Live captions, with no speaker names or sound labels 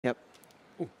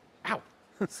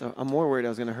So I'm more worried I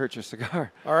was going to hurt your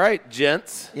cigar. All right,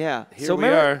 gents. Yeah. Here we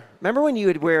are. Remember when you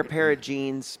would wear a pair of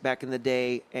jeans back in the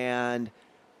day, and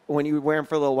when you would wear them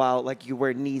for a little while, like you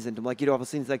wear knees into them, like you'd always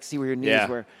see where your knees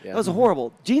were. Yeah. That was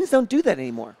horrible. Jeans don't do that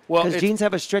anymore. Well, because jeans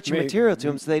have a stretchy material to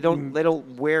them, so they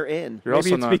don't wear in.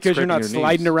 Maybe it's because you're not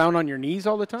sliding around on your knees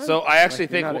all the time. So I actually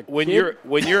think when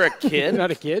you're a kid, not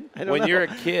a kid. When you're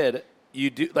a kid, you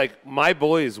do like my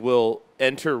boys will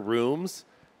enter rooms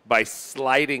by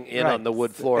sliding in on the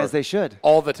wood floor, as they should,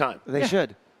 all the time. They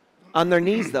should, on their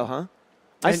knees though, huh?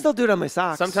 I still do it on my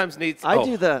socks. Sometimes needs. I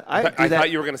thought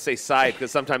you were going to say side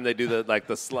because sometimes they do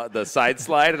the side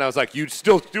slide, and I was like, you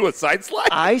still do a side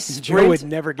slide? Joe would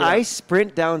never get. I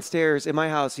sprint downstairs in my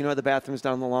house. You know, the bathroom's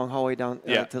down the long hallway down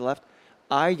to the left.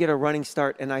 I get a running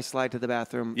start and I slide to the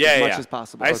bathroom as much as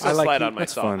possible. I still slide on my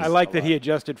socks. I like that he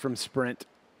adjusted from sprint.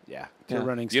 To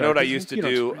running. You know what I used to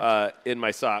do in my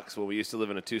socks when we used to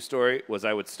live in a 2-story was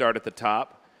I would start at the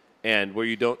top. And where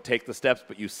you don't take the steps,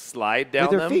 but you slide down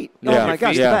with your them. feet. Oh, my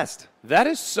gosh, the best. That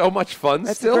is so much fun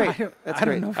still. Great. I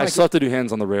don't know if I still have to do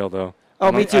hands on the rail, though.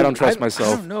 Oh, me too. I don't trust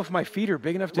myself. I don't know if my feet are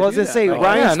big enough to do I was going to say,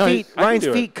 Ryan's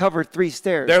feet cover 3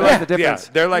 stairs. They're That's the difference.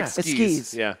 they're like It's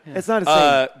skis. Yeah. It's not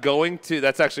the same.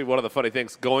 That's actually one of the funny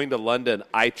things. Going to London,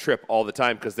 I trip all the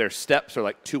time because their steps are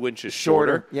like 2 inches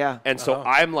shorter. Yeah. And so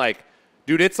I'm like,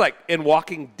 dude, it's like in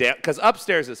walking down, because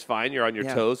upstairs is fine. You're on your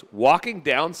toes. Walking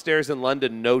downstairs in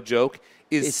London, no joke,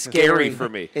 is scary for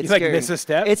me. It's like scary. miss a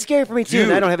step? It's scary for me, too,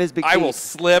 and I don't have his big feet. I will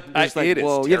slip. It is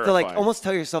whoa, you have to terrifying. almost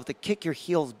tell yourself to kick your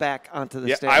heels back onto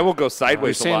the stairs. I will go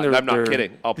sideways a lot. I'm not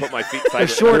kidding. I'll put my feet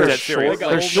sideways. They're shorter.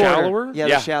 They're shallower? Yeah,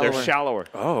 they're shallower. They're shallower.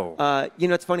 Oh. You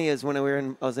know what's funny is when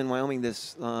I was in Wyoming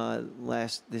this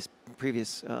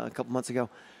previous couple months ago,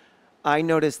 I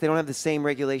noticed they don't have the same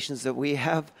regulations that we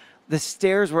have. The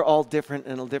stairs were all different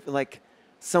like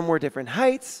some were different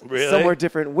heights, some were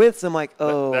different widths. I'm like,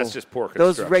 that's just poor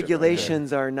construction. Those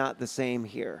regulations are not the same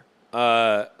here.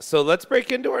 So let's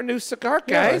break into our new cigar, guys.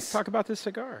 Yeah, let's talk about this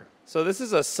cigar. So this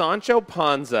is a Sancho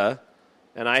Panza,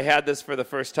 and I had this for the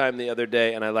first time the other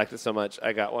day, and I liked it so much.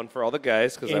 I got one for all the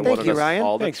guys because I wanted us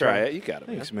all to try it. You got it,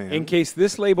 Thanks, man. In case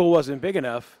this label wasn't big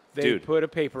enough, they put a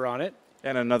paper on it.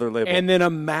 And another label. And then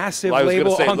a massive I was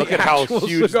label say, on look the at how actual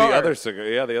huge cigar. the other cigar.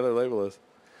 Yeah, the other label is.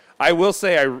 I will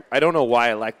say I don't know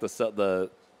why I like the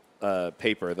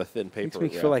paper, the thin paper.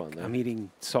 Makes me feel like I'm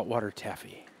eating saltwater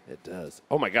taffy. It does.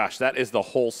 Oh my gosh, that is the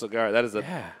whole cigar. That is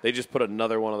They just put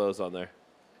another one of those on there.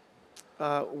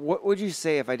 What would you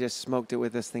say if I just smoked it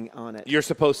with this thing on it? You're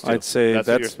supposed to. I'd say that's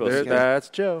what you're supposed to do. That's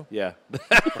Joe. Yeah.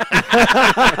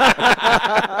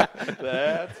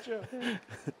 That's Joe.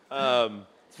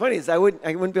 It's funny is I wouldn't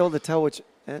be able to tell which.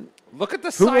 And look at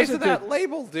the size of that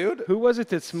label, dude. Who was it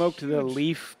that smoked the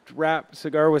leaf wrap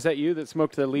cigar? Was that you that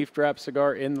smoked the leaf wrap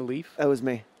cigar in the leaf? That was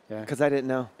me. Yeah. Because I didn't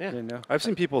know. Yeah. Didn't know. I've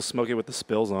seen people smoke it with the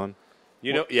spills on.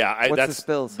 You know, what's that's the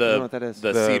spills? I The, don't know what that is.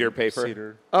 The cedar paper.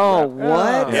 Cedar. Oh,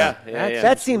 what? Yeah.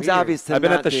 That seems weird. obvious to I've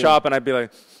been not at the do. shop and I'd be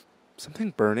like,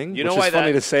 something burning? You know which why is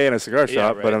funny to say in a cigar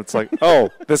shop, right. but it's like, oh,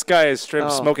 this guy is straight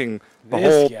up smoking the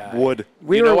whole wood.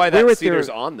 You know why that cedar's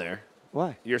on there?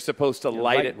 Why? You're supposed to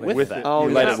light it with that. Oh,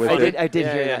 light it with it. I did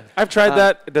hear that. I've tried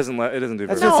that. It doesn't do very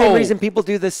That's well. the same reason people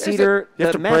do the cedar You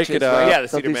have to break matches, it up. right? Yeah, the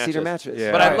They'll cedar do cedar matches.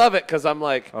 Yeah. But I love it because I'm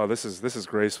like, oh, this is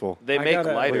graceful. they make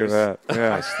lighters. Look at that.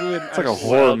 Yeah. It's like a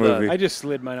horror movie. I just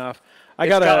slid mine off. It's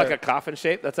got like a coffin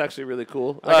shape. That's actually really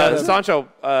cool.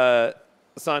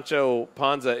 Sancho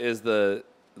Panza is the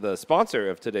sponsor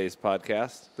of today's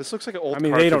podcast. This looks like an old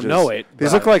they don't know it.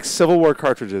 These look like Civil War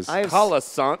cartridges. Call us,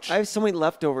 Sanch. I have so many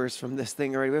leftovers from this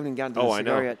thing already. We haven't even gotten to the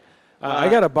cigar yet. I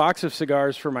got a box of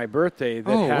cigars for my birthday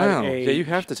that had you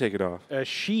have to take it off. A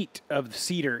sheet of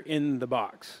cedar in the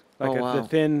box. Like wow. the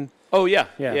thin... Oh,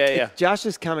 yeah.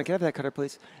 Josh's comment, can I have that cutter,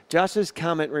 please? Josh's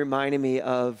comment reminded me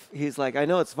of, he's like, I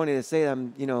know it's funny to say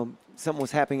something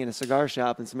was happening in a cigar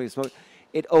shop and somebody smoked.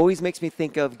 It always makes me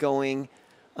think of going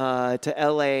to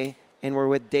L.A. and we're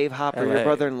with Dave Hopper, your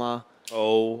brother-in-law.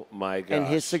 Oh, my gosh. And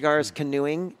his cigar is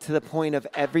canoeing to the point of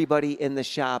everybody in the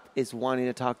shop is wanting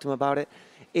to talk to him about it.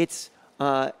 It's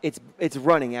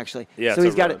running, actually. Yeah, so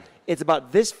he's got it. It's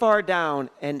about this far down,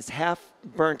 and it's half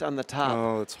burnt on the top.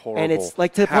 Oh, it's horrible. And it's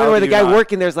like to the point where the guy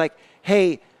working there's like,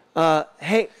 hey.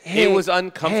 It was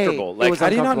uncomfortable. Like, how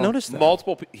do you not notice that?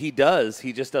 Multiple. He does.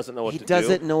 He just doesn't know what to do. He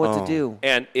doesn't know what to do.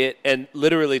 And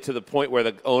literally to the point where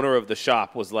the owner of the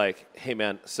shop was like, "Hey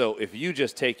man, so if you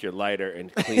just take your lighter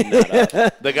and clean that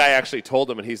up," the guy actually told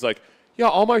him, and he's like, "Yeah,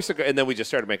 all my cigar." And then we just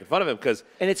started making fun of him because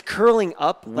it's curling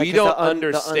up. We don't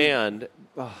understand.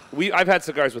 I've had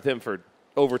cigars with him for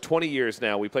over 20 years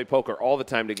now. We play poker all the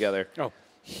time together. Oh.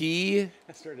 he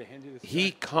I started to hand you this.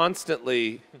 he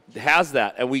constantly has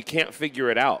that, and we can't figure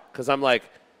it out because I'm like,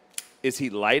 is he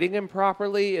lighting him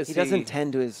properly? He doesn't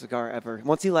tend to his cigar ever.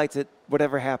 Once he lights it,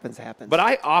 whatever happens, happens. But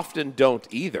I often don't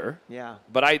either. Yeah.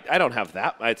 But I don't have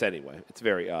that. It's anyway. It's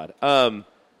very odd.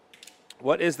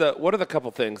 What are the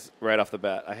couple things right off the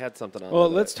bat? I had something on. Well,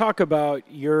 let's talk about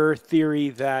your theory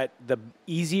that the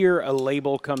easier a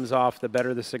label comes off, the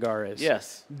better the cigar is.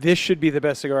 Yes. This should be the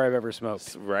best cigar I've ever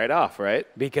smoked. Right off, right?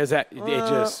 Because it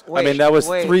just... I mean, that was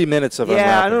 3 minutes of Yeah,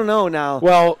 unwrapping. I don't know now.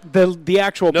 Well, the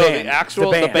actual band.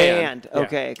 the band.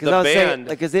 Okay, because The I was saying, band.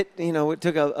 like, is it, it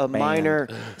took a minor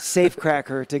safe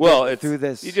cracker to Well, get it's through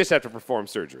this. You just have to perform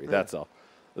surgery. That's all.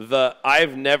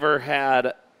 I've never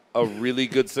had a really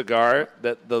good cigar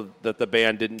that the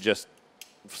band didn't just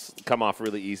come off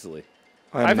really easily.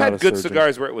 I've had good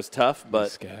cigars where it was tough, but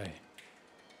This guy.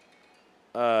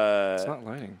 It's not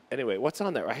lighting. Anyway, what's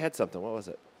on there? I had something. What was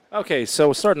it? Okay,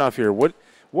 so starting off here, what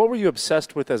were you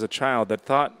obsessed with as a child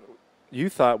that you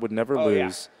thought would never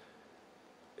lose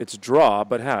its draw,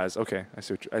 but has? Okay,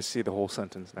 I see the whole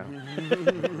sentence now.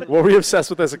 What were you obsessed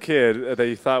with as a kid that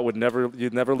you thought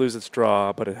you'd never lose its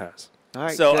draw, but it has? All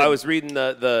right, So good. I was reading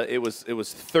it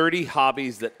was 30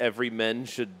 hobbies that every man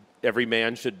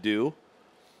should do,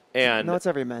 and No, it's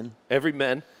every man.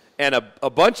 and a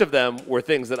bunch of them were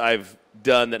things that I've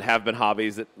done that have been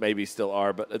hobbies that maybe still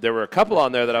are, but there were a couple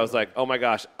on there that I was like, oh my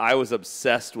gosh, I was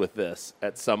obsessed with this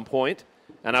at some point,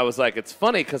 and I was like, it's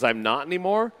funny because I'm not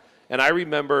anymore, and I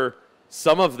remember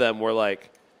some of them were like,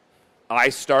 I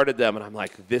started them, and I'm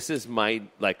like, this is my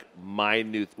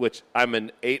new, which I'm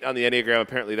an 8 on the Enneagram.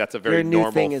 Apparently, that's a very Your new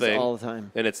normal thing is all the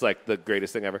time. and it's like the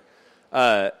greatest thing ever.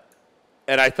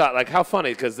 And I thought, like, how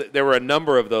funny, because there were a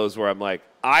number of those where I'm like,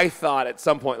 I thought at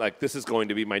some point, like, this is going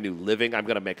to be my new living. I'm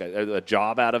going to make a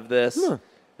job out of this. And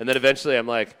then eventually I'm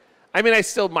like, I mean, I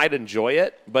still might enjoy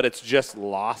it, but it's just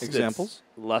lost Examples? its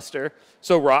luster.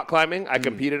 So rock climbing, I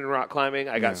competed in rock climbing.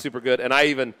 I got super good. And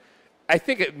I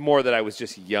think it more that I was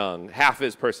just young. Half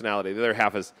is personality. The other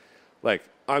half is like,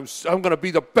 I'm going to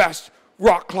be the best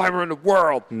rock climber in the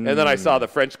world. And then I saw the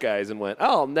French guys and went,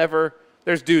 oh, I'll never.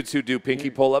 There's dudes who do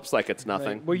pinky pull-ups like it's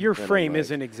nothing. Well, your And I'm frame like,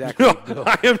 isn't exactly built.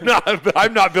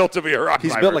 I'm not built to be a rock He's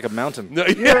climber. built like a mountain. No,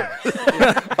 yeah.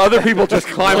 Other people just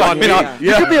climb on me.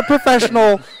 You could be a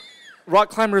professional rock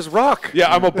climber's rock.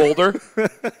 Yeah, I'm a boulder.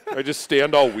 I just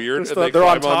stand all weird and they They're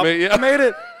climb on top. me. Yeah. I made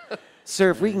it. Sir,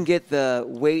 if we can get the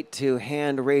weight to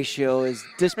hand ratio as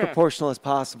disproportional as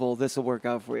possible, this will work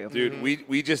out for you. Dude,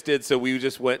 we just did. So we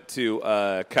just went to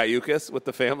Cayucas with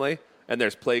the family, and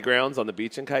there's playgrounds on the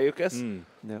beach in Cayucas.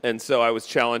 Yep. And so I was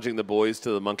challenging the boys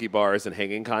to the monkey bars and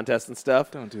hanging contests and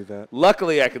stuff. Don't do that.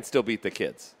 Luckily, I can still beat the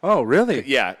kids. Oh, really?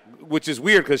 Yeah, which is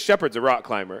weird because Shepard's a rock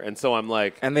climber, and so I'm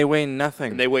like, And they weigh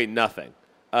nothing. and they weigh nothing.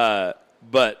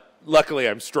 But luckily,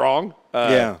 I'm strong.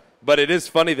 Yeah. But it is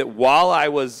funny that while I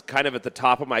was kind of at the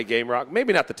top of my game rock,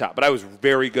 maybe not the top, but I was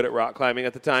very good at rock climbing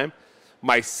at the time,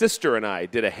 my sister and I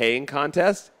did a haying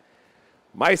contest.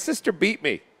 My sister beat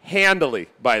me handily,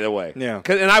 by the way. Yeah.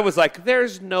 And I was like,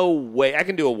 there's no way. I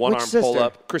can do a one-arm sister?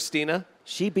 pull-up. Christina,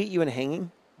 She beat you in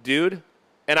hanging? dude.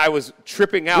 And I was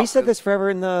tripping out. We said this forever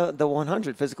in the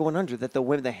 100, physical 100, that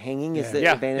the hanging is the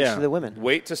Yeah. advantage Yeah. to the women.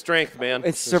 Weight to strength, man.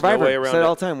 It's There's Survivor. No way We around said it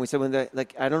all it. the time. We said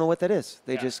I don't know what that is.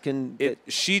 They just can.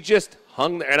 She just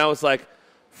hung there, and I was like,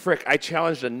 frick, I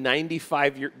challenged a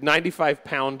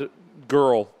 95-pound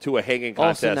girl to a hanging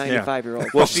also contest.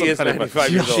 95-year-old. Well, she is 95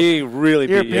 years old. She really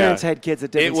Your beat parents yeah. had kids at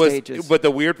It different was, stages. but the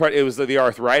weird part, it was the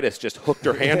arthritis just hooked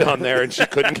her hand on there, and she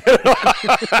couldn't get it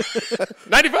off.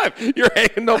 95, you're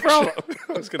hanging, no problem.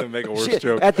 I was going to make a worse Shit,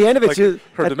 joke. at the end of it, like, she-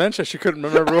 her dementia, she couldn't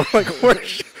remember like where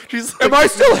she's like, Am I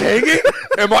still hanging?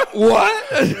 Am I what?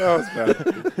 that was bad.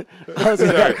 I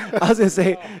was going to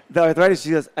say, the arthritis,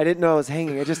 she goes, I didn't know I was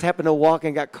hanging. I just happened to walk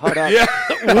and got caught up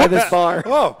by this bar.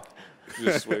 Oh,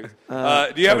 Just swings. Do you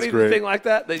have That's anything great. like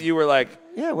that you were like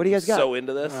Yeah, what do you guys got? so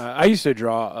into this? I used to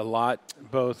draw a lot,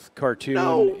 both cartoon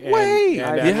No and, way!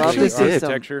 and I'd love actually to see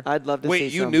some. architecture. I'd love to see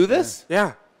Wait, you some. knew this?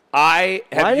 yeah. I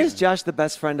have Why you, is Josh the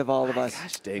best friend of all of us?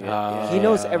 Gosh dang it. He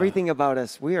knows everything about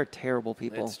us. We are terrible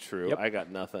people. It's true. Yep. I got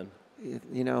nothing.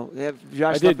 You know,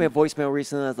 Josh did- left me a voicemail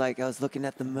recently. I was looking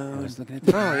at the moon,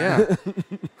 Oh, yeah.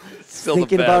 Still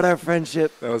thinking the best. about our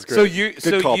friendship. That was great. So you,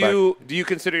 Good callback. do you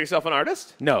consider yourself an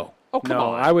artist? No. Oh, come no,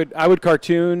 on. I would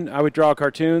cartoon. I would draw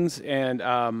cartoons, and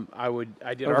I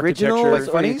did Originals, architecture. or are you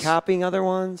funnies? copying other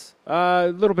ones?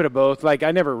 A little bit of both. Like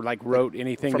I never wrote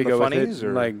anything from to the go with funnies, it.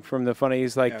 or- Like from the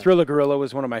funnies. Like Yeah. Thriller Gorilla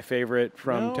was one of my favorite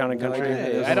from Town and No Country. way.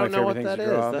 It was I one don't of my know favorite what things that to is.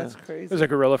 draw. That's crazy. It was a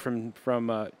gorilla from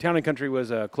Town and Country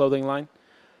was a clothing line.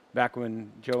 back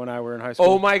when Joe and I were in high school.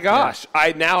 Oh my gosh! I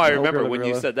remember Gorilla when you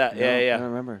Gorilla. said that. No, Yeah. I don't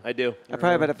remember. I do. I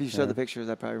probably bet if you showed the pictures,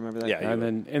 I probably remember that. Yeah,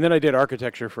 And then I did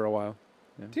architecture for a while.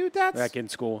 Dude, that's Back in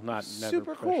school, never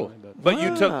super cool. professionally, But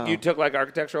Wow. you took like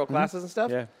architectural classes and stuff.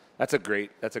 Yeah. That's a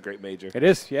great major. It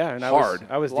is, yeah. And Hard.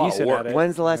 I was A lot of decent work. at it.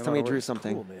 When's the last Yeah, time a you lot of drew work.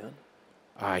 something? Cool, man.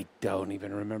 I don't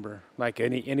even remember. Like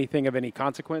anything of any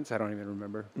consequence, I don't even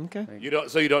remember. Okay. Like,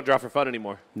 You don't draw for fun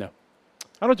anymore. no.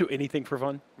 I don't do anything for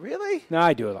fun. Really? No,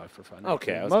 I do a lot for fun.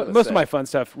 Okay, I was Most gonna of say. my fun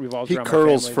stuff revolves He around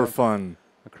curls my family, for though. fun.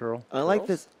 A curl. I like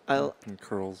this. Curls.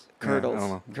 Curdles. Yeah, I don't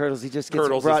know. Curdles. He just gets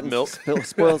Curdles his rotten milk.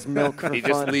 spoils milk for He fun.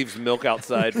 just leaves milk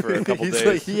outside for a couple He's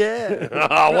days. like, yeah.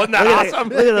 Oh, wasn't that awesome?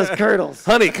 Look at those curdles.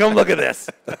 Honey, come look at this.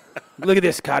 Look at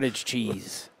this cottage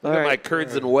cheese. Look All at my right.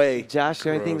 curds and whey. Josh, is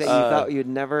there anything that you thought you'd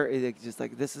never, just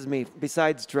like, this is me,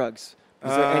 besides drugs?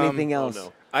 Is there anything else?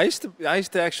 no. I used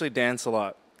to actually dance a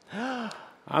lot.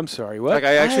 I'm sorry, what? Like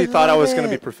I actually thought I love was going to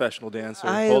be it. a professional dancer.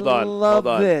 Hold on. love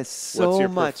hold on. this so What's your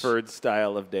much. preferred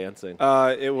style of dancing?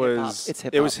 It was It's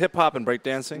it was hip-hop. hip hop and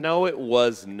breakdancing. No, it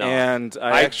was not. And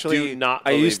I actually do not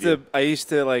I used believe to I used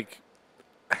to like.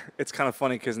 It's kind of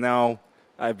funny because now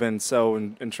I've been so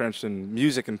entrenched in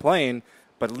music and playing,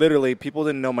 but literally people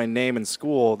didn't know my name in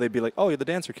school. They'd be like, "Oh, you're the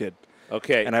dancer kid."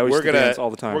 Okay, And I used we're to gonna dance all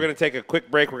the time. We're gonna take a quick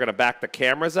break. We're gonna back the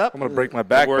cameras up. I'm gonna break my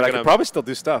back, We're but I gonna could probably still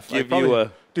do stuff. give I'd probably you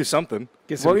a- do something.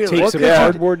 Get some, What- take what some could you-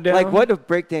 cardboard down. Like, what of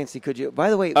breakdancing could you? By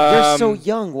the way, you're so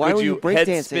young. Why Could were you you head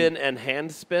breakdancing? spin and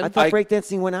hand spin? I thought I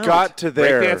breakdancing went out. Got to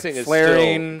there. Breakdancing is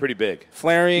flaring, still pretty big.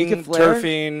 Flaring, You can flare?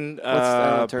 turfing,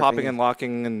 turfing popping is? and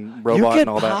locking, and You robot could and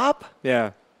all pop? that.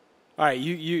 Yeah. All right,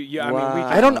 you. I mean, Wow. we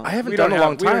can, I don't. I haven't we done don't it a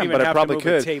long have- we don't time, even but I have to probably move the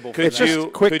could. table Could It's for just that.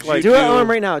 you- quick, could you like Do an do- arm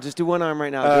right now. Just do one arm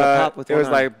right now. Do a pop with it one was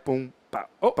arm. like boom. Pow,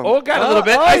 boom. Oh, got a little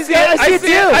bit. oh, I he's see got- it. I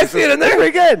see it too. I see it in there.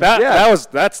 Pretty good.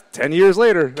 That's 10 years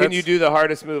later. Can you do the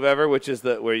hardest move ever, which is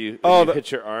where you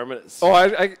hit your arm and it's? Oh,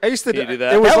 I used to Can you do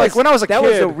that? It was That like when I was a kid. That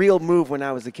was a real move when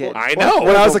I was a kid. I know.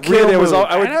 When I was a kid, real it was all,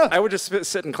 move. I would just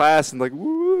sit in class and like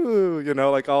woo,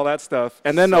 like all that stuff.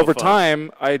 And then So over fun.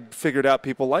 time, I figured out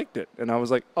people liked it, and I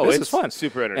was like, Oh, this it's is fun,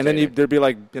 super And then entertaining. there'd be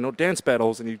like dance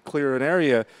battles, and you'd clear an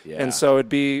area, Yeah. and so it'd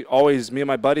be always me and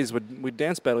my buddies we'd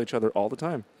dance battle each other all the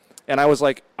time. And I was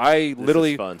like, I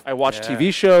literally fun. I watched Yeah.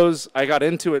 TV shows. I got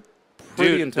into it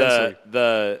pretty Dude, intensely.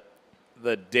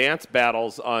 the dance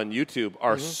battles on YouTube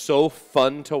are so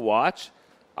fun to watch.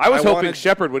 I was I hoping wanted-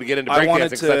 Shepard would get into I breakdancing wanted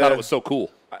because I thought to- it was so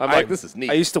cool. I'm like, this is neat.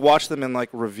 I used to watch them and like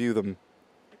review them,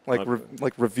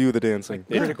 like review the dancing.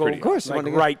 It's critical, pretty Of course, like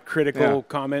wanna go- write critical Yeah.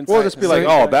 comments. Or just be So like, you-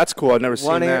 oh, that's cool. I've never seen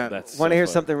Want to hear, that. That's wanna so hear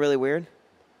fun. something really weird?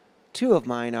 Two of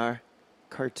mine are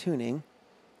cartooning.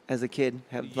 As a kid,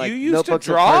 have like You used to notebooks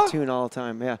of draw? cartoon all the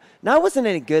time. Yeah, now it wasn't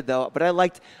any good though, but I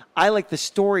liked the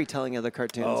storytelling of the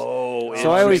cartoons. Oh,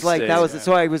 so I always liked that was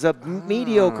interesting. so I was a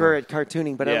mediocre at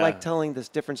cartooning, but I Yeah. liked telling this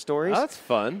different stories. Oh, that's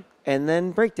fun. And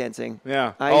then breakdancing.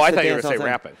 Yeah. I Oh, used I to thought you were dance gonna all the say time.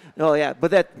 rapping. Oh yeah,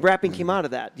 but that rapping came out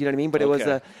of that. You know what I mean? But it was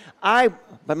Okay.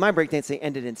 but my breakdancing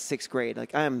ended in 6th grade.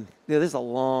 Like this is a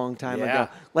long time Yeah.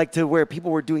 ago. Like to where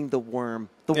people were doing the worm.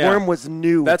 The Yeah. worm was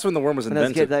new. That's when the worm was when I was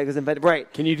a kid. invented. That was invented.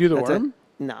 Right. Can you do the That's it. worm?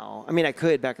 No, I mean I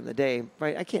could back in the day.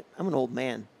 Right? I can't. I'm an old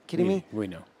man. Kidding me? We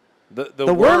know.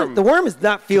 The worm. The worm does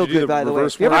not feel Did you do good. the By the way,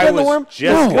 reverse have you ever worm? done the I was worm? just The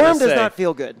gonna worm does say, not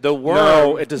feel good. The worm.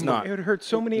 No, it does not. It would hurt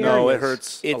so many No, areas. it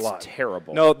hurts It's a lot.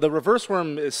 terrible. No, the reverse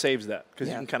worm saves that because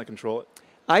Yeah. you can kind of control it.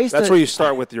 I used That's to. where you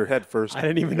start with your head first. I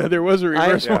didn't even know there was a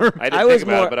reverse Yeah. worm. I didn't I was think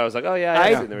about more- it, but I was like, oh yeah,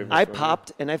 I've seen the reverse I worm.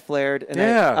 popped and I flared and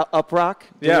Yeah. I up rock.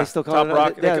 Do Yeah, they still call top it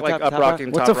rock, Yeah, like top up rock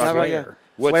and What's top a rock. flare? Yeah.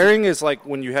 Flaring is like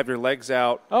when you have your legs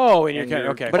out. Oh, and you're And kind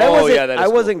you're- okay. But Oh, I wasn't. yeah, that is I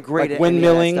cool. wasn't great Like at any of that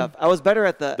windmilling. stuff. I was better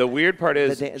at the. The weird part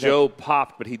is the- Joe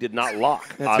popped, but he did not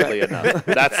lock. Oddly enough,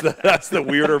 that's the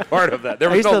weirder part of that. There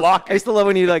I was used, no to, lock. I used to love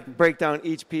when you like break down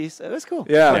each piece. It was cool.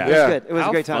 Yeah, It was yeah. good. It was How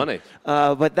a great time. funny.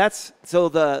 But that's so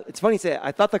the. It's funny to say.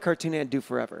 I thought the cartoon I'd do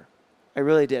forever. I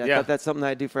really did. I Yeah. thought that's something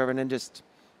I'd do forever, and then just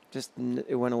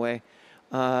it went away.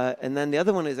 And then the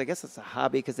other one is I guess it's a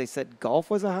hobby because they said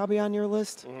golf was a hobby on your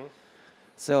list. Mm-hmm.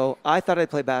 So I thought I'd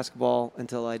play basketball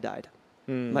until I died.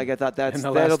 Like I thought And that's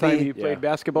the that'll last time be. you played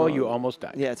basketball, you almost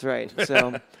died. Yeah, that's right.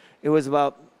 So it was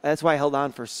about. That's why I held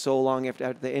on for so long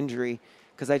after the injury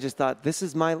because I just thought this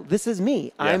is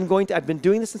me. I'm going to. I've been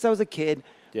doing this since I was a kid.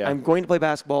 Yeah. I'm going to play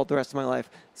basketball the rest of my life.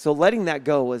 So letting that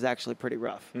go was actually pretty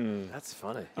rough. That's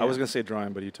funny. I was gonna say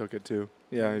drawing, but you took it too.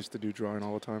 Yeah, I used to do drawing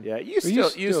all the time. Yeah, you Well,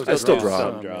 still I still do draw.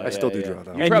 some draw. I still Yeah, do yeah. draw,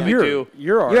 though. You And probably you're, do.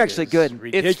 Your art You're actually is good. It's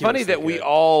ridiculously funny that we good.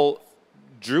 all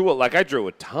drew like I drew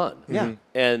a ton. Yeah.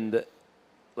 And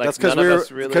like That's because none we of were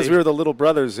us really because we were the little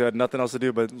brothers who had nothing else to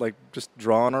do but like just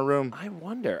draw in our room. I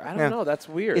wonder. I don't Yeah. know. That's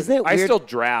weird. Isn't it I weird- still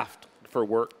draft for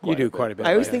work. You do quite a bit.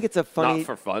 I always think it's a funny. Not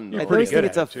for fun. I though. always think good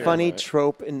it's a at it, too. funny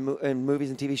trope in movies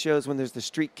and TV shows when there's the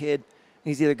street kid.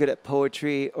 He's either good at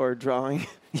poetry or drawing.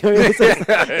 You know, it's like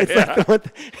the one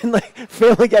and like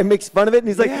Family Guy makes fun of it, and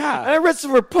he's like, Yeah. "I read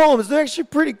some of her poems; they're actually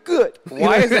pretty good."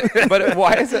 Why is it? But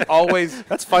why is it always?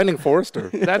 That's Finding Forrester.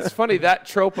 That's funny. That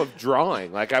trope of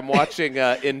drawing. Like I'm watching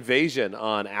Invasion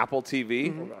on Apple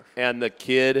TV, and the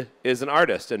kid is an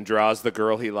artist and draws the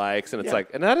girl he likes, and it's like,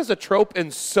 and that is a trope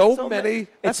in so many.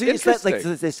 That's It's that,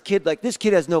 interesting. like this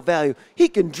kid has no value. He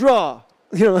can draw.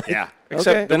 You know, like, yeah. Except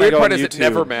okay. The then I weird go part on is it YouTube.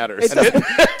 never matters. It doesn't-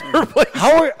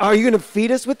 How are you going to feed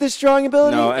us with this drawing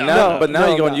ability? No, and no, now, but now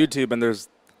no, you go on no. YouTube and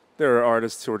there are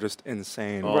artists who are just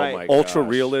insane. Oh Right. my Ultra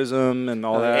gosh. realism and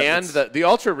all that. And It's- the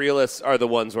ultra realists are the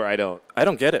ones where I don't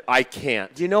get it. I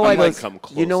can't. Do you know why might those? come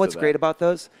close You know what's to great that. about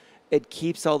those? It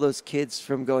keeps all those kids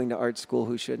from going to art school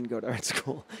who shouldn't go to art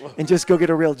school and just go get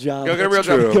a real job. Go get a real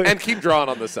true. job and keep drawing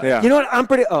on the side. Yeah. You know what? I'm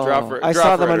pretty. Oh, I draw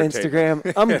saw for them on entertainment.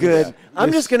 Instagram. I'm good.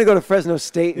 I'm just gonna go to Fresno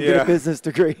State and get Yeah. a business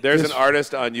degree. There's an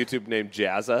artist on YouTube named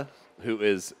Jazza who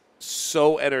is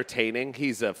so entertaining.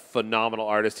 He's a phenomenal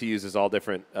artist. He uses all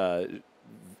different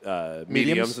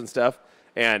mediums and stuff.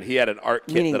 And he had an art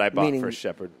kit Meaning- that I bought meaning- for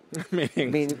Shepherd.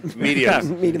 Medium. Mediums.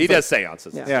 Mediums He does like-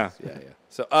 seances. Yeah. Yeah. Yeah.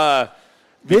 So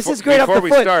This is great off before the we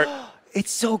foot. start,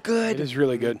 It's so good. It is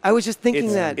really good. I was just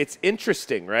thinking that it's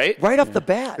interesting, right? right off the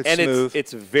bat. It's And smooth.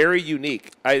 it's very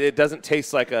unique. It doesn't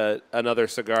taste like another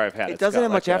cigar I've had. It It's doesn't got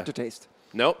have much like aftertaste.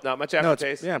 Nope, not much No, it's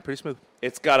aftertaste. pretty smooth.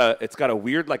 It's got a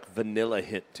weird like vanilla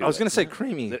hint to it. I was going to say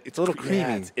creamy. It's a little cre- creamy.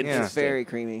 yeah, it's It's interesting. very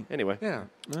creamy. Anyway, Yeah.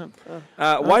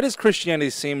 Why does Christianity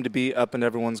seem to be up in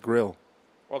everyone's grill?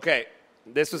 okay.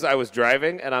 I was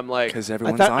driving and I'm like, Because I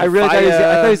everyone's thought on I really fire.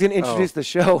 thought he was going to introduce the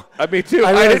show. me too.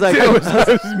 I I was did like, too. That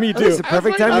was me This is too. the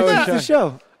perfect like, time to oh, introduce the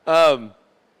show.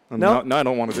 No, I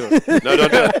don't want to do it. No,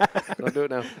 don't do it. Don't do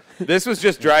it now. This was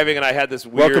just driving and I had this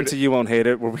weird. Welcome to You Won't Hate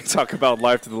It, where we talk about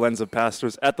life through the lens of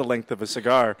pastors at the length of a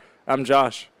cigar. I'm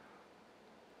Josh.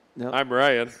 I'm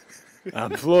Ryan.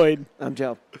 I'm Floyd. I'm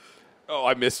Joe. Oh,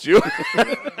 I missed you.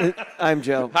 I'm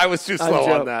Joe. I was too I'm slow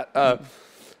Joe. on that.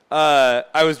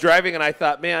 I was driving and I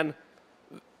thought, man,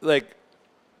 like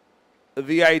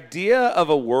the idea of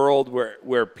a world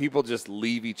where people just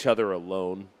leave each other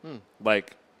alone,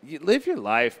 like you live your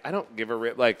life. I don't give a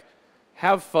rip. Like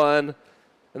have fun.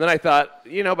 And then I thought,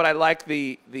 but I like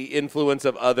the influence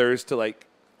of others to like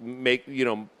make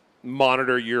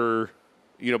monitor your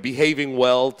behaving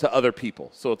well to other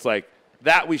people. So it's like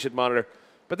that we should monitor.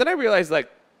 But then I realized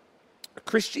like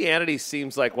Christianity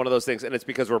seems like one of those things, and it's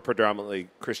because we're a predominantly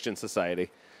Christian society.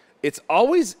 It's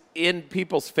always in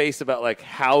people's face about like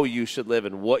how you should live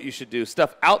and what you should do,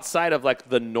 stuff outside of like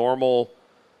the normal,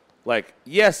 like,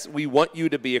 yes, we want you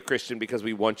to be a Christian because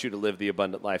we want you to live the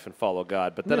abundant life and follow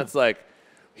God. But then it's like,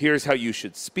 here's how you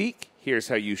should speak. Here's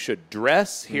how you should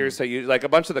dress. Here's how you, like a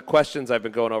bunch of the questions I've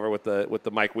been going over with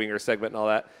the Mike Winger segment and all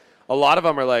that. A lot of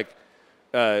them are like,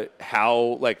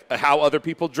 how other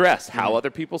people dress, how other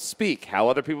people speak, how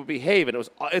other people behave. And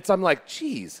I'm like,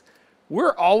 geez,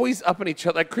 we're always up in each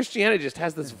other. Like Christianity just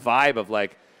has this vibe of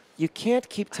like, You can't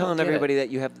keep telling get it. everybody that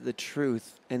you have the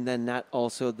truth and then not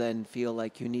also then feel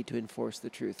like you need to enforce the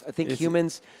truth. I think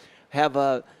humans have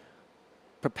a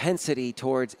propensity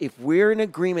towards, if we're in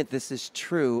agreement this is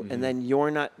true and then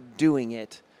you're not doing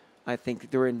it, I think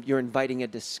you're inviting a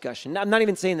discussion. I'm not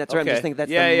even saying that's right. I'm Okay. just thinking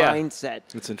that's Yeah, the yeah. mindset.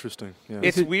 It's interesting. Yeah.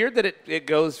 it's weird that it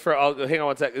goes for, hang on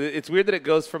one sec. It's weird that it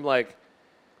goes from like,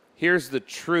 here's the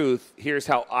truth, here's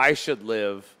how I should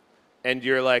live. And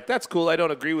you're like, that's cool, I don't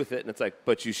agree with it. And it's like,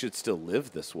 but you should still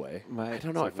live this way. Right. I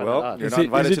don't know. I find well, that odd. you're not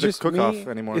invited to the cook-off me?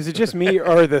 anymore. Is it just me, or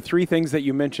are the three things that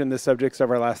you mentioned the subjects of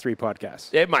our last three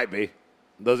podcasts? It might be.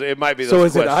 It might be those So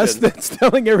is questions. it us that's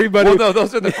telling everybody? Well, no,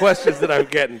 those are the questions that I'm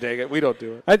getting, dang it. We don't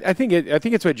do it. I think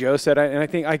it's what Joe said, and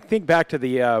I think back to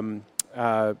the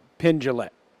Pin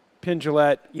Gillette. Pin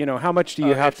Gillette, how much do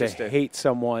you have to interesting. hate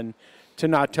someone to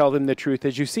not tell them the truth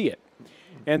as you see it?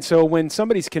 And so when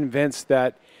somebody's convinced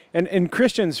that, and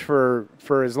Christians for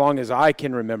as long as I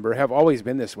can remember have always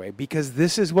been this way, because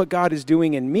this is what God is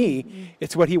doing in me.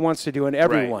 It's what he wants to do in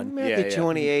everyone. Matthew Yeah.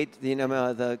 28,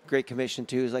 the Great Commission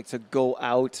too is like to go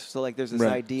out. So like there's this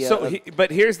Right. idea. So,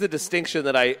 but here's the distinction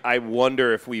that I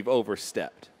wonder if we've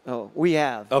overstepped. We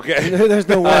have. Okay. There's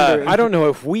no wonder. I don't know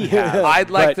if we have. I'd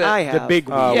like but to- I the have. big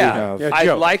we. we Yeah, have. Yeah, I'd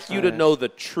Joe. like you to know the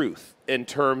truth in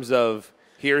terms of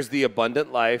here's the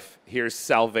abundant life, here's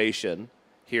salvation,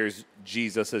 here's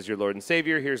Jesus as your Lord and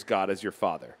Savior, here's God as your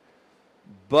Father.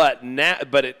 But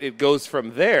it goes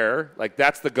from there, like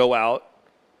that's the go out,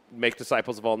 make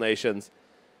disciples of all nations.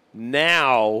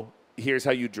 Now here's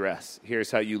how you dress,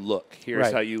 here's how you look, here's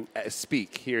Right. how you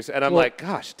speak, and I'm like,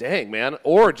 gosh, dang, man.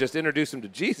 Or just introduce them to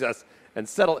Jesus and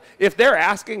settle. If they're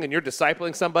asking and you're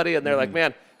discipling somebody and they're like,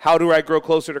 man, how do I grow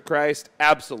closer to Christ?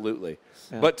 Absolutely.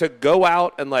 Yeah. But to go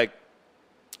out and like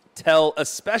tell,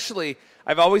 especially,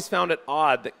 I've always found it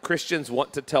odd that Christians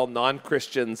want to tell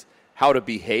non-Christians how to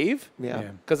behave. Yeah.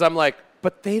 Because I'm like,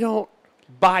 but they don't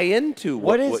buy into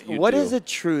what you what do. is a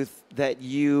truth that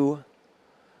you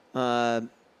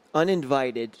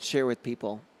uninvited share with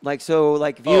people? Like, so,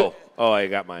 like, if you... Oh, I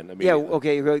got mine Yeah, immediately.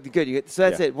 okay, good. So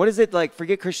that's Yeah. it. What is it like?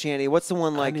 Forget Christianity. What's the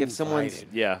one like if someone's...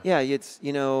 Uninvited. Yeah. Yeah, it's,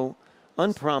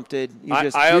 unprompted. You I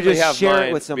just, only you just have share mine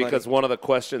it with somebody. because one of the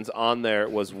questions on there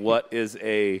was what's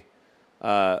a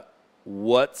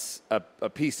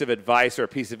piece of advice or a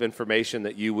piece of information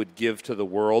that you would give to the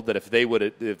world that if they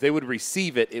would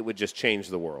receive it, it would just change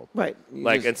the world. Right.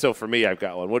 And so for me, I've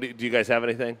got one. What do you guys have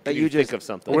anything? That Can you think just- of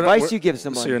something? Advice you give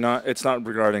somebody. So you're not. It's not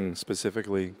regarding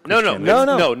specifically. No, Christianity. No,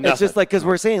 No, it's nothing. just like, because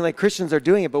we're saying, like, Christians are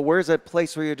doing it, but where's a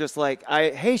place where you're just like,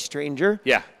 hey, stranger.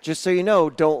 Yeah. Just so you know,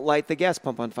 don't light the gas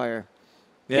pump on fire.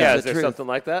 Yeah, the is there truth. something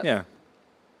like that? Yeah.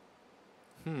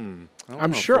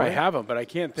 I'm sure I have them, but I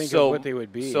can't think of what they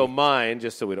would be. So mine,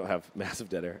 just so we don't have massive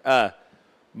dead air,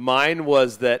 mine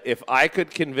was that if I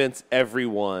could convince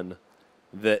everyone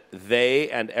that they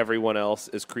and everyone else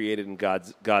is created in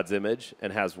God's image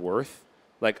and has worth,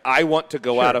 like I want to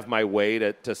go out of my way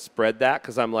to spread that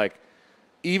because I'm like,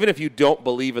 even if you don't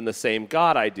believe in the same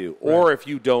God I do, or if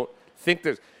you don't think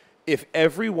if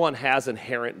everyone has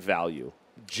inherent value,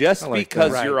 just like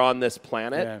because that. you're Right. on this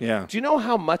planet, Yeah. do you know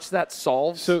how much that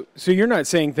solves? So you're not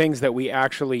saying things that we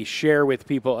actually share with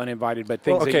people uninvited, but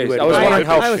things okay, that you would I was wondering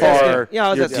how was far asking- yeah, I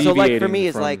was you're asking. So, like, for deviating me,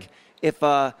 it's from- like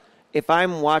if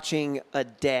I'm watching a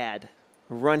dad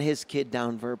run his kid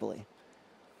down verbally,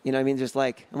 you know what I mean? Just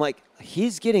like, I'm like,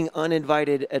 he's getting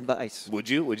uninvited advice. Would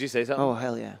you say something? Oh,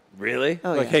 hell yeah. Really?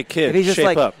 Oh, Like, yeah. hey, kid, If he's just shape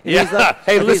like, up. if he's like-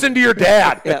 Hey, if he's- listen to your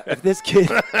dad. Yeah, if this kid,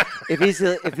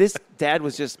 if this dad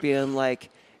was just being like,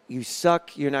 you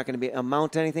suck, you're not going to be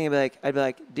amount to anything, I'd be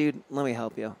like, dude, let me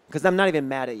help you, because I'm not even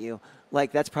mad at you.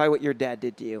 Like, that's probably what your dad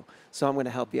did to you, so I'm going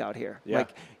to help you out here. Yeah.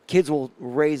 Like, kids will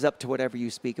raise up to whatever you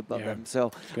speak above Yeah. them.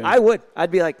 So Good.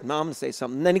 I'd be like, no, I'm going to say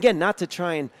something. And then again, not to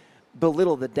try and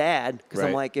belittle the dad, because I'm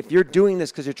Right. like, if you're doing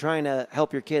this because you're trying to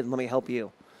help your kid, let me help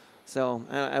you. So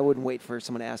I wouldn't wait for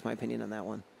someone to ask my opinion on that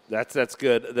one. That's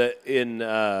good.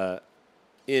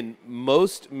 In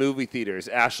most movie theaters,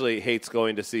 Ashley hates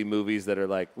going to see movies that are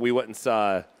like, we went and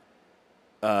saw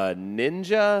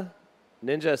Ninja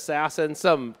Assassin,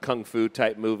 some kung fu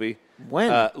type movie. When?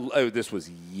 This was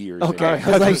years Okay.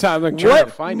 ago. I was like, I'm trying to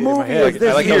what find it in my movie head. is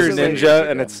this? I like how This you're is ninja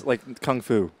and it's like kung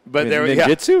fu. But there was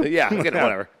ninjutsu. Yeah,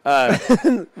 whatever.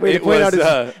 Way to It point out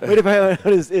was, his, way to point out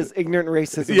his ignorant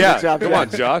racism. Yeah, Good job, come Jack. on,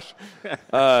 Josh.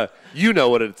 You know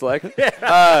what it's like.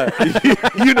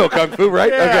 You know kung fu,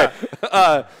 right? Yeah.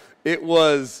 Okay.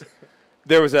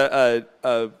 There was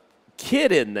a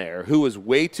kid in there who was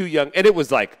way too young, and it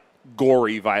was like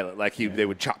gory, violent. Like they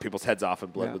would chop people's heads off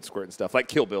and blood would squirt and stuff, like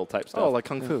Kill Bill type stuff. Oh, like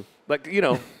kung fu. like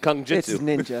kung It's jitsu.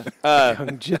 ninja.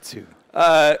 Kung Jitsu.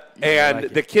 And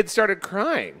like the kid started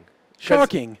crying.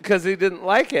 Shocking. Because he didn't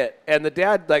like it. And the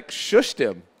dad, shushed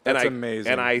him. That's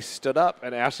amazing. And I stood up,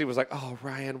 and Ashley was like, oh,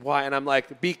 Ryan, why? And I'm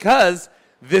like, because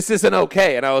this isn't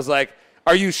okay. And I was like,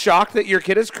 are you shocked that your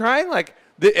kid is crying?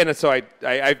 And so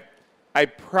I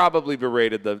probably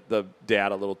berated the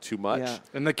dad a little too much. Yeah.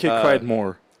 And the kid cried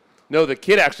more. No, the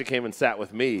kid actually came and sat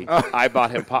with me. I bought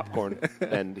him popcorn,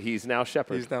 and he's now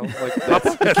Shepherd. He's now like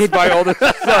That's my oldest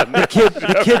son.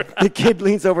 The kid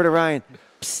leans over to Ryan.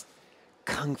 Psst,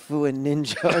 kung fu and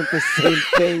ninja aren't the same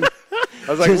thing.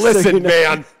 I was like, Just so listen, you know."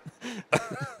 man.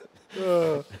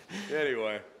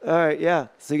 Anyway. All right, yeah.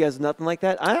 So you guys nothing like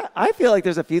that? I feel like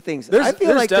there's a few things. There's- I feel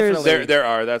there's like definitely- There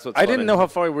are. That's what's I funny. didn't know how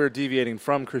far we were deviating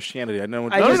from Christianity. I know.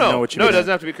 I No, just no, know what you no. It meant.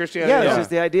 doesn't have to be Christianity. Yeah, at it's all. just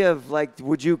the idea of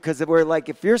would you? Because we're like,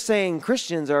 if you're saying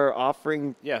Christians are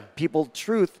offering Yeah. people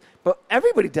truth, but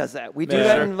everybody does that. We do Yeah.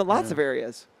 that Sure. in lots of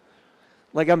areas.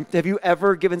 Like, have you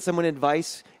ever given someone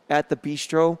advice at the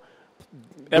bistro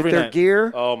Every with their night.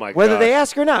 gear? Oh, my Whether they gosh.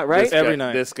 ask or not, right? Every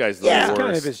night. This guy's the Yeah. It's kind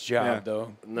of worst. his job, Yeah.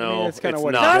 though. No, I mean, that's kind of it's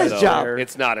what not. Not he his does job. there.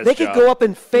 It's not his They job. could go up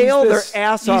and fail He's their the-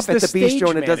 ass he's off the at the stage bistro,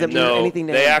 and it doesn't mean No, anything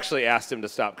to they him. actually asked him to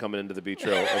stop coming into the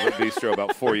bistro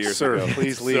about 4 years Sir, ago.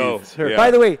 please So, leave. yeah.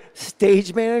 By the way,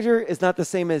 stage manager is not the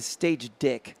same as stage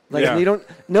dick. Like, Yeah. you don't.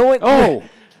 No one. Oh,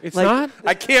 it's Like- not?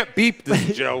 I can't beep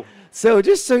this, Joe. So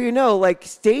just so you know, like,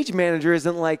 stage manager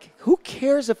isn't like, who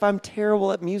cares if I'm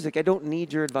terrible at music? I don't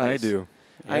need your advice. I do.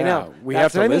 I Yeah, know. we That's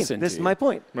have to what I mean. listen This to is you. my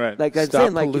point. Right. Like I'm Stop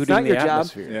saying, like, it's polluting not your the job.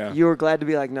 atmosphere. Yeah. You were glad to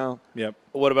be like, no. Yep.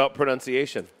 What about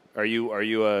pronunciation? Are you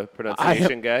a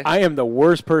pronunciation guy? I am the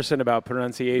worst person about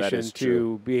pronunciation That is to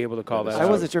true. be able to call that I out.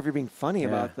 wasn't sure if you're being funny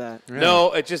about that.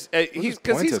 No, it just he's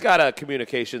disappointed. got a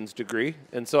communications degree,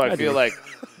 and so I feel like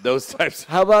those types.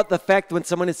 How about the fact when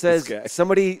someone says guy.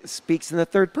 somebody speaks in the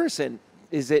third person?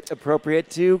 Is it appropriate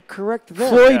to correct them?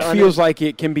 Floyd On feels it? like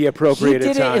it can be You appropriate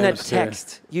did at it in a times.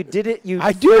 text. You did it. You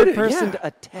I do third it, personed yeah.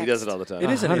 a text. He does it all the time. It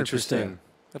is 100%. interesting.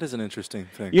 That is an interesting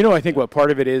thing. You know, I think what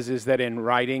part of it is that in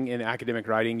writing, in academic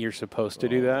writing, you're supposed to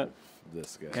do that.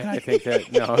 This guy. And I think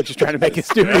that, no, I'm just trying to make a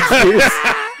stupid excuse.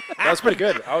 That was pretty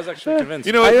good. I was actually convinced.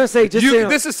 You know, I gotta say, just so you know-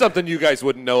 this is something you guys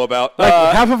wouldn't know about. Like,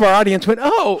 half of our audience went,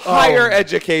 Higher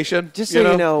education. Just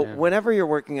so you know, whenever you're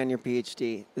working on your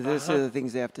PhD, these are the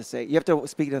things they have to say. You have to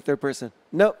speak in the third person.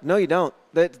 No, you don't.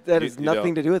 That has You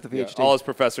nothing don't. to do with the Yeah, PhD. all his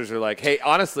professors are like, "Hey,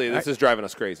 honestly, this is driving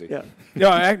us crazy." Yeah.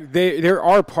 No, there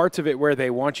are parts of it where they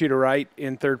want you to write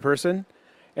in third person.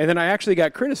 And then I actually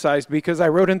got criticized because I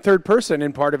wrote in third person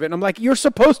in part of it. And I'm like, you're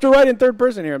supposed to write in third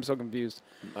person here. I'm so confused.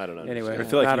 I don't know. Anyway. I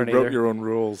feel I like don't you wrote either. your own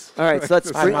rules. All right, so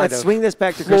let's I might let's have. swing this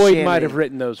back to Floyd Christianity. might have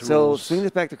written those So rules. swing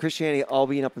this back to Christianity, all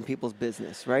being up in people's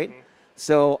business, right?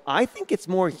 So I think it's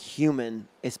more human,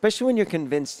 especially when you're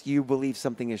convinced you believe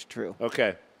something is true.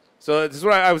 Okay, so this is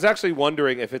what I was actually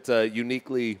wondering if it's a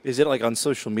uniquely. Is it like on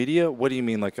social media? What do you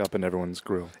mean, like up in everyone's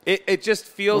grill? It just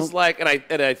feels like, and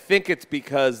I think it's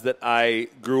because that I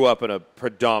grew up in a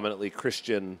predominantly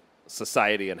Christian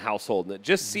society and household, and it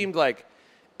just seemed like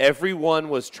everyone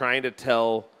was trying to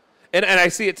tell, and I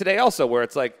see it today also, where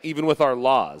it's like even with our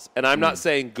laws, and I'm not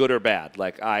saying good or bad,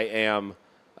 like I am,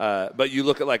 but you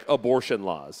look at like abortion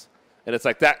laws, and it's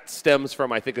like that stems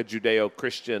from I think a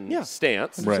Judeo-Christian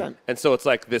stance, 100%. Right. and so it's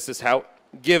like this is how.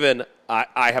 Given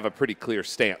I have a pretty clear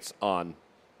stance on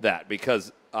that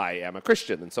because I am a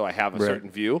Christian, and so I have a certain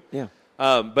view. Yeah.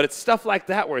 But it's stuff like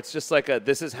that where it's just like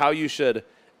this is how you should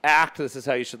act, this is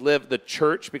how you should live. The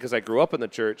church, because I grew up in the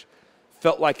church,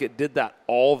 felt like it did that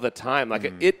all the time.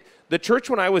 Like the church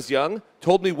when I was young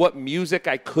told me what music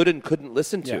I could and couldn't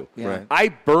listen to. Yeah. Right. I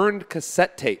burned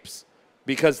cassette tapes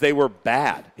because they were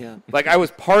bad. Yeah. Like I was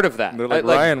part of that. They're like,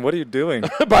 Ryan, what are you doing?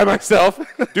 by myself.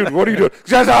 Dude, what are you doing?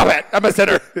 Shut up! I'm a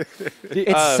sinner.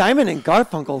 It's Simon and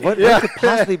Garfunkel. What could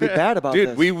possibly be bad about Dude,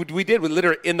 this? we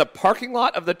literally, in the parking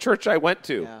lot of the church I went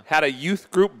to, had a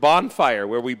youth group bonfire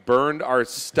where we burned our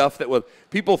stuff that was,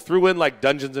 people threw in like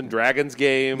Dungeons and Dragons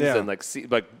games and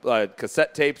like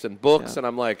cassette tapes and books, and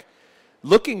I'm like,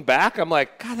 looking back, I'm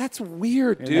like, God, that's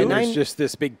weird, And dude. then there's just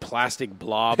this big plastic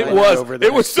blob. It left was. over the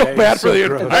It was next so day. bad for the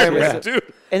gross. environment,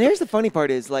 dude. And here's the funny part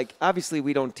is, like, obviously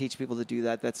we don't teach people to do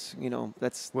that. That's,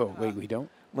 that's... Well, wait, we don't?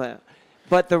 Well,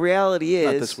 but the reality is...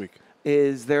 Not this week.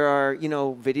 Is there are,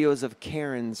 videos of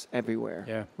Karens everywhere.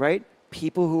 Yeah. Right?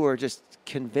 People who are just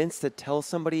convinced to tell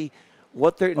somebody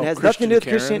what they're... It has Christian nothing to do with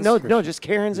Christian... Karens? No, just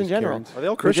Karens in general. Karens. Are they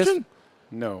all They're just- Christian?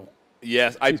 No.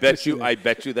 Yes, I bet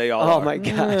you they all Oh, are. my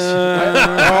gosh.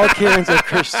 All Karens are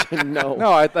Christian. No.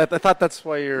 No, I thought that's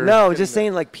why you're... No, just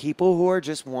saying, like, people who are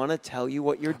just want to tell you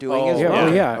what you're doing is Yeah, wrong.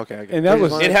 well, yeah. Okay, I get And it. that They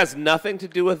was... just It has nothing to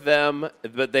do with them,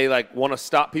 but they like want to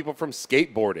stop people from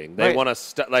skateboarding. They Right. want to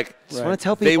Just want to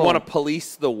tell people. they want to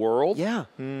police the world. Yeah.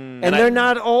 And And they're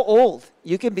not all old.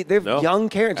 You can be, they're No, young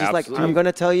Karens. Just like, absolutely. I'm going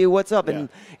to tell you what's up. Yeah.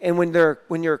 And when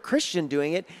you're a Christian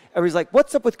doing it, everybody's like,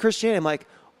 what's up with Christianity? I'm like,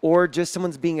 or just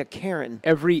someone's being a Karen.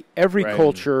 Every Right.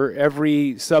 culture,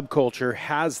 every subculture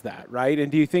has that, right?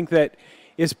 And do you think that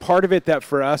is part of it that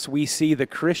for us we see the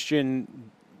Christian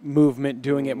movement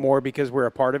doing it more because we're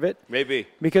a part of it? Maybe.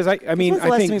 Because I mean, when's the I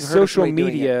last think time you've heard of social somebody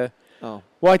doing media. Oh.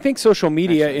 Well, I think social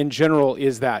media in general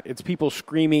is that it's people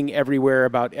screaming everywhere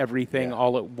about everything Yeah.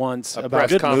 all at once A about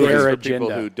press conference their for agenda.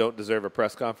 people who don't deserve a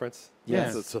press conference.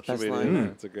 Yes. That's a social Best media. line.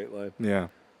 That's a great line. Yeah.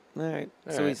 All right.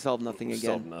 All So we right. solved nothing We've again.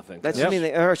 solved nothing. That should Yep.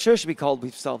 mean our show should be called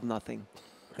We've Solved Nothing.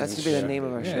 That should be the name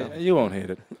of our show. Yeah, you won't hate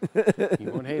it. You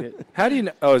won't hate it. How do you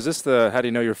know? Oh, is this the? How do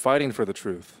you know you're fighting for the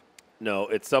truth? No,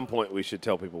 at some point we should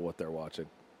tell people what they're watching.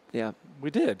 Yeah. We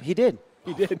did. He did.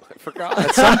 He did. I forgot.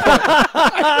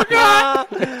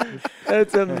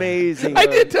 That's amazing. I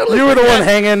did tell You were the one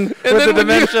hanging with then the when you-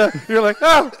 dementia. You're like,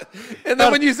 oh, And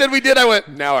then when you said we did, I went,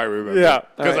 now I remember. Yeah. All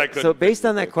Because I right, couldn't. so based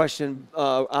on that question,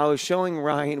 I was showing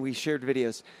Ryan, we shared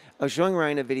videos. I was showing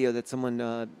Ryan a video that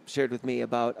someone shared with me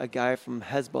about a guy from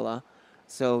Hezbollah.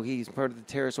 So he's part of the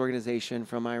terrorist organization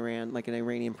from Iran, like an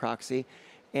Iranian proxy.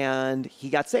 And he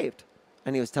got saved.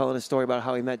 And he was telling a story about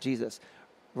how he met Jesus.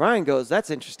 Ryan goes, that's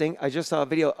interesting. I just saw a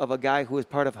video of a guy who was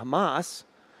part of Hamas,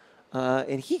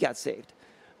 and he got saved.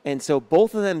 And so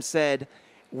both of them said,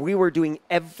 we were doing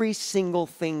every single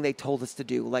thing they told us to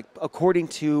do, like according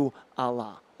to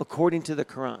Allah, according to the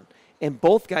Quran. And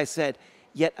both guys said,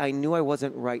 yet I knew I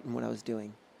wasn't right in what I was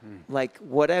doing. Like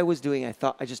what I was doing,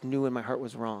 I just knew in my heart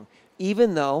was wrong.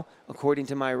 Even though, according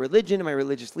to my religion and my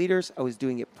religious leaders, I was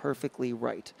doing it perfectly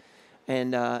right.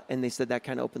 And they said that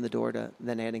kind of opened the door to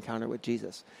then I had an encounter with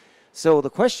Jesus. So the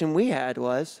question we had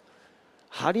was,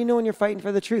 how do you know when you're fighting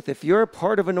for the truth? If you're a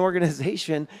part of an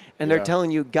organization and they're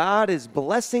telling you God is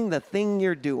blessing the thing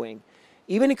you're doing,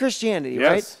 even in Christianity,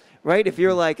 Yes. right? If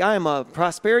you're like, I'm a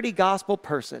prosperity gospel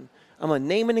person, I'm going to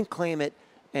name it and claim it,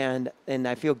 and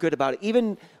I feel good about it.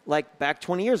 Even like back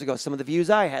 20 years ago, some of the views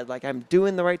I had, like I'm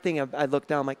doing the right thing. I look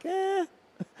down, I'm like,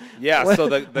 Yeah, so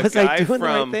the was guy I doing from the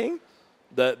right thing?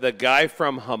 the guy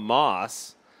from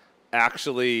Hamas,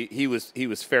 actually, he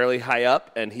was fairly high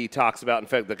up, and he talks about. In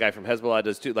fact, the guy from Hezbollah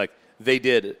does too. Like they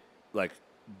did like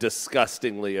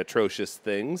disgustingly atrocious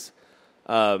things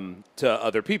to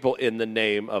other people in the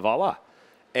name of Allah,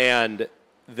 and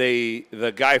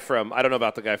the guy from I don't know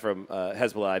about the guy from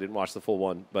Hezbollah. I didn't watch the full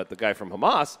one, but the guy from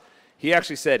Hamas, he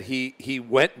actually said he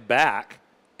went back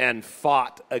and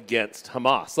fought against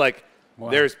Hamas. Like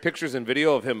there's pictures and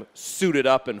video of him suited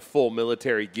up in full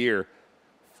military gear,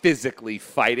 physically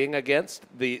fighting against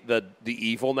the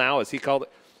evil now, as he called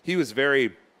it. He was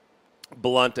very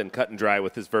blunt and cut and dry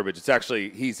with his verbiage. It's actually,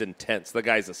 he's intense. The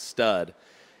guy's a stud.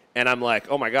 And I'm like,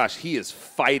 oh my gosh, he is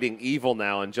fighting evil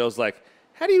now. And Joe's like,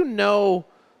 how do you know?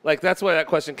 Like, that's why that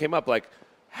question came up. Like,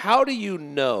 how do you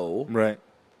know? Right.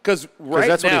 Because right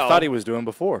that's now, what he thought he was doing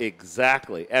before.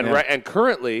 Exactly. And Yeah. and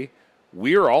currently,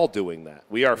 we're all doing that.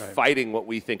 We are fighting what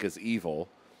we think is evil.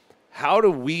 How do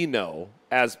we know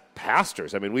as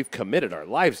pastors? I mean, we've committed our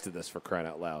lives to this, for crying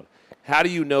out loud. How do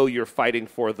you know you're fighting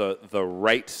for the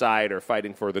right side or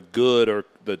fighting for the good or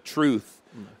the truth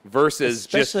versus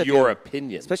Especially just if your you-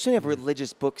 opinion? Especially if you have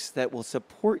religious books that will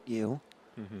support you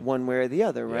one way or the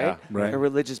other, right? Yeah, right. And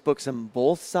religious books on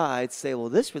both sides say, well,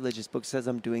 this religious book says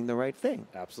I'm doing the right thing.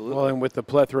 Absolutely. Well, and with the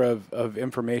plethora of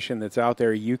information that's out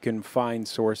there, you can find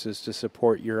sources to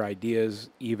support your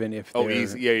ideas, even if they're...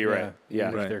 easy. Yeah, you're right. Yeah.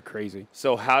 even Right. if they're crazy.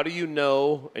 So how do you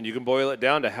know, and you can boil it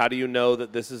down to how do you know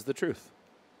that this is the truth?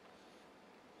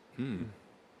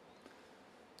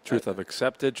 Truth I've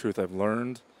accepted, truth I've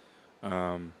learned.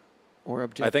 Or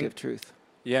objective truth.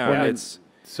 Yeah, Well, it's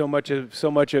so much of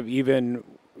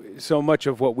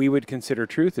what we would consider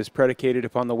truth is predicated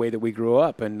upon the way that we grew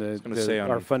up and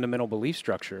our fundamental belief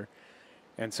structure.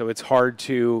 And so it's hard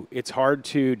to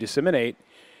disseminate.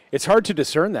 It's hard to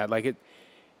discern that. Like,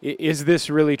 is this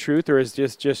really truth, or is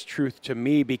this just truth to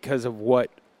me because of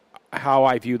how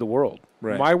I view the world?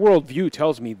 Right. My worldview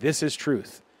tells me this is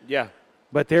truth. Yeah.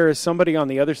 But there is somebody on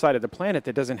the other side of the planet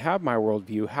that doesn't have my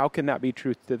worldview. How can that be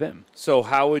truth to them? So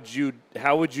how would you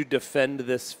defend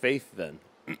this faith then?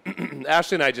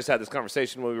 Ashley and I just had this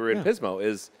conversation when we were in Pismo.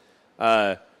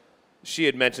 She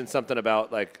had mentioned something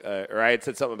about or I had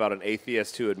said something about an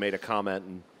atheist who had made a comment,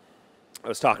 and I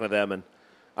was talking to them, and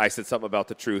I said something about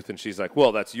the truth, and she's like,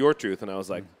 "Well, that's your truth," and I was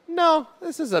like, "No,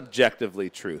 this is objectively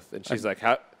truth." And she's like,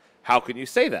 "How can you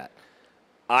say that?"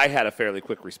 I had a fairly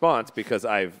quick response because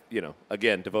I've,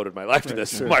 again, devoted my life to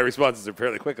this. So my responses are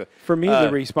fairly quick. For me, the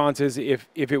response is if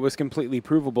it was completely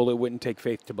provable, it wouldn't take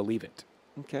faith to believe it.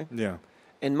 Okay. yeah.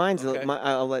 And mine's, Okay.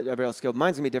 I'll let everybody else go.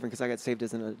 Mine's going to be different because I got saved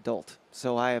as an adult.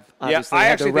 So I have Yeah, obviously I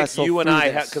had actually to think wrestle you and through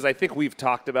I this. because I think we've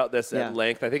talked about this Yeah. at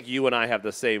length. I think you and I have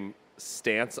the same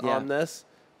stance Yeah. on this.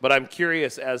 But I'm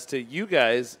curious as to you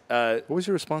guys. What was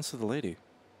your response to the lady?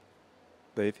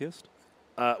 The atheist?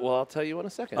 Well, I'll tell you in a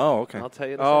second. Oh, okay. I'll tell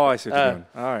you in a Oh, second. I see what you're doing.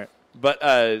 All right.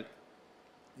 But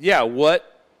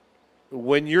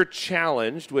when you're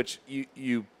challenged, which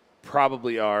you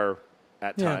probably are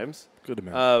at Yeah. times, Good to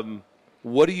know.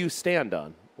 what do you stand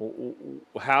on?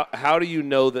 How do you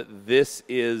know that this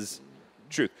is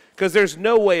truth? Because there's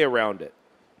no way around it.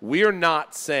 We're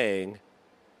not saying,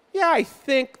 yeah, I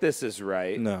think this is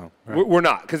right. No. We're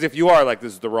not. Because if you are,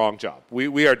 this is the wrong job.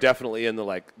 We are definitely in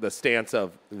the stance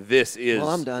of this is Well,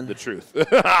 I'm done. the truth.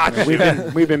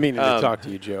 We've been meaning to talk to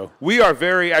you, Joe. We are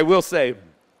I will say,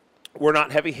 we're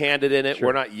not heavy-handed in it. Sure.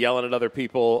 We're not yelling at other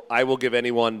people. I will give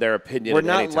anyone their opinion. We're at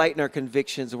not any time. light in our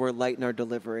convictions. We're light in our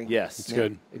delivery. Yes. It's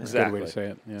good. Exactly. It's a good way to say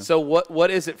it. Yeah. So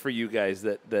what is it for you guys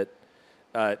that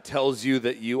tells you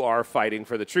that you are fighting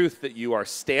for the truth, that you are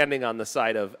standing on the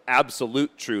side of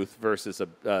absolute truth versus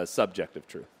a subjective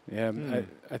truth? Yeah,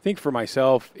 I think for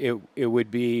myself, it would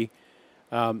be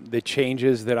the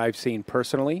changes that I've seen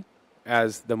personally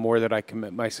as the more that I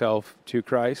commit myself to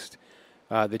Christ,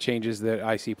 the changes that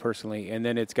I see personally. And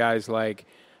then it's guys like,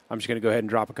 I'm just going to go ahead and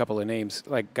drop a couple of names,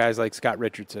 like guys like Scott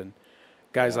Richardson,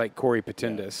 guys like Corey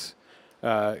Patindis,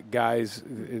 guys,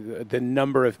 the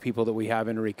number of people that we have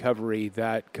in recovery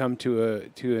that come to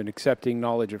an accepting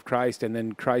knowledge of Christ, and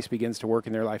then Christ begins to work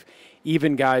in their life.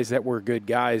 Even guys that were good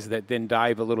guys that then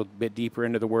dive a little bit deeper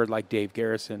into the Word, like Dave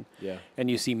Garrison. Yeah. And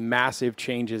you see massive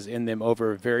changes in them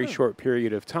over a very short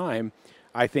period of time.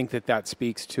 I think that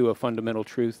speaks to a fundamental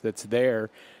truth that's there.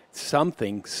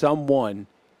 Someone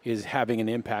is having an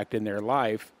impact in their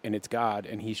life, and it's God,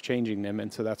 and He's changing them,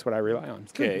 and so that's what I rely on.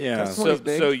 Okay, Yeah.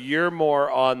 So you're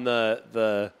more on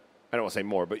the I don't want to say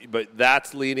more, but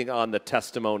that's leaning on the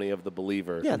testimony of the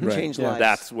believer. Yeah, the Right. changed Yeah. lives.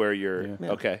 That's where you're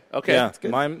okay. Yeah,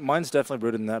 good. mine's definitely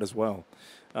rooted in that as well.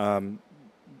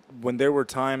 When there were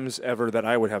times ever that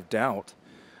I would have doubt,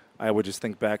 I would just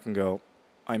think back and go,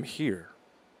 I'm here.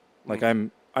 Like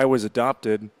I was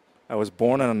adopted. I was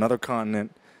born on another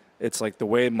continent. It's like the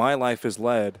way my life is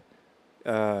led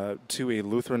to a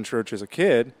Lutheran church as a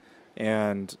kid,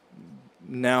 and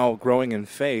now growing in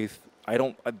faith,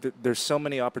 there's so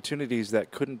many opportunities that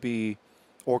couldn't be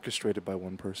orchestrated by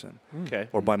one person, Okay.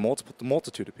 or by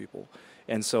multitude of people.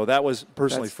 And so that was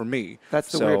personally for me.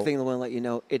 That's the So- weird thing I want to let you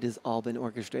know. It has all been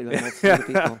orchestrated by multiple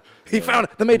people. He found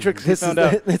it. The Matrix. This he is found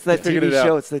out. it's that Figured TV it out.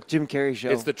 show. It's the Jim Carrey show.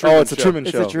 It's the Truman Oh, it's the Show. Truman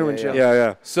It's Show. the Truman Show.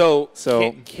 Yeah. So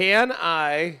So- can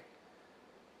I?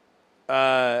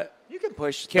 You can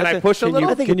push. Can I That's push a Can little?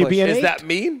 you, I think can you you be push. an Is 8? that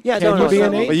mean? Yeah, Can no, you be it's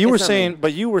an not eight? me. But you were It's not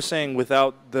me. saying,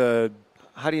 without the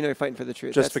How do you know you're fighting for the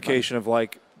truth? That's justification of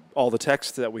like all the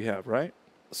text that we have, right?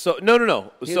 So no.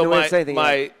 You So don't wanna say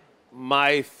anything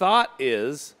my thought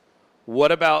is,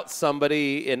 what about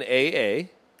somebody in AA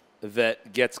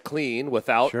that gets clean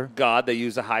without Sure. God? They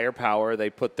use a higher power. They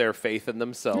put their faith in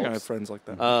themselves. Yeah, I have friends like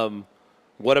that.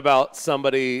 What about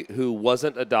somebody who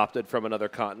wasn't adopted from another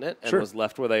continent and Sure. was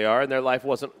left where they are, and their life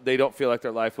wasn't? They don't feel like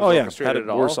their life was Oh, yeah. orchestrated Had it at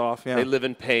all. worse off, yeah. They live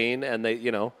in pain, and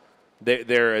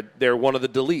they're one of the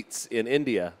deletes in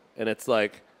India, and it's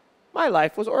like, my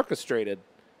life was orchestrated,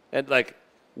 and like,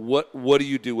 what do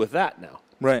you do with that now?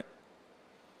 Right.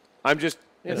 I'm just.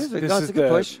 This This is a is good the-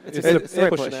 push. It's a it's good the- fair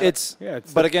pushing push. it.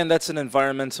 But again, that's an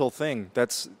environmental thing.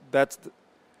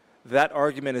 That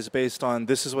argument is based on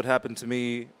this is what happened to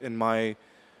me in my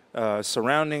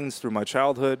surroundings through my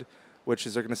childhood, which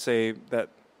is they're going to say that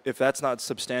if that's not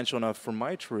substantial enough for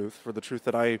my truth, for the truth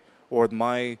that or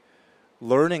my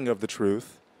learning of the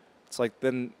truth, it's like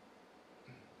then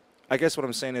I guess what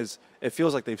I'm saying is it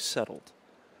feels like they've settled.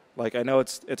 Like I know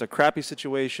it's a crappy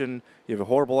situation, you have a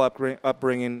horrible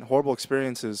upbringing, horrible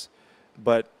experiences,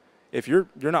 but if you're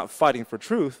not fighting for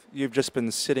truth, you've just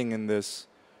been sitting in this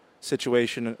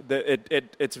situation.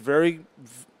 It's very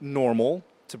normal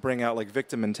to bring out like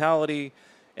victim mentality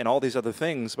and all these other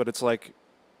things, but it's like,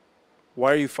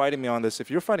 why are you fighting me on this?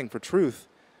 If you're fighting for truth,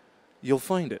 you'll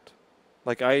find it.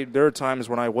 Like there are times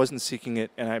when I wasn't seeking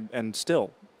it, and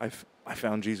still I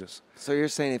found Jesus. So you're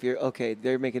saying if you're okay,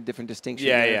 they're making a different distinction.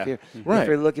 Yeah, there. yeah. Right. If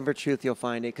you're looking for truth, you'll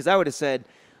find it. Because I would have said,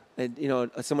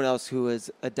 someone else who was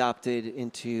adopted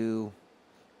into,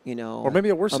 Or maybe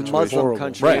a worse situation. Muslim Horrible.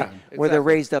 country Right. where they're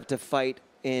Exactly. raised up to fight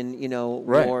in,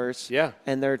 Right. wars. Yeah.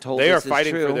 And they're told They are this is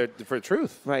fighting true. for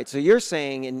truth. Right. So you're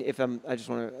saying, and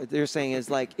you're saying is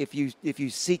like if you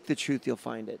seek the truth, you'll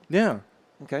find it. Yeah.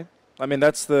 Okay. I mean,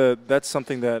 that's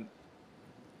something that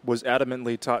was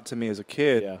adamantly taught to me as a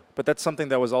kid, Yeah. but that's something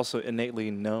that was also innately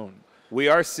known. We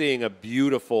are seeing a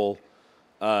beautiful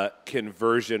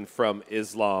conversion from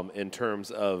Islam in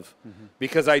terms of,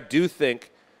 because I do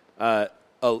think a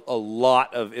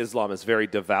lot of Islam is very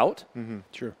devout.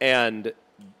 Sure. And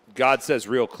God says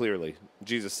real clearly,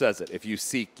 Jesus says it, if you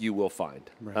seek, you will find.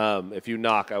 Right. If you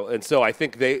knock. And so I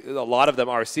think a lot of them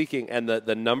are seeking. And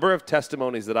the number of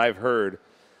testimonies that I've heard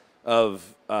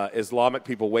of Islamic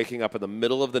people waking up in the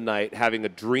middle of the night having a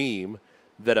dream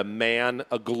that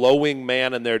a glowing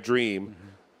man in their dream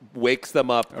wakes them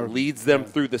up, leads them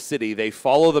through the city. They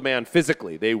follow the man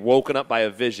physically. They're woken up by a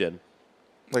vision.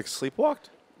 Like sleepwalked?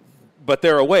 But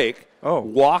they're awake, Oh.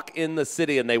 walk in the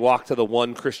city, and they walk to the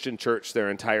one Christian church their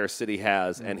entire city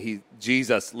has, and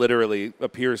Jesus literally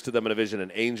appears to them in a vision.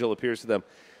 An angel appears to them.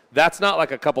 That's not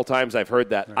like a couple times I've heard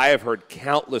that. I have heard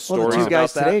countless Well, stories the two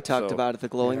guys about that. today talked so- about it. The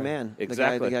glowing man.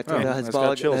 Exactly. The Oh, guy, that's the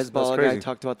got chills. Hezbollah That's guy crazy.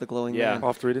 talked about the glowing Yeah. man. I'll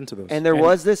have to read into those. And there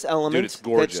was this element it's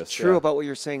gorgeous, that's true yeah. about what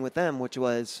you're saying with them, which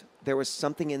was there was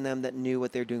something in them that knew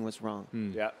what they were doing was wrong.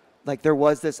 Yeah. Like there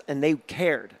was this, and they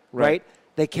cared, right?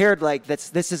 They cared like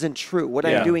this isn't true. What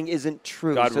Yeah. I'm doing isn't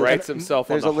true. God So writes that-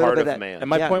 himself on there's the a little heart bit of that- man. And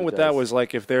my Yeah, point he with that does. was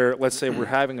like if let's say we're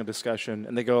having a discussion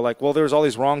and they go like, well, there's all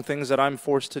these wrong things that I'm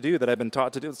forced to do that I've been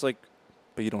taught to do. It's like,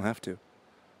 but you don't have to.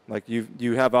 Like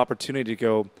you have opportunity to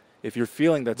go if you're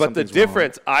feeling that. But the something's wrong.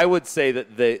 difference, I would say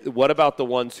that what about the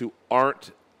ones who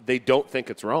aren't? They don't think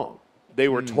it's wrong. They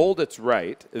were told it's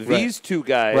right. These two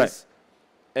guys,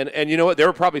 Right. and you know what? There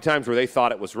were probably times where they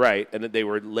thought it was right and that they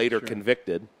were later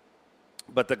convicted.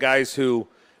 But the guys who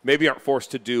maybe aren't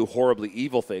forced to do horribly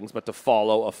evil things, but to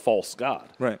follow a false god,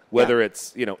 Right. Whether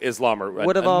it's Islam or a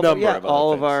What of number of other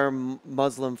all of things. our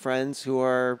Muslim friends who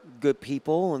are good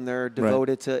people and they're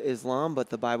devoted to Islam, but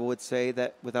the Bible would say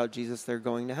that without Jesus they're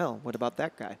going to hell. What about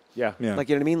that guy? Yeah. Like,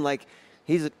 you know what I mean? Like,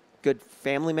 he's a good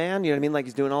family man. You know what I mean? Like,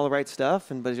 he's doing all the right stuff,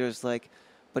 but you're just like,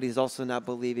 but he's also not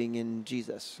believing in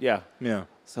Jesus. Yeah. Yeah.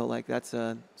 So like, that's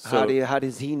So- how do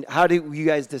you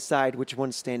guys decide which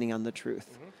one's standing on the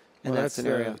truth in that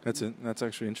scenario? That's it. That's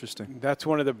actually interesting. That's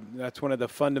one of the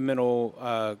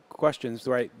fundamental questions,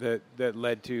 right? That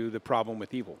led to the problem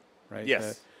with evil, right?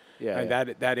 Yes. And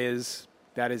that is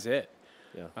it.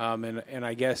 Yeah. And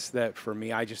I guess that for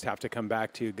me, I just have to come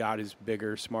back to God is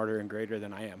bigger, smarter, and greater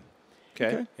than I am,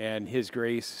 Okay. and His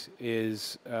grace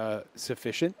is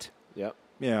sufficient, Yep.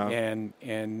 Yeah.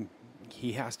 and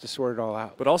He has to sort it all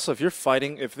out. But also,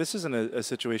 if this isn't a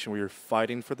situation where you're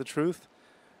fighting for the truth,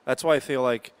 that's why I feel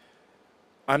like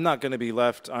I'm not going to be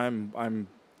left. I'm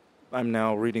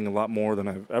now reading a lot more than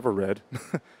I've ever read,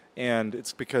 and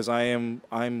it's because I'm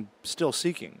still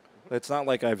seeking. It's not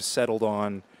like I've settled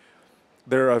on.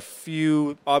 There are a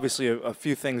few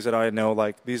things that I know,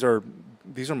 like these are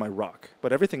my rock,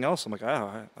 but everything else I'm like,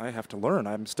 I have to learn.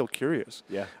 I'm still curious.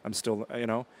 Yeah. I'm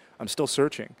still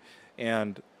searching,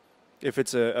 and if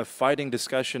it's a fighting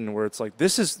discussion where it's like,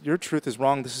 your truth is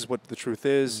wrong, this is what the truth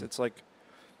is, it's like,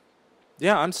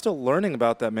 yeah, I'm still learning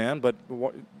about that, man, but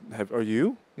are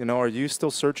you? Are you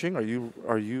still searching? Are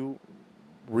you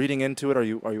reading into it? Are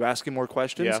you asking more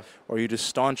questions? Yeah. Or are you just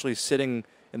staunchly sitting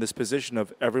in this position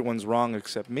of everyone's wrong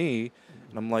except me?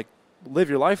 And I'm like, live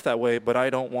your life that way, but I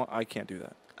can't do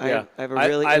that. Yeah. I have a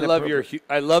really I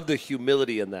love the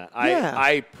humility in that. Yeah.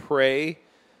 I pray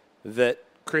that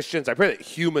Christians, I pray that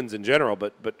humans in general,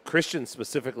 but Christians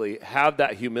specifically have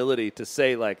that humility to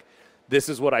say, like, this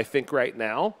is what I think right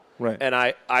now, Right. and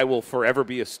I will forever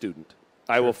be a student.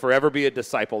 I will forever be a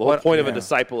disciple. The whole point of a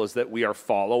disciple is that we are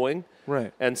following.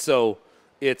 Right. And so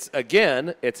it's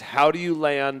how do you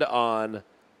land on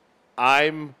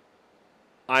I'm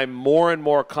more and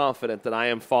more confident that I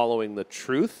am following the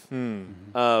truth. And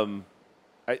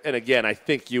again, I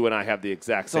think you and I have the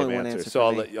exact It's same only one answer. answer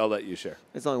So for me. I'll let you share.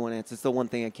 It's only one answer. It's the one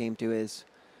thing I came to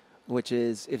which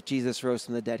is if Jesus rose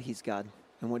from the dead, He's God,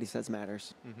 and what He says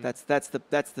matters. That's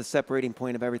the separating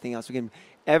point of everything else. Again,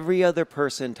 every other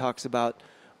person talks about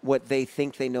what they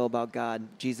think they know about God.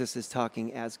 Jesus is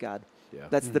talking as God. Yeah.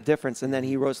 That's the difference. And then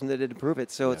He rose from the dead to prove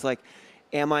it. So it's like,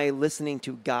 am I listening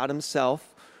to God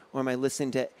Himself, or am I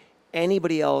listening to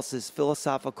anybody else's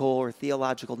philosophical or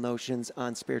theological notions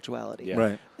on spirituality? Yeah.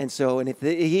 Right. And so, and if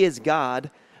He is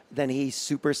God, then He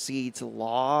supersedes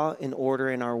law and order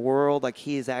in our world. Like,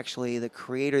 He is actually the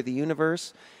creator of the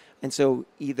universe. And so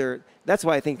that's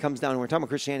why I think it comes down when we're talking about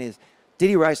Christianity is, did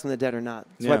He rise from the dead or not?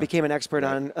 So I Yeah. became an expert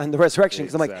on the resurrection,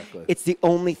 because I'm Exactly. like, it's the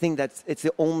only thing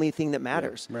that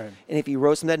matters. Yeah. Right. And if He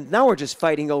rose from the dead, now we're just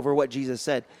fighting over what Jesus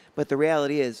said. But the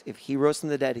reality is, if He rose from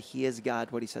the dead, He is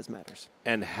God. What He says matters.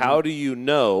 And how do you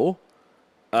know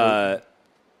that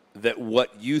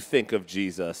what you think of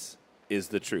Jesus is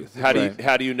the truth? How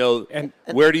do you know? And-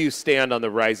 where do you stand on the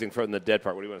rising from the dead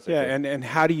part? What do you want to say? Yeah, Chris? and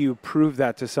how do you prove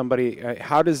that to somebody?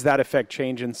 How does that affect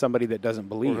change in somebody that doesn't Or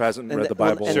believe? hasn't And read the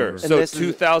well, Bible. and- Sure. and So this is-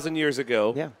 2,000 years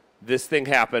ago, Yeah. this thing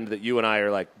happened that you and I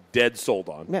are like dead sold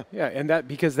on. Yeah. Yeah, and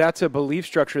because that's a belief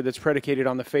structure that's predicated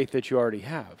on the faith that you already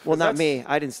have. Well, not that's- me.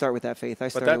 I didn't start with that faith. I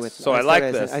started that's- with. so I like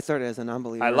started as this. I started as a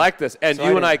non-believer. I like this. And So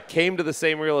you and I didn't- came to the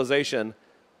same realization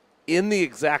in the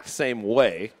exact same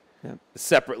way. Yeah.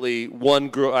 Separately,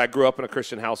 I grew up in a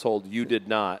Christian household. You did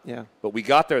not. Yeah. But we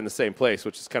got there in the same place,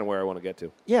 which is kind of where I want to get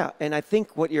to. Yeah, and I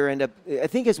think what you end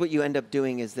up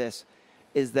doing is this,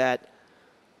 is that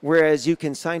whereas you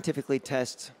can scientifically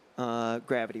test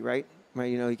gravity, right?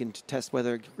 Right, you can test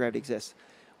whether gravity exists.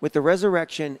 With the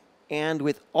resurrection and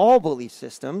with all belief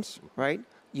systems, right?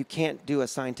 You can't do a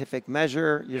scientific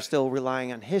measure. You're still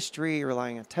relying on history, you're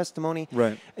relying on testimony.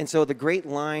 Right. And so the great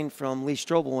line from Lee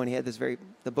Strobel when he had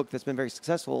the book that's been very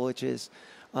successful, which is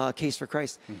Case for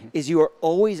Christ, is you are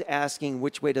always asking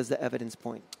which way does the evidence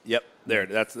point. Yep. There.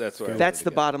 That's where I That's wanted to the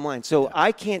get. bottom line. So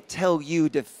I can't tell you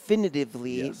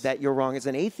definitively Yes. that you're wrong as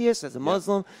an atheist, as a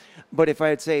Muslim, but if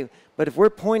we're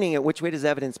pointing at which way does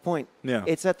evidence point, Yeah.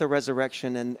 it's at the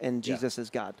resurrection and Jesus is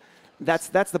God.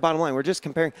 That's the bottom line. We're just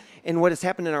comparing. And what has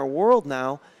happened in our world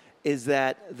now is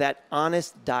that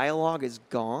honest dialogue is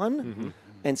gone.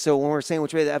 And so when we're saying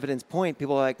which way the evidence point,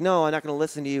 people are like, no, I'm not going to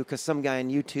listen to you because some guy on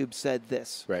YouTube said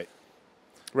this. Right.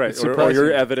 Right. It's Or surprising.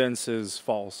 your evidence is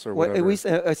false or whatever.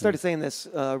 I started saying this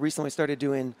recently. I started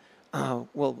doing,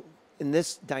 in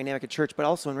this dynamic at church, but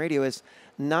also in radio, is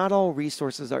not all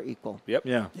resources are equal. Yep.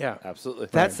 Yeah. Yeah. Absolutely.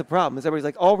 That's the problem. Is everybody's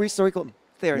like, all resources are equal.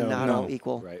 They are not no. all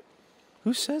equal. Right.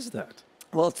 Who says that?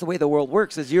 Well, it's the way the world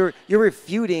works. Is you're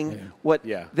refuting what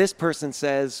Yeah. this person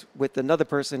says with another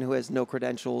person who has no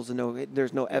credentials and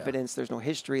there's no evidence, there's no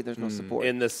history, there's no support.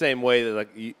 In the same way that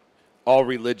all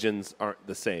religions aren't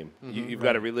the same. You've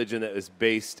got a religion that is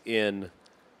based in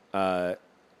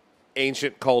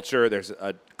ancient culture. There's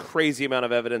a crazy amount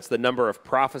of evidence. The number of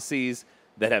prophecies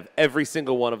that have every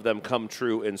single one of them come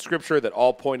true in Scripture that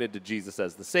all pointed to Jesus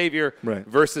as the Savior, Right.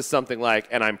 versus something like,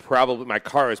 and my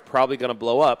car is probably going to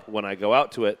blow up when I go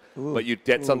out to it, but you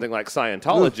get something like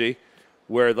Scientology,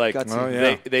 where Gutsy. Oh,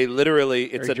 yeah. they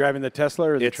literally, Are you driving the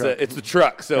Tesla or the truck? it's the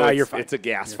truck, so Nah, it's, you're fine. it's a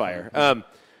gas fire.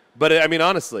 But I mean,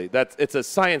 honestly, it's a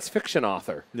science fiction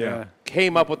author. Yeah.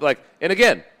 Came up with and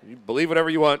again, you believe whatever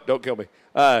you want, don't kill me.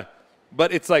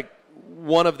 But it's like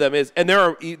one of them is, and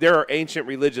there are ancient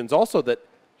religions also that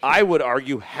I would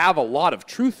argue have a lot of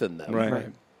truth in them. Right.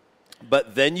 Right.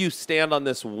 But then you stand on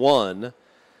this one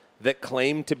that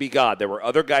claimed to be God. There were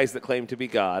other guys that claimed to be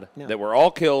God that were all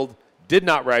killed, did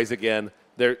not rise again.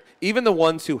 Even the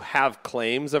ones who have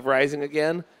claims of rising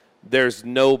again, there's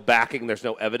no backing, there's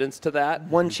no evidence to that.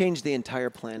 One changed the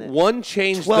entire planet. One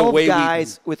changed 12 the way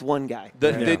guys with one guy.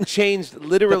 It changed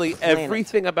literally The planet.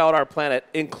 everything about our planet,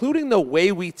 including the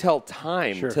way we tell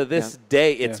time Sure. to this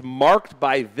day. It's marked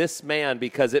by this man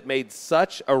because it made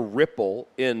such a ripple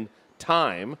in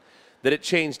time that it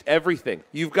changed everything.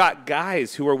 You've got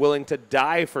guys who are willing to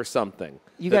die for something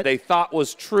that they thought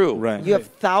was true. Right. You have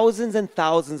thousands and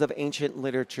thousands of ancient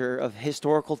literature, of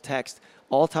historical text,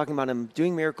 all talking about him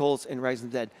doing miracles and rising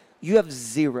from the dead. You have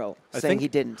zero saying he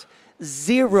didn't.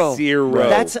 Zero.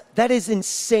 That is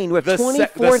insane. We have The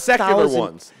 24,000. secular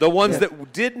ones, the ones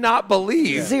that did not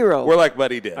believe, Zero. were like,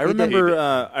 but he did. I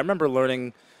remember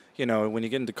learning, when you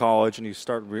get into college and you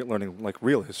start learning like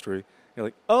real history, you're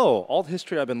like, oh, all the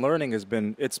history I've been learning has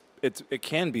been it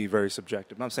can be very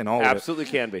subjective. I'm not saying all Absolutely of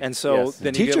it. can be. And so Yes.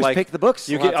 then you Teachers get like pick the books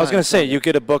a You lot get, of I was going to times, say don't they? you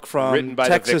get a book from Written by the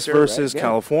Texas victor, right? versus Yeah.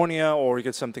 California, or you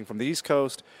get something from the East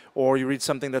Coast, or you read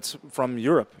something that's from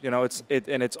Europe.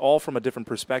 And it's all from a different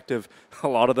perspective. A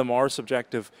lot of them are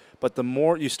subjective, but the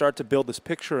more you start to build this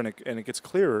picture and it gets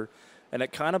clearer, and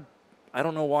it kind of, I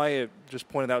don't know why it just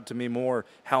pointed out to me more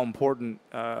how important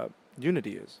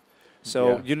unity is.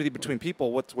 So unity between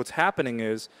people. What's happening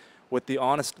is with the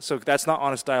honest. So that's not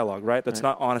honest dialogue, right? That's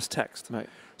not honest text. Right.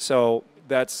 So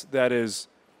it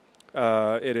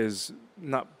is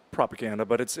not propaganda,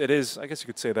 but it is. I guess you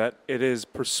could say that it is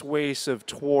persuasive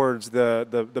towards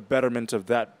the betterment of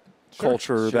that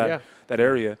culture, that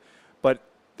area. But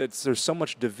there's so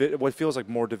much what feels like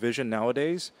more division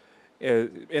nowadays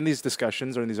in these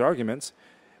discussions or in these arguments,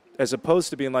 as opposed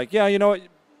to being like, yeah, you know what,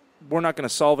 we're not going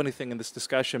to solve anything in this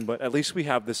discussion, but at least we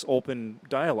have this open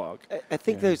dialogue. I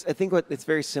think what it's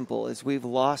very simple is we've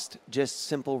lost just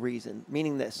simple reason,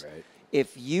 meaning this. Right.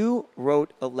 If you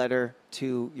wrote a letter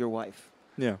to your wife,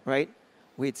 Yeah. right,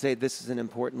 we'd say this is an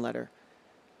important letter.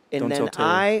 And Don't then tell Taylor.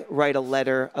 I write a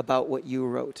letter about what you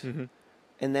wrote.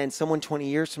 And then someone 20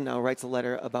 years from now writes a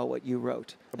letter about what you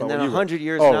wrote. About And then what you 100 wrote.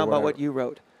 years Oh, from now about whatever. what you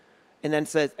wrote. And then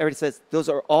everybody says, those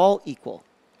are all equal.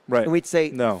 Right. And we'd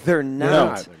say, No. they're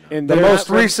not. And The they're most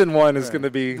not- recent one is going to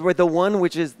be The one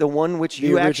which is the one which The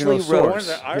you actually original wrote, source.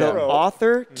 The one that I the wrote.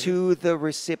 author to the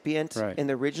recipient Right. and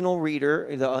the original reader,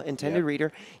 the intended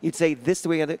reader, you'd say this is the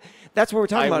way. That's what we're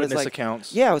talking about. Is Eyewitness like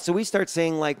accounts. Yeah, so we start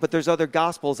saying but there's other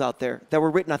gospels out there that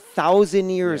were written 1,000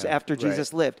 years after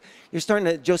Jesus lived. You're starting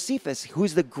to Josephus,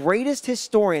 who's the greatest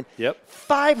historian,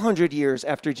 500 years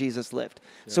after Jesus lived.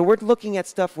 So we're looking at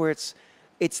stuff where it's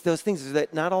those things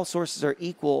that not all sources are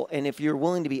equal. And if you're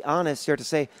willing to be honest, you have to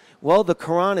say, well, the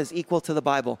Quran is equal to the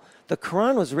Bible. The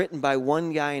Quran was written by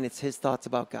one guy, and it's his thoughts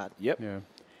about God. Yep. Yeah.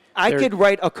 I could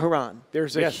write a Quran.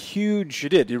 There's a huge. You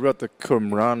did. You wrote the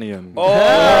Qumranian.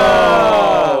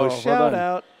 Oh, hold shout on.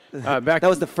 out. Back That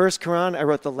was the first Quran. I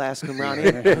wrote the last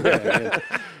Qumrani.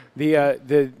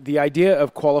 The idea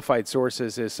of qualified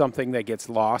sources is something that gets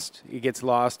lost. It gets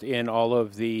lost in all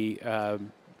of the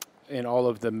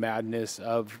madness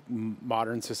of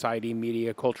modern society,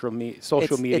 media, cultural,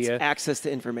 social media. It's access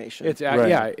to information. It's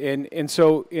Right.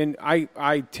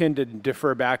 I tend to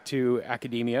defer back to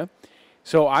academia.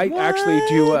 So I actually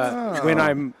do when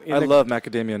I'm. I love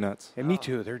macadamia nuts. And me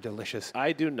too. They're delicious.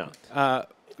 I do not.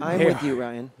 I'm Hey, with you,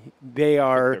 Ryan. They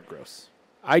are. They're gross.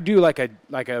 I do like a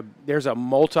there's a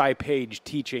multi-page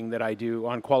teaching that I do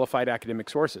on qualified academic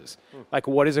sources. Like,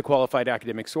 what is a qualified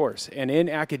academic source? And in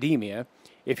academia,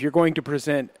 if you're going to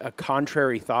present a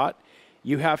contrary thought,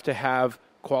 you have to have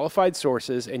qualified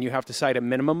sources, and you have to cite a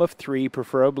minimum of 3,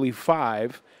 preferably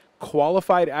 5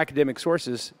 qualified academic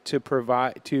sources to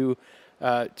provide to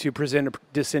present a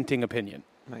dissenting opinion.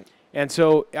 Right. And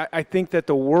so I think that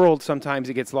the world sometimes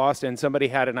it gets lost, and somebody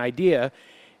had an idea,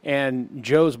 and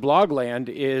Joe's Blogland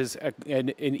is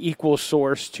an equal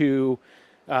source to,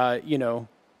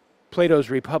 Plato's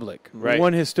Republic. Right.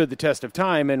 One has stood the test of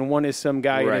time, and one is some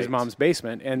guy in his Right. mom's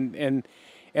basement,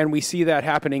 and we see that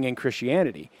happening in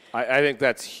Christianity. I think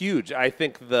that's huge. I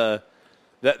think that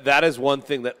is one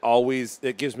thing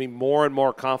that gives me more and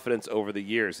more confidence over the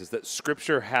years is that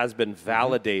Scripture has been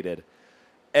validated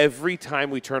every time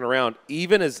we turn around,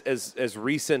 even as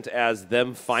recent as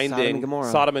them finding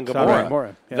Sodom and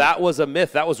Gomorrah. Yeah. That was a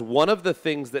myth. That was one of the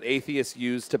things that atheists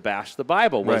used to bash the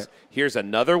Bible was, here's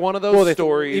another one of those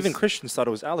stories. Even Christians thought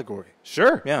it was allegory.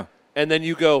 Sure. Yeah. And then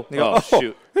you go,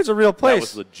 shoot. There's a real place. That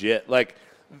was legit. Like,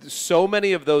 so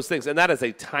many of those things. And that is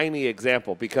a tiny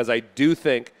example because I do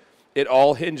think it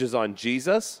all hinges on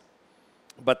Jesus.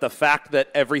 But the fact that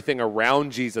everything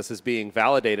around Jesus is being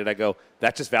validated, I go,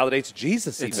 that just validates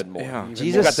Jesus even more. Yeah.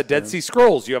 You've got the Dead Sea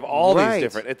Scrolls. You have all these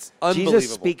different. It's unbelievable.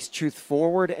 Jesus speaks truth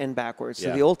forward and backwards. So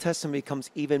Yeah. the Old Testament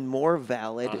becomes even more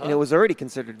valid, and it was already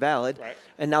considered valid. Right.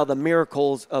 And now the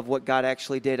miracles of what God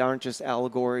actually did aren't just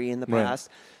allegory in the Right. past.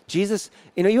 Jesus,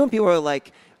 even people are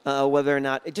like, whether or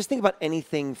not, just think about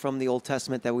anything from the Old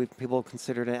Testament that people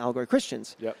considered an allegory.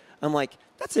 Christians. Yep. I'm like,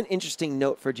 that's an interesting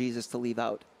note for Jesus to leave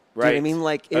out. Do you know Right. what I mean?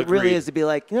 Like, it really Agreed. is to be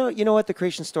like, you know what? The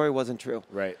creation story wasn't true.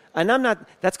 Right. And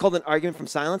that's called an argument from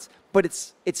silence, but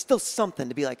it's still something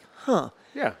to be like, huh.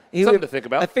 Yeah, He something would- to think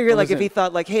about. I figured, like, was if it? he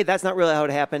thought, like, hey, that's not really how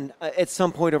it happened, at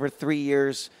some point over 3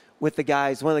 years with the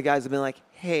guys, one of the guys would be like,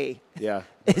 hey, Yeah.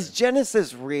 is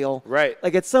Genesis real? Right.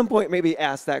 Like, at some point, maybe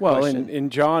ask that Well, question. in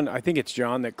John, I think it's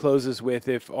John that closes with,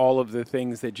 if all of the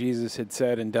things that Jesus had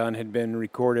said and done had been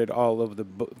recorded, all of the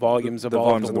volumes of The all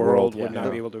volumes of of the the world world, would yeah.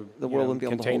 not be able to the world wouldn't be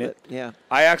able to contain hold it. Yeah.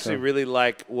 I actually really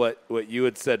like what you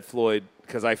had said, Floyd,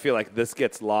 because I feel like this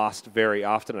gets lost very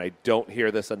often, and I don't hear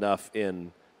this enough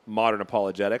in modern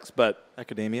apologetics, but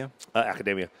Academia.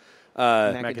 academia.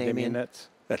 Macadamia nuts.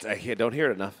 I don't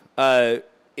hear it enough.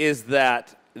 Is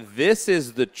that this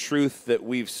is the truth that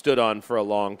we've stood on for a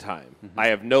long time. I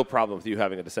have no problem with you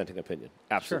having a dissenting opinion.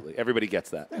 Absolutely. Everybody gets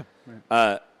that.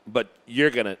 But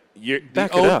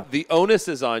Back it up. the onus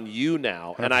is on you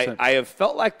now. And 100%. I have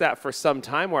felt like that for some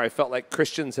time where I felt like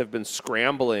Christians have been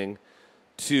scrambling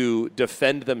to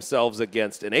defend themselves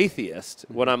against an atheist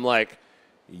when I'm like,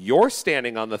 you're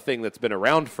standing on the thing that's been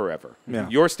around forever. Yeah.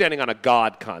 You're standing on a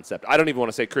God concept. I don't even want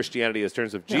to say Christianity in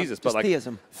terms of Jesus, but just like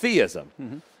theism.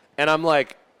 Theism. And I'm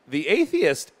like, the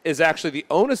atheist is actually, the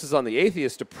onus is on the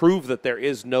atheist to prove that there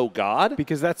is no God.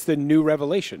 Because that's the new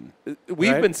revelation.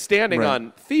 We've right? been standing Right.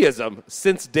 on theism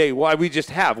since day one. We just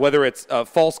have, whether it's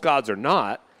false gods or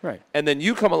not. Right. And then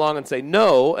you come along and say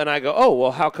no, and I go, oh,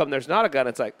 well, how come there's not a God? And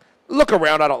it's like, look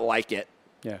around, I don't like it.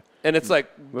 Yeah. And it's like,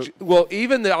 well,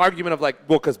 even the argument of like,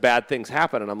 well, because bad things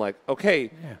happen. And I'm like, okay,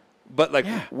 Yeah. but like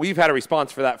we've had a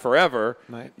response for that forever.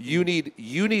 Right. You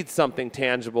need something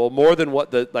tangible more than what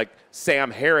the like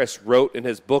Sam Harris wrote in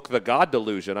his book, The God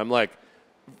Delusion. I'm like,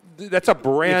 that's a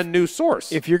brand new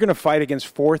source. If you're going to fight against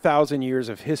 4,000 years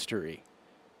of history,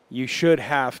 you should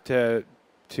have to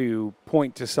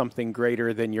point to something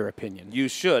greater than your opinion. You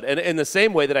should. And in the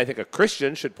same way that I think a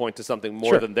Christian should point to something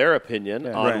more Sure. than their opinion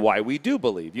on Right. why we do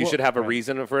believe. You Well, should have a right.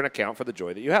 reason for an account for the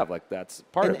joy that you have. Like, that's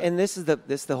part of it. And this is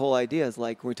the whole idea is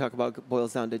like when we talk about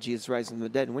boils down to Jesus rising from the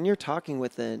dead. When you're talking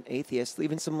with an atheist,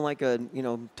 even someone like a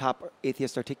top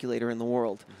atheist articulator in the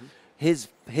world, his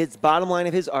bottom line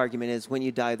of his argument is when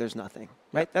you die, there's nothing.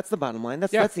 Right? That's the bottom line.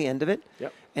 That's the end of it.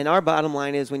 Yep. And our bottom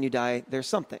line is when you die, there's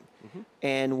something.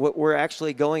 And what we're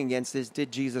actually going against is,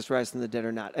 did Jesus rise from the dead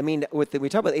or not? I mean, we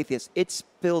talk about atheists, it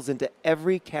spills into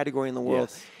every category in the world.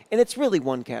 Yes. And it's really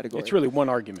one category. It's really one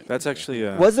argument. That's actually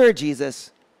Was there a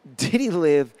Jesus? Did he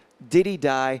live? Did he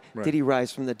die? Right. Did he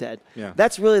rise from the dead? Yeah.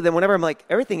 That's really then whenever I'm like,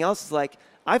 everything else is like,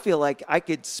 I feel like I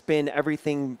could spin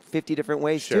everything 50 different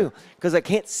ways Sure. too, because I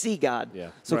can't see God. Yeah.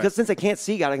 So Right. since I can't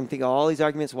see God, I can think of all these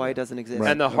arguments why it doesn't exist.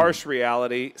 Right. And the harsh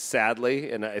reality,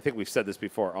 sadly, and I think we've said this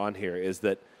before on here, is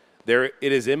that it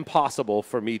is impossible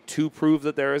for me to prove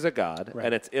that there is a God,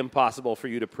 and it's impossible for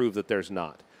you to prove that there's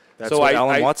not. That's what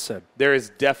Alan Watts said. There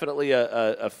is definitely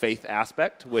a faith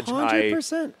aspect, which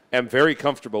 100%. I am very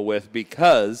comfortable with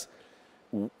because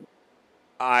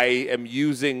I am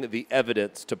using the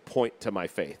evidence to point to my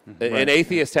faith. Right. An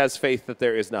atheist has faith that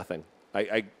there is nothing.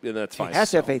 And that's fine. He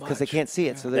has to have faith because they can't see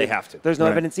it. So They have to. There's no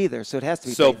Right. evidence either, so it has to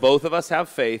be So faith. both of us have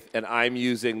faith, and I'm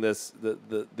using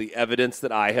the evidence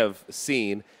that I have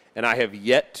seen, and I have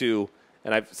yet to,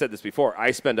 and I've said this before,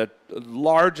 I spend a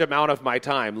large amount of my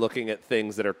time looking at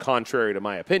things that are contrary to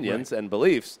my opinions and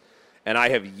beliefs, and I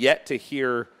have yet to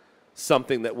hear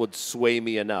something that would sway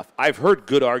me enough. I've heard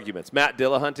good arguments. Matt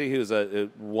Dillahunty, who's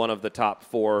one of the top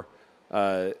 4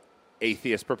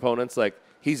 atheist proponents, like,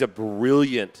 he's a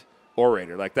brilliant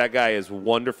orator. Like, that guy is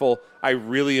wonderful. I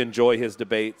really enjoy his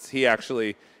debates. He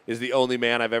actually is the only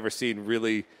man I've ever seen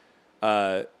really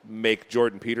make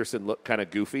Jordan Peterson look kind of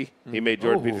goofy. He made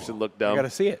Jordan Peterson look dumb. I got to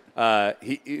see it.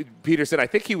 Peterson, I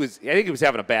think he was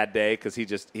having a bad day because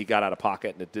he got out of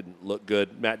pocket and it didn't look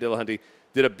good. Matt Dillahunty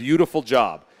did a beautiful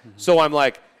job. So I'm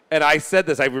like, and I said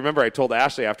this, I remember I told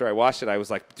Ashley after I watched it, I was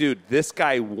like, dude, this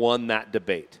guy won that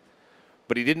debate,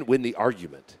 but he didn't win the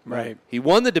argument. Right. He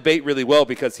won the debate really well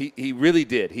because he really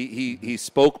did. He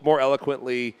spoke more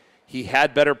eloquently. He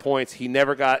had better points. He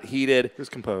never got heated. He was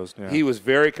composed. Yeah. He was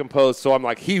very composed. So I'm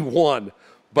like, he won,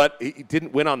 but he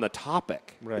didn't win on the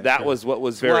topic. Right. That was what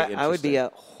was very interesting. I would be I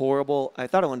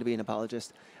thought I wanted to be an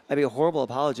apologist. I'd be a horrible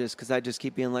apologist because I'd just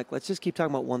keep being like, let's just keep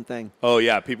talking about one thing. Oh,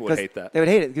 yeah, people would 'Cause hate that. They would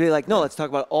hate it. They'd be like, no, let's talk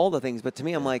about all the things. But to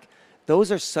me, I'm like,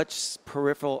 those are such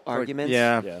peripheral arguments.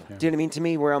 Yeah. Yeah. Do you know what I mean? To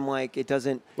me, where I'm like, it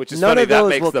doesn't. Which is none funny. of That those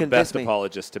makes will the convince best me.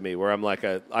 apologist to me, where I'm like,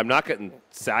 I'm not getting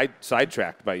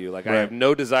sidetracked by you. Like, I Right. have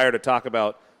no desire to talk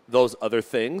about those other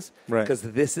things Right. because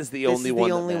this is the This only is one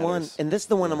the that only one, matters. and this is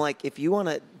the one. I'm like, if you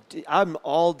want to, I'm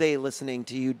all day listening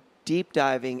to you deep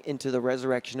diving into the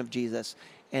resurrection of Jesus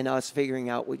and us figuring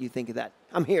out what you think of that.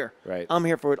 I'm here. Right. I'm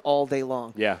here for it all day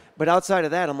long. Yeah. But outside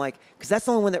of that, I'm like, because that's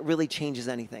the only one that really changes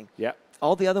anything. Yeah.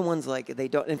 All the other ones, like, they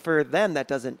don't. And for them, that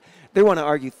doesn't. They want to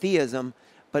argue theism,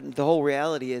 but the whole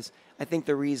reality is, I think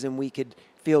the reason we could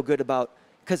feel good about,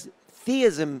 because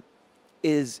theism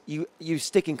is you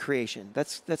stick in creation.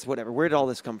 That's whatever. Where did all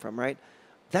this come from, right?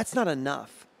 That's not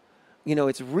enough. You know,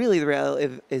 it's really the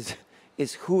reality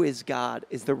is who is God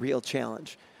is the real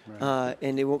challenge. Right.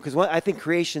 And it because I think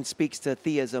creation speaks to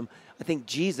theism. I think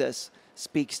Jesus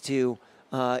speaks to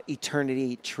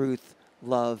eternity, truth,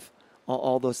 love,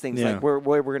 all those things. Yeah. Like where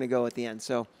we're going to go at the end.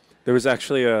 So There was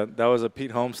actually that was a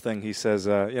Pete Holmes thing. He says,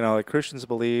 like Christians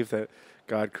believe that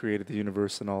God created the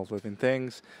universe and all living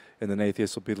things, and then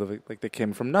atheists will be living like they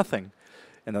came from nothing.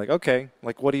 And they're like, okay,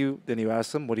 like then you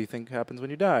ask them, what do you think happens when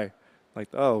you die? Like,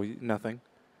 oh, nothing.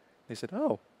 They said,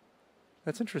 oh,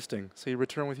 that's interesting. So you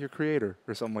return with your creator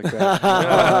or something like that.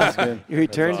 That's good. you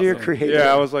return to your creator.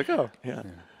 Yeah, I was like, oh.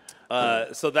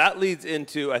 Yeah. So that leads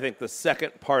into, I think, the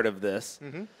second part of this.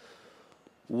 Mm-hmm.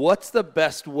 What's the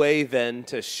best way then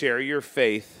to share your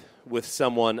faith with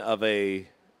someone of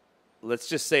let's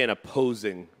just say, an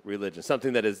opposing religion,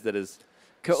 something that is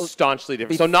staunchly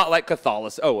different? So not like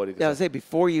Catholicism. Oh, what do you Yeah, I say? would say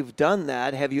before you've done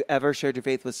that, have you ever shared your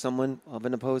faith with someone of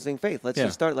an opposing faith? Let's Yeah.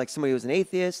 just start like somebody who's an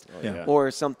atheist yeah. or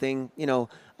something,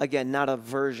 again, not a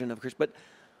version of Christian, but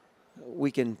we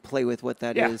can play with what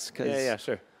that is. Yeah,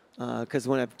 sure. Because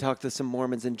when I've talked to some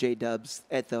Mormons and J-dubs,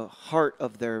 at the heart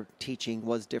of their teaching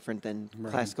was different than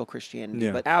classical Christianity.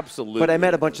 Yeah. But, Absolutely. but I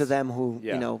met a it bunch is. of them who,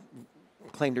 Yeah.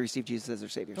 claim to receive Jesus as their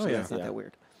Savior. So Oh, yeah. that's not Yeah. that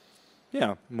weird.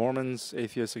 Yeah, Mormons,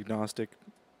 atheist, agnostic,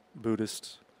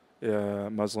 Buddhist,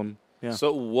 Muslim. Yeah.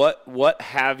 So what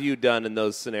have you done in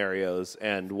those scenarios,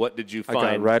 and what did you I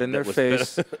find? got right in that their was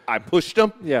face. I pushed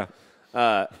them. Yeah.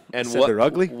 And Said what they're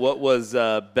ugly? What was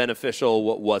beneficial?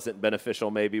 What wasn't beneficial?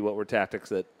 Maybe what were tactics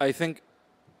that? I think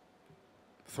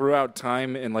throughout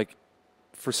time and like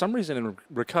for some reason in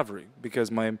recovery,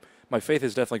 because my faith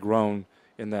has definitely grown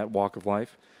in that walk of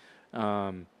life.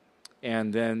 And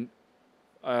then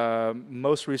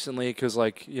most recently, because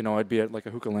I'd be at like a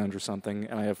hookah lounge or something,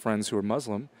 and I have friends who are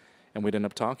Muslim, and we'd end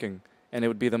up talking, and it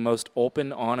would be the most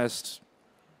open, honest,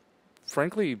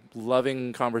 frankly,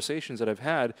 loving conversations that I've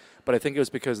had. But I think it was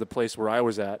because the place where I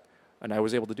was at, and I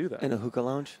was able to do that. In a hookah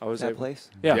lounge? I was that able- place?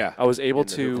 Yeah, I was able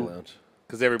to.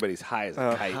 Because everybody's high as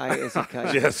a kite. High as a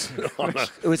kite. Yes.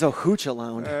 It was a hoochah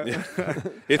lounge.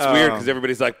 It's weird because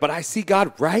everybody's like, but I see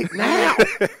God right now.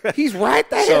 He's right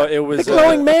there. So it was The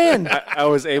glowing man. I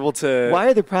was able to. Why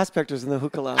are there prospectors in the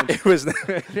hookah lounge? It was.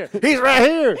 He's right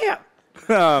here.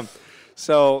 Yeah.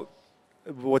 So,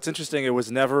 what's interesting? It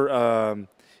was never.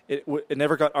 It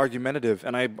never got argumentative,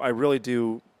 and I really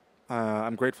do.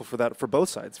 I'm grateful for that for both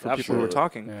sides, for people who were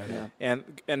Absolutely. talking, Yeah.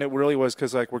 and it really was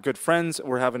because we're good friends.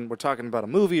 We're talking about a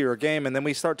movie or a game, and then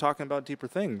we start talking about deeper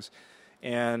things,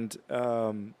 and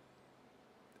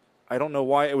I don't know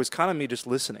why. It was kind of me just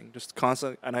listening, just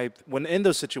constant. And when in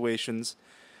those situations,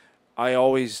 I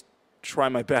always try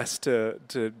my best to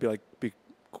be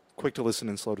quick to listen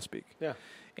and slow to speak. Yeah.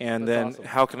 And That's then awesome.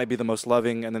 how can I be the most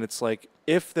loving? And then it's like,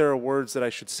 if there are words that I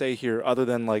should say here other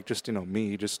than like just,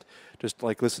 me, just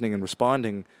like listening and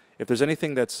responding, if there's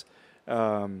anything that's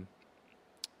to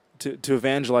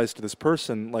evangelize to this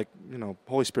person, like,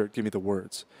 Holy Spirit, give me the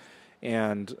words.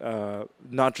 And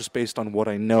not just based on what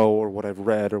I know or what I've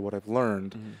read or what I've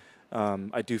learned.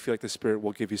 I do feel like the Spirit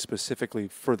will give you specifically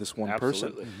for this one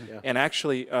Absolutely. person. Yeah. And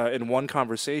actually, in one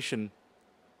conversation,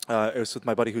 it was with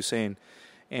my buddy Hussein.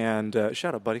 And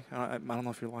shout out, buddy. I don't know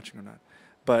if you're watching or not.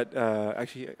 But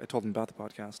actually, I told him about the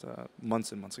podcast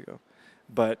months and months ago.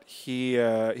 But he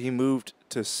moved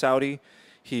to Saudi.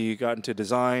 He got into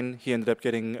design. He ended up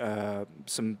getting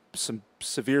some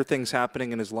severe things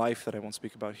happening in his life that I won't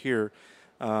speak about here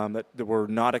that were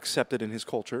not accepted in his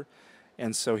culture.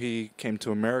 And so he came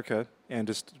to America and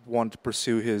just wanted to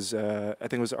pursue his, I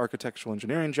think it was an architectural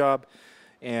engineering job.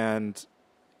 And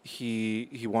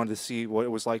he wanted to see what it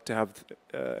was like to have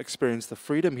experienced the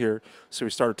freedom here. So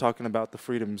we started talking about the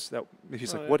freedoms that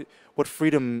he's what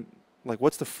freedom, like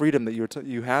what's the freedom that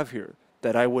you have here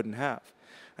that I wouldn't have?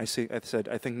 I said,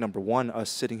 I think number one, us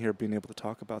sitting here being able to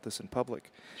talk about this in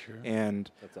public,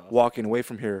 and That's awesome. walking away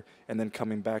from here and then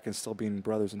coming back and still being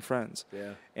brothers and friends.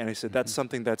 Yeah. And I said, that's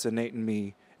something that's innate in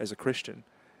me as a Christian,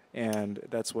 and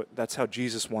that's how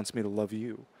Jesus wants me to love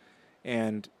you.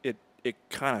 And it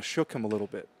kind of shook him a little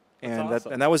bit, and That's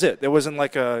awesome. that was it. It wasn't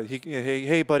like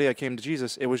hey buddy, I came to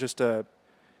Jesus. It was just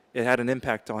it had an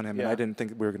impact on him, and I didn't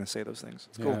think we were going to say those things.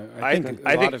 It's cool. I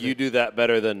think you do that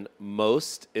better than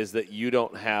most, is that you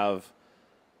don't have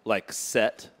like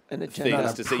set An agenda.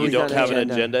 things to say. You don't have an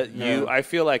agenda. No. I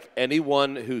feel like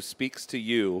anyone who speaks to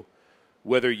you,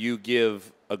 whether you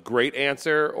give a great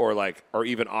answer or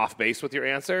even off base with your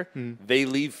answer, they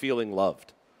leave feeling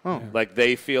loved. Oh. Like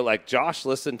they feel like Josh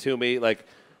listened to me, like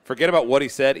forget about what he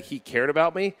said, he cared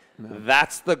about me.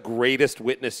 That's the greatest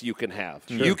witness you can have.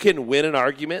 Sure. You can win an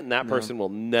argument and that person will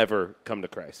never come to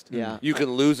Christ. Yeah. You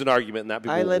can lose an argument and that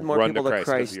people I led will more run people to to Christ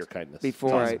because Christ of your kindness.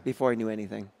 before I knew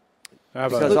anything.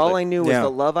 Absolutely. Because all I knew was Yeah.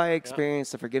 the love I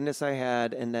experienced, the forgiveness I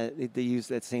had, and that they used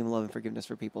that same love and forgiveness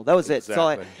for people. That was it. So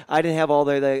Exactly. I didn't have all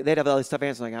they'd have all these tough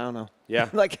answers. Like, I don't know. Yeah.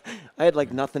 Like I had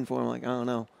like nothing for them. Like, I don't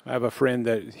know. I have a friend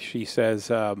that she says,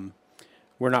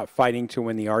 we're not fighting to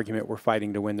win the argument, we're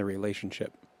fighting to win the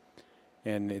relationship.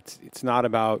 And it's not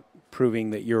about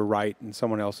proving that you're right and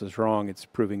someone else is wrong. It's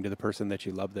proving to the person that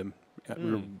you love them,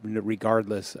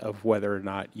 regardless of whether or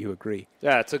not you agree.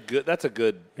 Yeah, that's a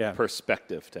good Yeah.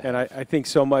 perspective to have. And I think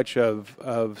so much of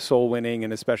soul winning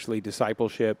and especially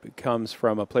discipleship comes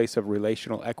from a place of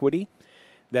relational equity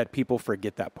that people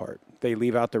forget that part. They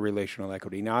leave out the relational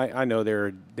equity. Now, I know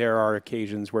there are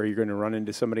occasions where you're going to run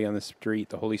into somebody on the street,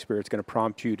 the Holy Spirit's going to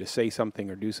prompt you to say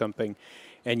something or do something,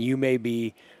 and you may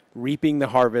be reaping the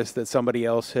harvest that somebody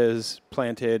else has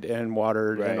planted and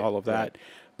watered and all of that. Right.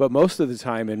 But most of the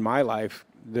time in my life,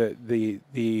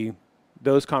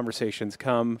 those conversations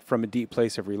come from a deep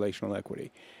place of relational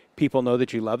equity. People know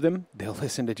that you love them. They'll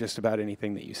listen to just about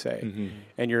anything that you say. Mm-hmm.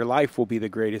 And your life will be the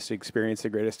greatest experience, the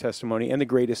greatest testimony, and the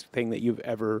greatest thing that you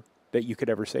could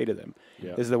ever say to them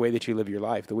is the way that you live your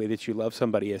life, the way that you love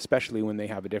somebody, especially when they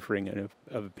have a differing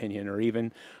of opinion or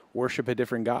even worship a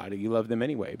different God. You love them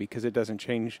anyway because it doesn't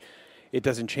change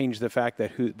the fact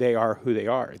that they are who they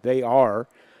are. They are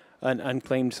an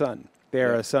unclaimed son. They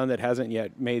are a son that hasn't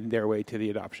yet made their way to the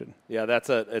adoption. Yeah,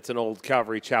 it's an old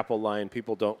Calvary Chapel line.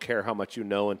 People don't care how much you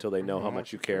know until they know how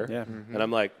much you care. Yeah. And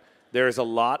I'm like, there's a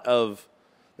lot of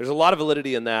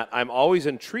validity in that. I'm always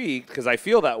intrigued because I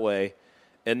feel that way.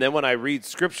 And then when I read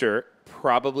Scripture,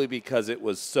 probably because it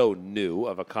was so new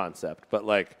of a concept, but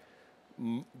like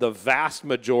the vast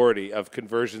majority of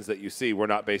conversions that you see were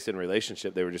not based in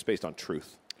relationship. They were just based on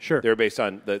truth. Sure. They were based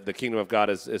on the kingdom of God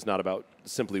is not about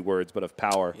simply words, but of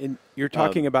power. And you're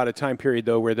talking about a time period,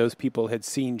 though, where those people had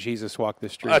seen Jesus walk the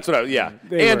street. That's what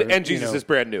and Jesus is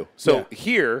brand new. So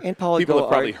here, And Paul would people go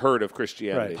have probably heard of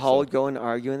Christianity. Right. Paul would go and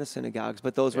argue in the synagogues,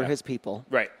 but those were his people.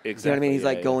 Right, You exactly. know what I mean? He's Yeah,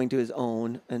 like yeah. going to his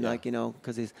own, and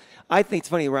because I think it's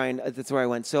funny, Ryan. That's where I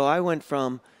went. So I went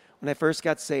from when I first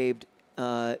got saved.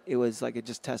 It was like it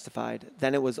just testified.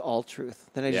 Then it was all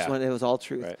truth. Then I just went. It was all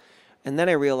truth. Right. And then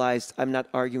I realized I'm not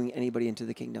arguing anybody into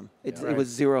the kingdom. It was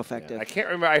zero effective. I can't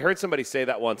remember. I heard somebody say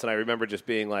that once, and I remember just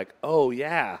being like, "Oh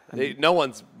yeah, no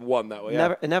one's won that way."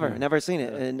 Never seen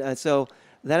it. And so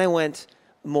then I went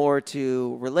more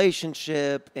to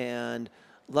relationship and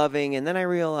loving, and then I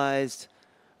realized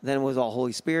then it was all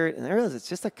Holy Spirit, and I realized it's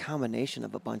just a combination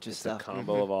of a bunch of It's stuff. a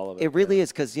combo of all of it. It really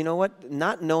is, because you know what?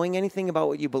 Not knowing anything about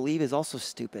what you believe is also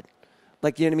stupid.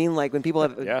 Like, you know what I mean? Like when people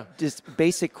have just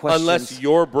basic questions. Unless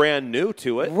you're brand new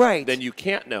to it, Right. then you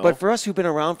can't know. But for us who've been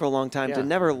around for a long time to Yeah.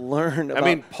 never learn about... I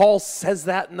mean, Paul says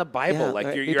that in the Bible. Yeah, like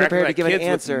right. Be you're acting prepared to like give an kids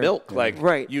answer. with milk. Like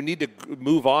Right. you need to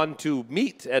move on to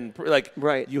meat, and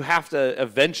Right. you have to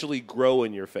eventually grow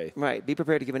in your faith. Right. Be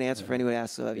prepared to give an answer for anyone who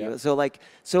asks of Yeah. you. So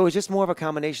it was just more of a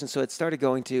combination. So it started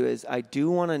going to is I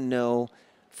do want to know,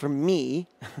 for me,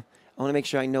 I want to make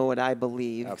sure I know what I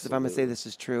believe, because if I'm going to say this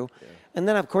is true. Yeah. And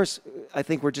then, of course, I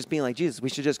think we're just being like Jesus. We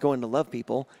should just go in to love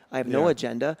people. I have no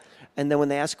agenda. And then when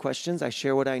they ask questions, I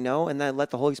share what I know, and then I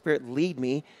let the Holy Spirit lead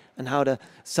me on how to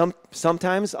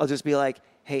sometimes I'll just be like,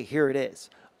 hey, here it is.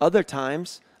 Other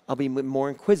times I'll be more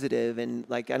inquisitive and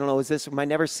like, I don't know, am I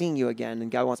never seeing you again?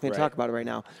 And God wants me to talk about it right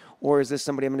now. Or is this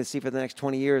somebody I'm going to see for the next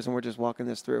 20 years and we're just walking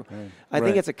this through? Right. I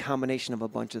think it's a combination of a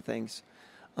bunch of things.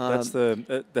 That's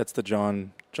the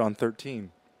John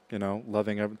 13,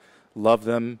 love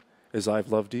them as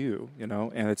I've loved you,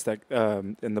 and it's that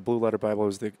in the Blue Letter Bible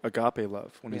is the agape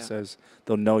love when he says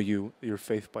they'll know your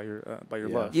faith by your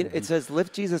love. It says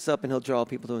lift Jesus up and he'll draw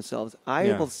people to himself.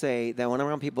 I will say that when I'm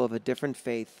around people of a different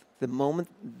faith, the moment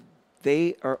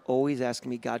they are always asking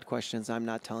me God questions, I'm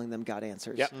not telling them God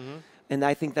answers. Yep. Mm-hmm. And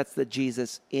I think that's the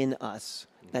Jesus in us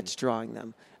that's drawing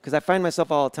them. Because I find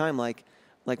myself all the time like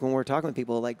when we're talking with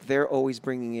people, like they're always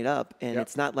bringing it up, and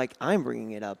it's not like I'm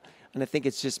bringing it up. And I think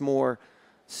it's just more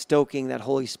stoking that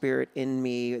Holy Spirit in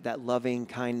me, that loving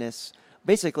kindness,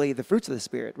 basically the fruits of the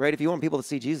Spirit, right? If you want people to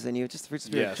see Jesus in you, just the fruits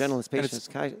of the Spirit, gentleness, patience,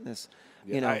 kindness,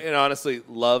 And honestly,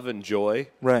 love and joy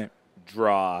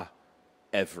draw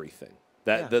everything.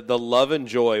 The love and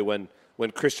joy, when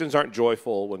Christians aren't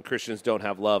joyful, when Christians don't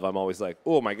have love, I'm always like,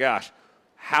 oh my gosh,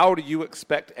 how do you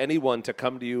expect anyone to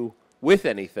come to you with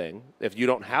anything if you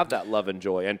don't have that love and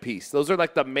joy and peace? Those are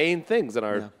like the main things in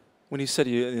our... Yeah. When you said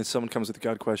someone comes with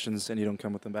God questions and you don't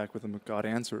come with them back with them, God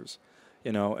answers,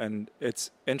 and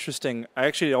it's interesting. I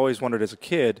actually always wondered as a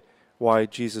kid why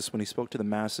Jesus, when he spoke to the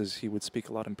masses, he would speak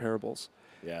a lot in parables.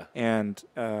 Yeah. And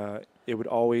it would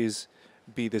always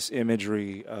be this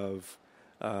imagery of,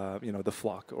 the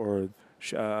flock or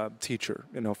teacher,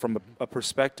 from a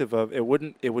perspective of it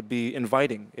would be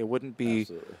inviting. It wouldn't be...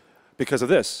 Absolutely. Because of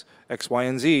this, X, Y,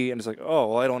 and Z, and it's like, oh,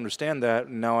 well, I don't understand that,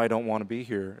 and now I don't want to be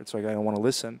here. It's like I don't want to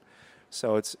listen.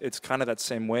 So it's kind of that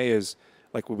same way as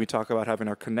like when we talk about having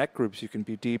our connect groups. You can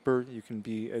be deeper. You can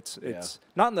be it's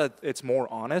not that it's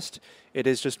more honest. It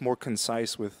is just more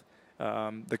concise with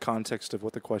the context of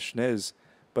what the question is.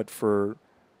 But for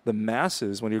the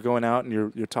masses, when you're going out and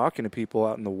you're talking to people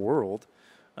out in the world,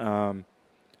 I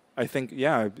think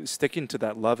sticking to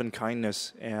that love and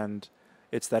kindness, and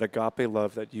it's that agape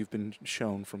love that you've been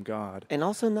shown from God. And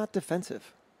also not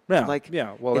defensive.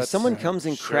 Yeah. Well, if someone comes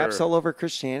and craps all over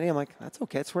Christianity, I'm like, that's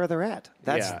okay. That's where they're at.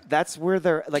 That's where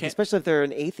they're like, especially if they're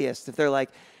an atheist. If they're like,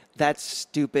 that's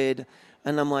stupid,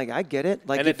 and I'm like, I get it.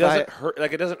 Like, and it doesn't hurt.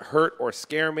 Like, it doesn't hurt or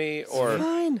scare me, or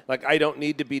fine. Like I don't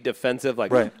need to be defensive.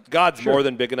 Like God's more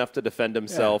than big enough to defend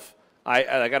himself.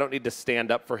 Yeah. I don't need to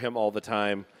stand up for him all the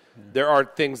time. Yeah. There are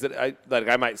things that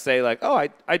I might say like, oh,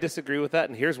 I disagree with that,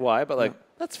 and here's why. But like,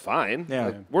 that's fine. Yeah,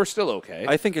 like, we're still okay.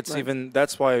 I think it's even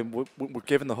that's why we're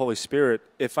given the Holy Spirit.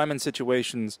 If I'm in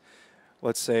situations,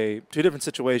 let's say 2 different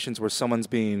situations where someone's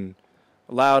being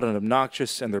loud and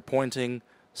obnoxious and they're pointing,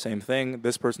 same thing.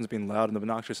 This person's being loud and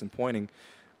obnoxious and pointing.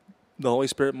 The Holy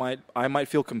Spirit I might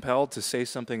feel compelled to say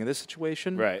something in this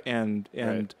situation,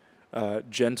 and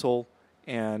gentle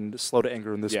and slow to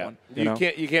anger in this one. You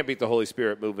can't beat the Holy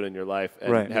Spirit moving in your life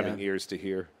and having ears to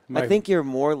hear. I think you're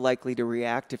more likely to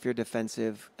react if you're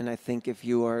defensive, and I think if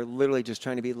you are literally just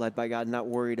trying to be led by God, not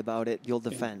worried about it, you'll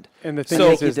defend. And the thing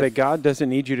is that God doesn't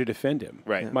need you to defend him.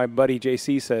 Right. Yeah. My buddy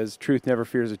JC says, truth never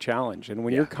fears a challenge. And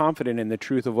when you're confident in the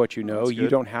truth of what you know, you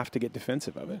don't have to get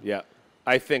defensive of it. Yeah.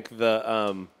 I think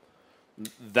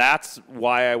that's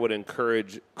why I would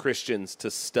encourage Christians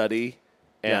to study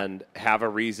and have a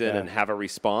reason and have a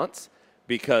response,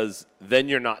 because then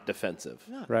you're not defensive.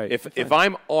 Yeah. Right. If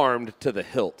I'm armed to the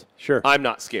hilt, I'm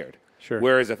not scared. Sure.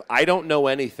 Whereas if I don't know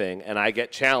anything and I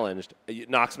get challenged, it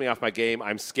knocks me off my game.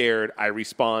 I'm scared. I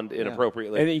respond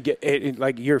inappropriately. And then you get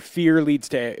like your fear leads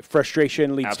to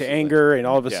frustration, leads to anger, and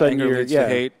all of a sudden anger leads to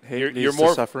hate. You're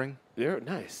more suffering. You're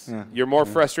nice. Yeah. You're more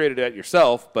frustrated at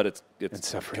yourself, but it's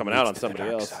coming out on somebody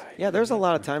else. Yeah, there's a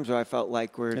lot of times where I felt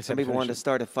like where some people wanted to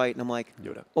start a fight, and I'm like,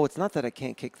 oh, it's not that I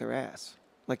can't kick their ass.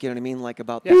 Like, you know what I mean? Like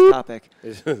about this topic.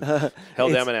 Hell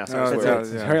damn an ass.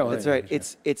 That's right.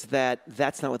 It's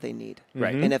that's not what they need.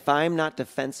 Right. And if I'm not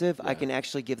defensive, I can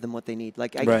actually give them what they need.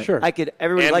 Like, Sure. I could,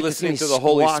 everybody And like listening to see to me the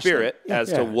Holy squash them. Spirit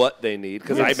as to what they need,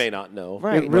 because I may not know.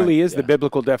 Right. It really is the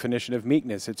biblical definition of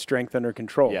meekness. It's strength under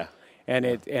control. Yeah.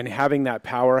 And having that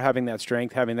power, having that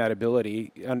strength, having that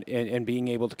ability, and being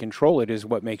able to control it is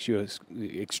what makes you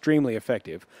extremely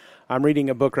effective. I'm reading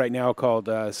a book right now called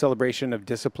Celebration of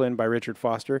Discipline by Richard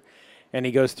Foster, and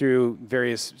he goes through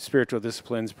various spiritual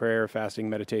disciplines: prayer, fasting,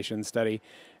 meditation, study.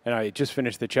 And I just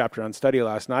finished the chapter on study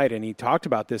last night, and he talked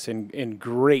about this in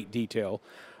great detail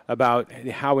about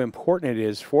how important it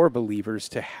is for believers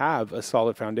to have a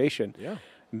solid foundation. Yeah.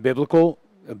 Biblical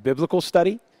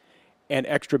study and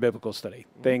extra biblical study,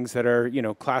 things that are,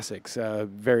 classics.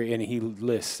 And he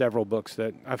lists several books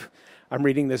that I'm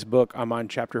reading this book. I'm on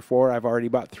chapter 4. I've already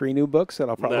bought 3 new books, and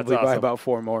I'll probably buy about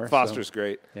 4 more. Foster's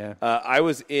great. Yeah. I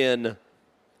was in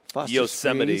Foster's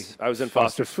Yosemite. Freeze. I was in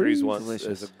Foster's Freeze once.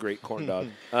 Delicious. It's a great corn dog.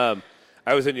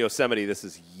 I was in Yosemite. This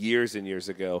is years and years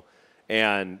ago,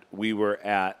 and we were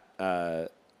at the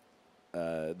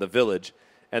Village.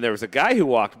 And there was a guy who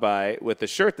walked by with a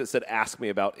shirt that said, "Ask me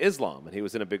about Islam." And he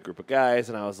was in a big group of guys.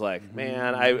 And I was like,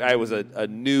 man, I was a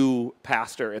new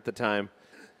pastor at the time.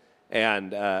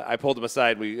 And I pulled him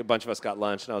aside. A bunch of us got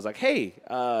lunch. And I was like, hey,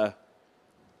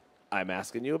 I'm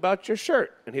asking you about your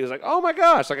shirt. And he was like, oh, my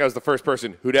gosh. Like, I was the first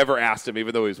person who'd ever asked him,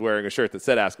 even though he was wearing a shirt that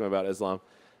said, "Ask him about Islam."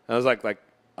 And I was like,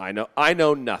 I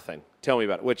know nothing. Tell me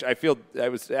about it, which I feel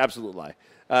that was an absolute lie.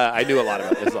 I knew a lot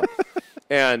about Islam.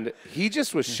 And he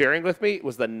just was sharing with me,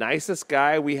 was the nicest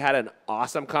guy. We had an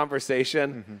awesome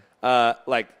conversation.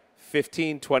 Like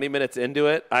 15, 20 minutes into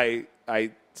it,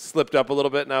 I slipped up a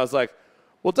little bit, and I was like,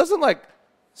 well, doesn't like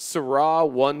Surah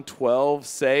 112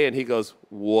 say? And he goes,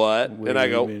 what? And I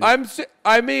go,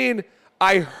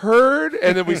 I heard.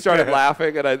 And then we started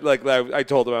laughing, and I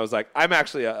told him, I was like, I'm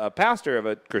actually a pastor of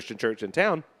a Christian church in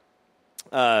town.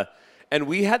 And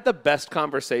we had the best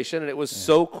conversation, and it was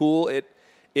so cool.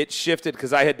 It shifted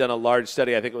because I had done a large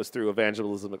study. I think it was through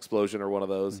Evangelism Explosion or one of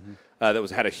those that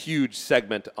had a huge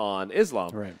segment on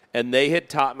Islam. Right. And they had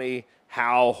taught me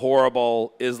how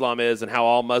horrible Islam is and how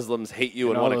all Muslims hate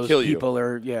you and want to kill you. People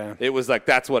are, yeah. It was like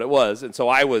that's what it was. And so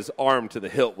I was armed to the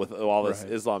hilt with all this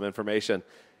Islam information.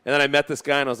 And then I met this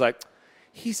guy, and I was like,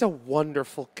 he's a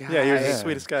wonderful guy. Yeah, he was the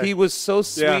sweetest guy. He was so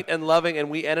sweet and loving, and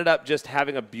we ended up just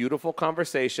having a beautiful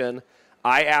conversation.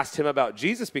 I asked him about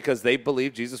Jesus because they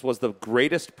believed Jesus was the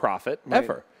greatest prophet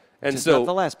ever. And Just not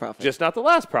the last prophet. Just not the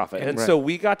last prophet. And so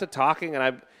we got to talking,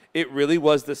 and it really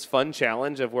was this fun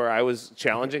challenge of where I was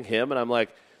challenging him, and I'm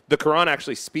like, the Quran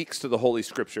actually speaks to the Holy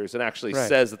Scriptures and actually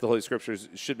says that the Holy Scriptures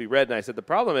should be read. And I said, the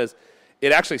problem is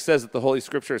it actually says that the Holy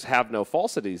Scriptures have no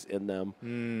falsities in them.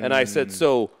 And I said,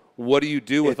 so what do you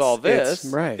do with all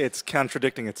this? It's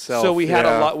contradicting itself. So we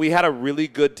had a really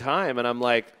good time, and I'm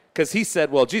like, because he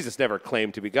said, well, Jesus never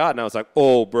claimed to be God. And I was like,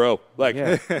 oh, bro,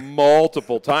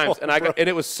 multiple times. And and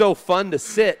it was so fun to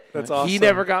sit. That's awesome. He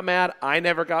never got mad. I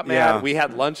never got mad. Yeah. We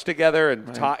had lunch together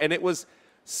and talked. And it was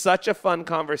such a fun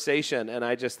conversation. And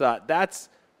I just thought, that's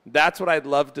what I'd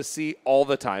love to see all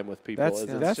the time with people.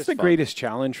 That's the greatest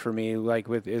challenge for me, like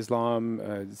with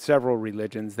Islam, several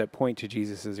religions that point to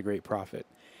Jesus as a great prophet.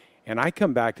 And I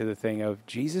come back to the thing of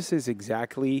Jesus is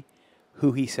exactly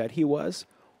who he said he was,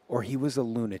 or he was a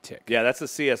lunatic. Yeah, that's the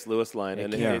C.S. Lewis line,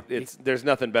 and there's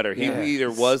nothing better. He either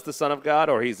was the Son of God,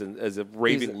 or he's a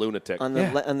raving lunatic. On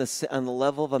the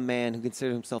level of a man who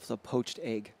considers himself a poached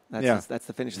egg. That's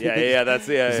the finish. Is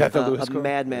that the Lewis a quote?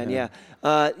 madman? Yeah.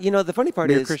 The funny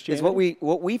part is Christianity?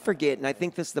 what we forget, and I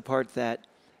think this is the part that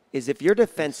is if you're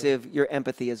defensive, your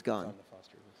empathy is gone.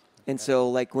 And so,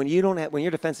 like when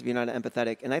you're defensive, you're not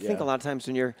empathetic. And I think a lot of times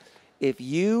if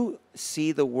you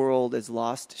see the world as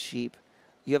lost sheep,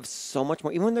 you have so much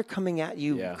more. Even when they're coming at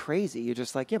you crazy, you're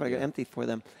just like, but I got empathy for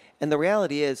them. And the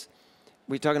reality is,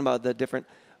 we're talking about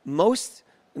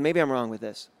maybe I'm wrong with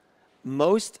this,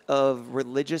 most of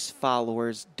religious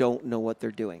followers don't know what they're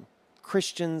doing.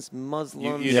 Christians,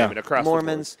 Muslims, you name it, across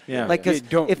Mormons. The board. Like,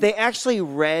 if they actually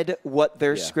read what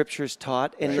their scriptures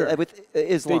taught, and with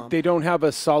Islam. They don't have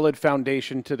a solid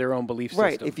foundation to their own belief system.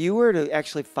 Right. If you were to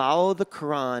actually follow the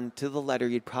Quran to the letter,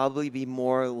 you'd probably be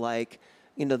more like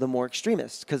the more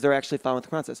extremists, because they're actually following what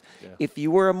the Quran says. Yeah. If you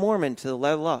were a Mormon to the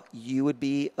letter of the law, you would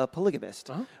be a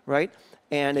polygamist, right?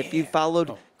 And if you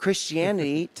followed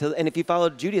Christianity and if you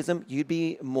followed Judaism, you'd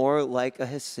be more like a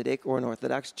Hasidic or an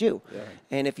Orthodox Jew. Yeah.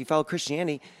 And if you followed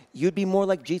Christianity, you'd be more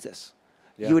like Jesus.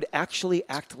 Yeah. You would actually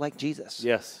act like Jesus.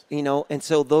 Yes. And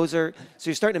so so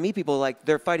you're starting to meet people like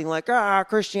they're fighting like,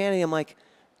 Christianity. I'm like,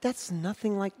 that's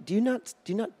nothing like. Do you not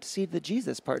see the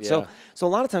Jesus part? Yeah. So a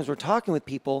lot of times we're talking with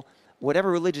people,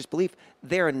 whatever religious belief,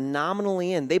 they're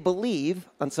nominally in. They believe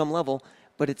on some level,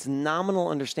 but it's nominal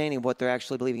understanding of what they're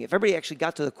actually believing. If everybody actually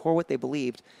got to the core of what they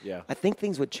believed, I think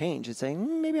things would change. It's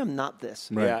saying, maybe I'm not this.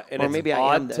 Right. Yeah, and or it's maybe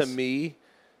I am odd this. to me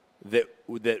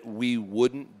that we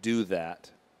wouldn't do that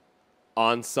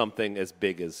on something as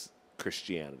big as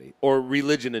Christianity or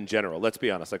religion in general. Let's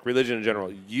be honest, like religion in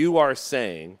general. You are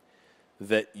saying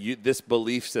that this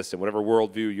belief system, whatever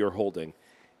worldview you're holding,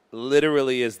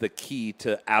 literally is the key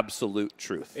to absolute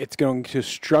truth. It's going to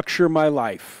structure my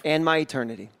life. And my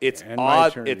eternity. It's And my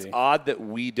odd. eternity. It's odd that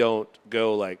we don't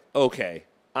go like, okay,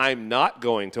 I'm not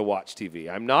going to watch TV.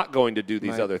 I'm not going to do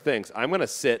these other things. I'm going to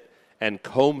sit and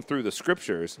comb through the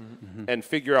scriptures and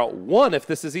figure out, one, if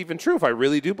this is even true, if I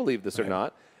really do believe this or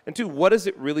not, and two, what does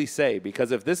it really say?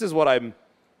 Because if this is what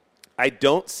I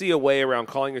don't see a way around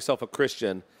calling yourself a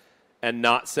Christian and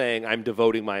not saying I'm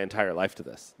devoting my entire life to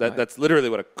this. That's literally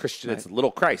what a Christian, it's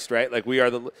little Christ, right? Like we are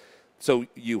so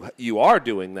you are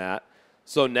doing that.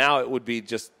 So now it would be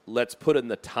just, let's put in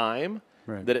the time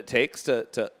that it takes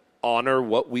to honor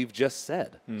what we've just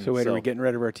said. So wait, are we getting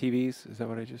rid of our TVs? Is that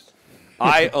what I just...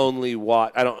 I only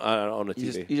watch, I don't own a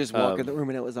TV. You just walk in the room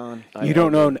and it was on. You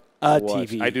don't own a watch.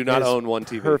 TV. I do not Yes, own one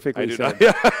TV. Perfectly I do said.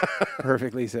 not.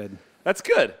 Perfectly said. That's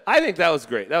good. I think that was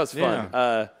great. That was fun.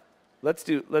 Yeah. Let's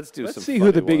do Let's some see who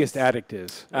funny the biggest ones. addict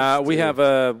is. We have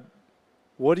a.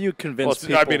 What do you Well, convince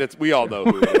people? I mean, we all know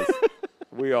who it is.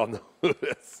 We all know who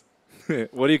it is.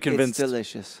 What do you It's convince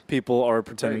delicious. people are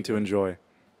pretending to enjoy?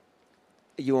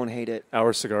 You won't hate it.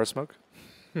 Our cigar smoke?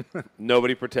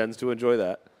 Nobody pretends to enjoy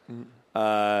that.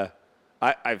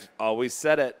 I've always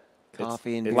said it.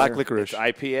 Coffee and Black beer. licorice. It's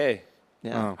IPA.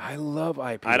 Yeah. Oh. I love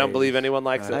IPA. I don't believe anyone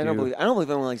likes I it. don't believe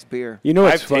anyone likes beer. You know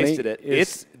what's I've funny? tasted it. is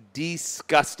It's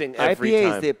disgusting every IPA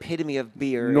time. is the epitome of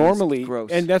beer. and normally, it's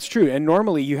gross. and that's true. And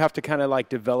normally, you have to kind of like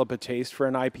develop a taste for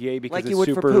an IPA because Like you it's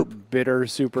would for super poop. bitter,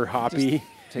 super hoppy.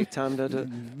 Take time to.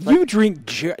 You drink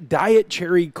diet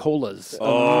cherry colas.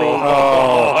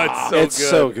 it's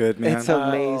So good, man. It's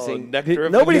amazing. nectar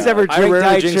of Nobody's the ever I drank rarely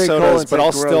diet drink cherry cola sodas, and but said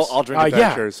I'll gross. drink a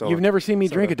diet cherry soda. You've never seen me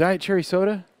drink a diet cherry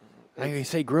soda? I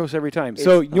say gross every time.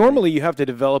 So normally you have to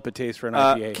develop a taste for an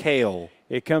IPA. Kale.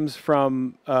 It comes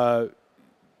from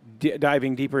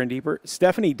diving deeper and deeper.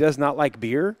 Stephanie does not like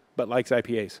beer, but likes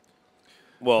IPAs.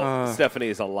 Well, Stephanie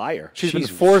is a liar. She's been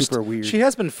She's forced. super weird. She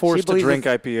has been forced to believes drink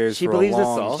it's- IPAs She for believes a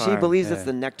long it's time. she believes it's Yeah.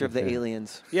 the nectar of the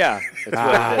aliens. Yeah, that's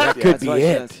what it is. Could that's be why she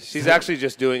it. does. She's actually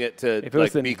just doing it to If it was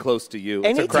like the- be close to you.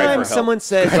 It's a cry for Anytime help. someone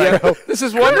says, yeah, This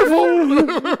is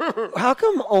wonderful. "How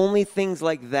come only things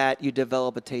like that you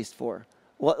develop a taste for?"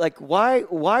 What, like, why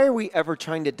are we ever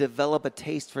trying to develop a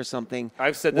taste for something?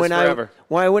 I've said this when forever.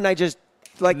 Why wouldn't I just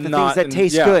like the Not- things that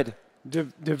taste yeah. good?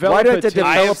 Develop Why do I have a to taste-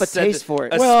 I develop have a said taste that- for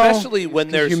it? especially when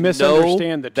 'cause there's you no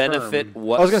misunderstand the benefit term.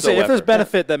 whatsoever. I was going to say, if there's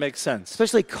benefit, that makes sense.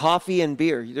 Especially coffee and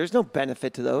beer. There's no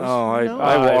benefit to those. Oh, I No, will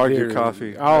I argue do.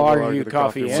 coffee. I'll I will argue the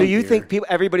coffee one. and So you beer. think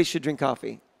everybody should drink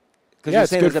coffee? Because Yeah, you're it's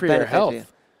saying good there's a for your benefit to health. you.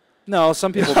 No,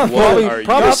 some people What probably, are you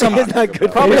probably talking some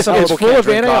about? probably It's some people full can't of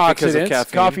drink coffee because of antioxidants.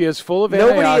 caffeine. Coffee is full of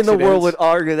Nobody in the antioxidants. world would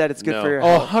argue that it's good No. for your Oh,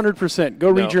 health. 100%. Go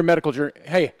read No. your medical journal.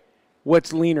 Hey,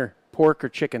 what's leaner, pork or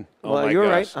chicken? Oh well, my you're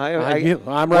gosh. right.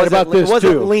 I'm right about this, It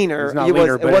wasn't too. leaner. It's not It was-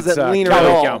 leaner, it but wasn't it's, leaner at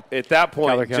calorie all. count. At that point,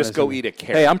 Calorie count just is go in eat a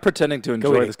carrot. Hey, I'm pretending to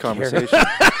enjoy eat this a carrot. conversation.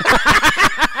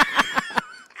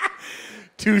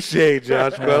 Touche,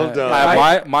 Josh. Well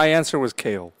done. My answer was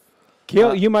kale.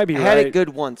 Kale, you might be I right. had it good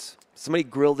once. Somebody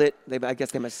grilled it. I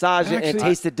guess they massaged it, and it Actually,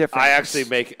 tasted different. I actually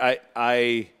make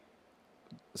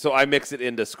so I mix it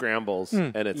into scrambles,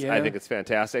 and it's Yeah. I think it's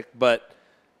fantastic. But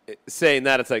saying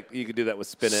that, it's like you could do that with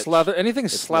spinach. Anything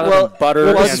slathered Well, in butter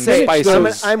well, and spinach,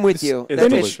 spices. I'm with you. It's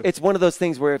That's delicious. It's one of those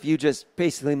things where if you just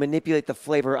basically manipulate the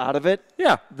flavor out of it,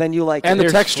 Yeah. then you like And it. the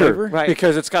There's texture, flavor? Right.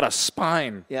 because it's got a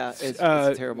spine. Yeah, it's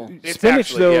terrible. It's Spinach,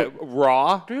 actually, though-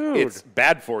 raw. Dude. It's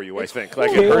bad for you. I think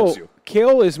like it Kale, hurts you.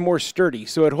 kale is more sturdy,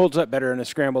 so it holds up better in a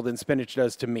scramble than spinach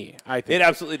does to me, I think. It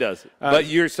absolutely does. But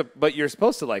you're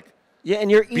supposed to like. Yeah,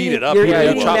 and you're eating, it up. You're Yeah,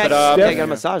 eating chop that. it up. Yeah, Steph- you gotta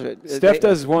massage it. Steph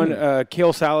does one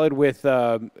kale salad with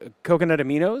coconut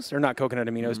aminos, or not coconut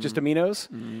aminos, just aminos,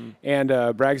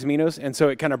 and Bragg's aminos, and so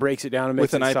it kind of breaks it down and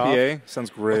makes With an it soft. IPA.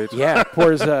 Sounds great. Yeah,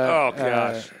 pours Oh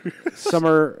gosh.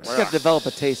 summer You have to develop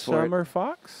a taste for it. summer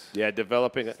fox. Yeah,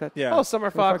 developing it. Yeah. Oh, Summer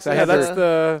Fox. I Yeah, had that's their-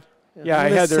 the... Yeah, I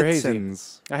had their hazy.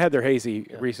 Citizens. I had their hazy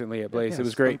recently at Blaze. It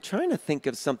was I'm great. trying to think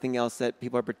of something else that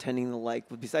people are pretending to like.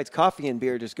 Besides coffee and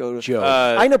beer, just go to. Joe.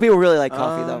 I know people really like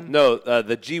coffee, though. No,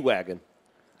 the G Wagon.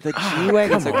 The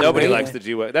G-Wagon's a Nobody great- likes the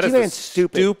G-Wagon. That is G-Wagon's the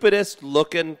stupid. stupidest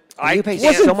looking. I you pay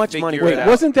can't so much money figure for it that. out.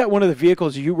 Wasn't that one of the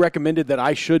vehicles you recommended that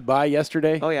I should buy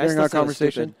yesterday Oh, yeah. I during still our say it was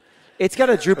conversation? stupid. It's got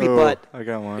a droopy Oh, butt. I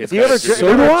got one. It's Do you ever, got a droopy So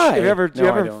you do ever, I. you ever, No, you I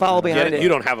ever don't. follow Get behind Get it? it? You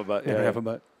don't have a butt. I Yeah. don't have a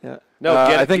butt. Yeah. No, I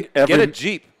get, think get every- a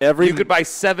Jeep. every- You could buy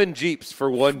 7 Jeeps for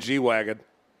 1 G-Wagon.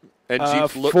 And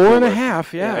Jeeps look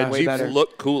 4.5, cooler. yeah. And Way Jeeps better.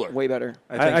 look cooler. Way better.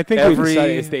 I think we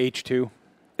decided it's the H2.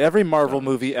 every Marvel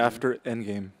movie after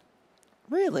Endgame.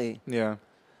 Really? Yeah.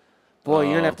 Boy,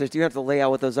 you're gonna have to lay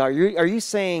out what those are. Are you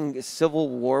saying Civil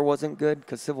War wasn't good?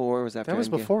 Because Civil War was after That was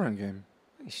Endgame. before Endgame.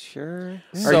 Sure.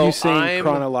 So Are you saying I'm-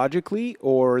 chronologically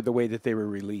or the way that they were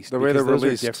released? The way they're Because those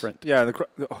released. are different. Yeah.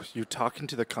 You're talking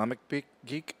to the comic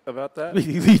geek about that?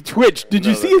 He twitched. Did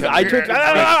you No, see his the- eye twitch?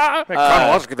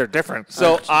 Chronologically, they're different.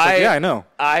 So yeah, I know.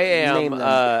 I Name am.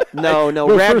 them. No,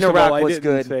 Well, first of Ragnarok all, I was didn't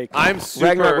good. say I'm super.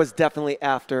 Ragnarok was definitely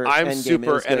after I'm Endgame. It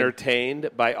super was good. entertained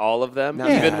by all of them,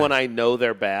 Yeah. even when I know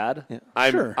they're bad. Yeah.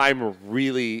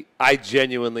 I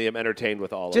genuinely am entertained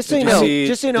with all Just of so them. you know,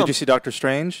 just so you know, Did you see Doctor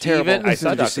Strange? Terrible. Even I saw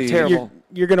Did you Doctor see- Strange. Terrible.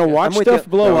 You're going to watch I'm with stuff you.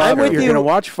 blow I'm up. with You're you. going to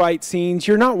watch fight scenes.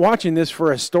 You're not watching this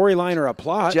for a storyline or a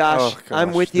plot. Josh, Oh, gosh,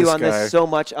 I'm with you this on guy. this so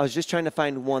much. I was just trying to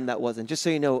find one that wasn't. Just so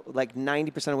you know, like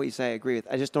 90% of what you say, I agree with.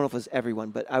 I just don't know if it was everyone,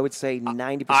 but I would say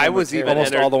 90%. I were was even terrible.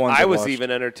 Almost all the ones I I was watched.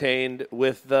 even entertained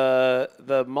with the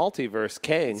multiverse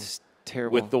Kang It's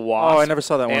terrible. with the Wasp. Oh, I never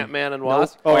saw that one. Ant-Man and Nope.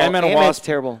 Wasp. Oh, Ant-Man and Ant-Man's Wasp.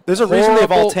 terrible. There's a reason they've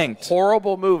all Horrible- tanked.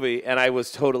 Horrible movie, and I was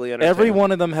totally entertained. Every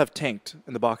one of them have tanked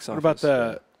in the box What office.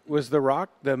 about was The Rock,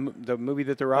 the movie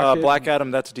that The Rock did? Black Adam?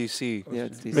 That's DC. Yeah,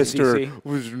 it's DC. Mister DC.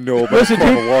 was no Listen, dude,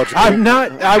 chronological. I'm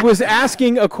not. I was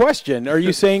asking a question. Are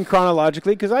you saying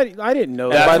chronologically? Because I didn't know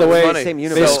And that. by the way, funny. Same they,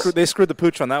 universe. they screwed the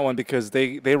pooch on that one because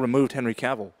they removed Henry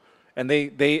Cavill, and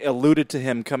they alluded to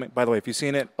him coming. By the way, if you've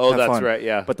seen it, Oh, have that's fun. right,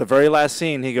 yeah. But the very last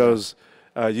scene, he goes,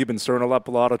 "You've been stirring up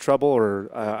a lot of trouble, or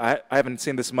I haven't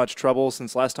seen this much trouble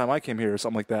since last time I came here, or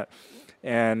something like that."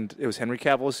 And it was Henry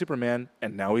Cavill as Superman,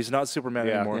 and now he's not Superman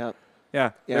Yeah. anymore. Yeah. Yeah,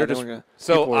 Yeah, they're they just weren't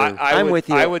So people are- I'm with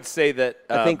you. I would say that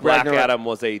I think Black Ragnarok- Adam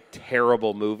was a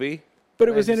terrible movie. but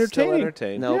it was I'm still entertaining.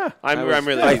 entertained. No. Yeah. I'm I was-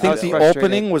 really. I I think was the frustrated.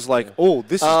 opening was like, "Oh,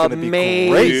 this is going to be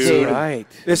Amazing. great." Dude. Right.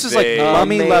 This is like They-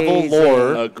 mummy level Amazing.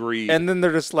 lore, Agreed. and then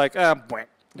they're just like, "Bwank."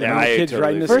 yeah, the I kids totally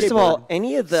riding the agree. First of all,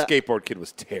 any of the Skateboard Kid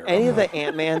was terrible. any of the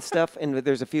Ant-Man stuff, and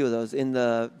there's a few of those in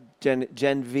the Gen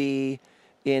V,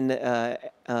 in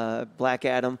Black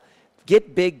Adam.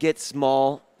 Get big, get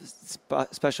small.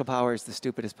 Special power is the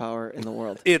stupidest power in the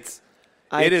world.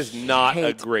 I It is not a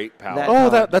hate great power. that. Oh,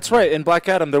 power. that's right. In Black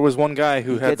Adam, there was one guy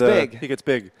who He had gets the big. he gets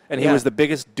big, and Yeah. he was the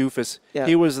biggest doofus. Yeah.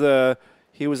 He was the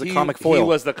comic foil. He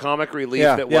was the comic relief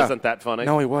Yeah, that yeah. wasn't that funny.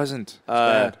 No, he wasn't. It's Uh,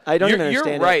 bad. I don't you're, even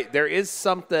understand You're it. right. There is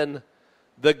something.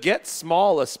 The get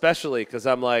small, especially, because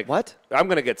I'm like, What? I'm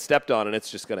going to get stepped on, and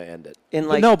it's just going to end it. In But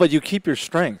like, no, but you keep your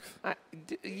strength.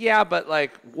 Yeah, but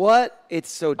like, what? it's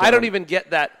so dumb. I don't even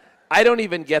get that. I don't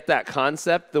even get that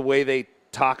concept. The way they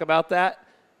talk about that.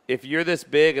 If you're this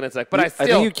big, and it's like, but I I still,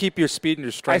 think you keep your speed and your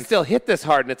I strength. still hit this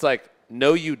hard, and it's like,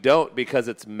 no, you don't, because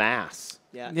it's mass.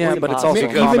 Yeah, Yeah, but it's impossible. also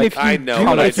Because Even comic. if you I know, do,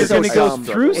 but I if you're just- going to go It's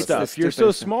through the stuff, you're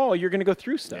so stupidest. small, you're going to go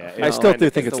through stuff. Yeah, I still do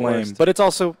it's think the it's lame, worst. but it's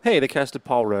also hey, they casted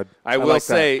Paul Rudd. I will like that.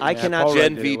 say, I cannot- Paul Gen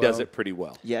Rudd did V it does well. it pretty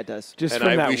well. Yeah, it does. Just And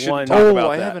from we that should one. talk Oh,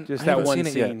 about I that. haven't. Just I that haven't one seen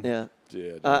it yet. scene. Yeah.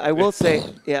 Dude. I will say,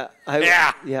 yeah,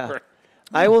 Yeah.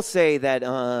 I will say that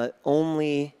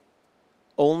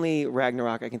only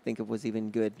Ragnarok I can think of was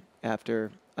even good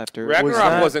after. Ragnarok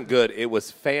that- wasn't good. It was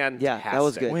fantastic. Yeah, that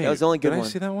was good. That was the only good did one. I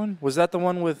see that one? Was that the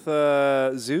one with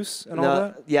Zeus and all No,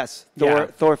 that? yes, Yeah.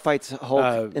 Thor fights Hulk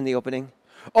Uh, in the opening.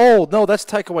 Oh no, that's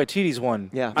Taika Waititi's one.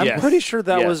 Yeah. I'm Yes. pretty sure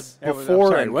that Yes. was Yeah, I'm before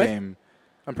sorry, what? Endgame.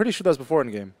 I'm pretty sure that was before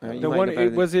Endgame. You The might one know better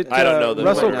than- was it I don't know the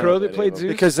Russell one. Crowe I that don't played know.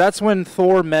 Zeus? Because that's when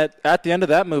Thor met at the end of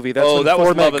that movie. That's Oh, when that was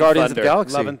Thor met Love and Guardians of Thunder. the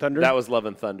Galaxy. Love and Thunder. That was Love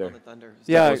and Thunder. Thunder.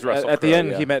 Yeah, was Russell at the Crowe,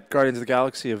 end yeah. he met Guardians of the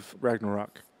Galaxy of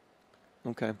Ragnarok.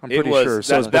 Okay. I'm It pretty was sure.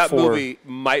 So it was that before. movie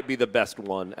might be the best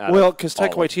one. Out Well, of because all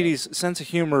Taika of them. Waititi's sense of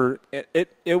humor,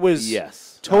 it was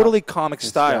Yes. totally comic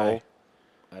style. guy.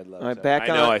 I'd love All right, to. back I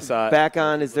know on. I saw it. Back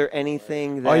on. Is there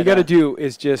anything that All you got to do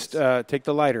is just take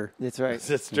the lighter. That's right.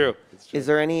 It's true. Is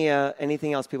there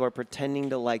anything else people are pretending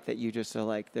to like that you just are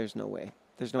like? There's no way.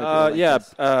 There's no way. people like Yeah,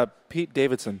 this? Pete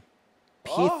Davidson.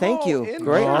 Pete, thank you. interesting.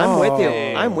 Great. I'm with you.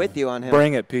 Oh. I'm with you on him.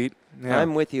 Bring it, Pete. Yeah.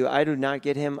 I'm with you. I do not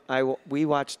get him. We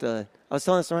watched. I was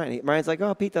telling this to Ryan. Ryan's like,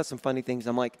 "Oh, Pete does some funny things."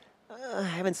 I'm like, "I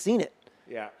haven't seen it.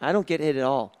 Yeah. I don't get it at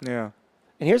all." yeah.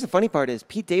 And here's the funny part: is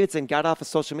Pete Davidson got off of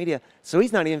social media, so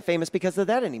he's not even famous because of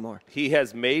that anymore. He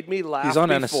has made me laugh He's on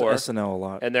before, SNL a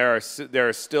lot. and there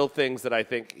are still things that I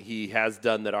think he has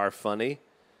done that are funny.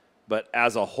 but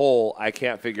as a whole, I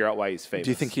can't figure out why he's famous.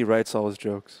 Do you think he writes all his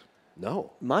jokes?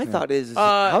 No. My thought is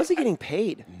how is he getting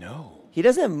paid? No. He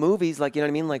doesn't have movies, like, you know what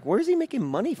I mean? Like, where is he making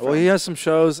money from? Well, he has some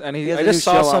shows, and He has I a new just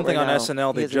saw show out something right on now.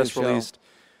 SNL. He They has a new just show. released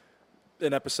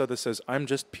an episode that says, "I'm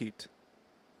just Pete."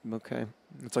 Okay.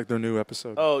 It's like their new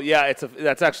episode. Oh, yeah,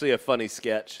 that's actually a funny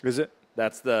sketch. Is it?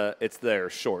 It's their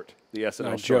short, the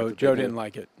SNL No, short. that Joe they didn't did.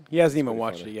 like it. He hasn't even pretty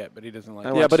watched funny. it yet, but he doesn't like I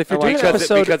it. Yeah, watched- but if you're I doing watched- an Because,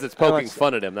 episode, because it's I poking watched-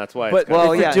 fun at him. That's why But- it's kinda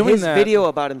Well, if you're yeah, doing his that- video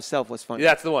about himself was funny. Yeah,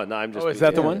 that's the one. No, I'm just. Oh, is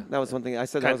that the one? That was one thing. I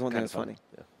said that was one thing that was funny.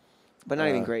 Yeah. But not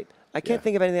even great. I can't yeah.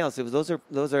 think of anything else. It was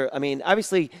those are. I mean,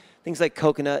 obviously things like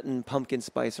coconut and pumpkin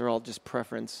spice are all just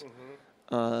preference.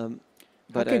 How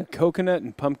But can coconut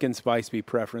and pumpkin spice be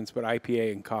preference, but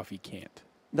IPA and coffee can't?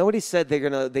 nobody said they're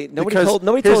gonna. Nobody Because told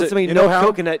here's somebody you know no how?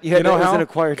 coconut. You had know it was how? an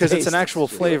acquired Because taste. it's an actual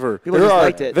flavor. People just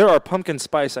liked it. There are pumpkin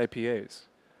spice IPAs.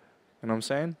 You know what I'm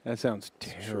saying? That sounds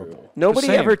terrible. Nobody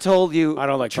saying. ever told you. I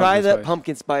don't like try pumpkin that spice.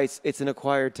 pumpkin spice. It's an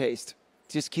acquired taste.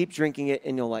 Just keep drinking it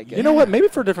and you'll like it. You know what? Maybe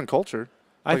for a different culture.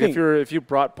 I Like think- if you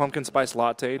brought pumpkin spice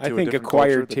latte to I a think different acquired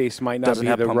culture that taste might not doesn't be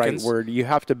have the pumpkins. right word. You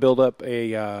have to build up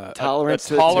a tolerance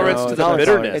a tolerance to the tolerance.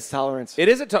 bitterness. It's tolerance. It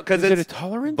is because Is it it's a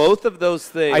tolerance? both of those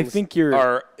things. I think you're-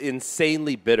 are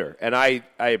insanely bitter, and I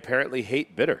apparently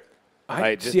hate bitter.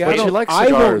 I just see, I hate But don't- you like I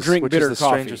cigars, won't drink which bitter is the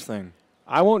coffee. strangest thing.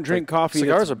 I won't drink coffee.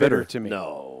 cigars that's are bitter. to me.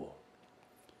 No.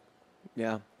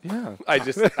 Yeah. Yeah.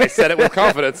 I said it with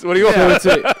confidence. What do you want?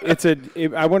 So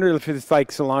I wonder if it's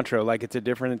like cilantro, like it's a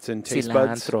difference in taste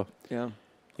buds. Cilantro. Yeah.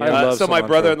 I love So my cilantro.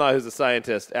 brother-in-law, who's a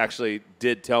scientist, actually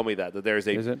did tell me that Is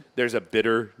it? there's a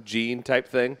bitter gene type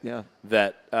thing. Yeah.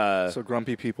 That So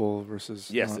grumpy people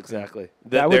versus yes, not- exactly.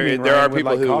 That would mean there Ryan are would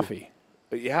people like who coffee.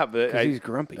 yeah, but 'Cause he's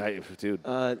grumpy. dude.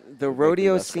 The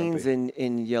rodeo less scenes grumpy.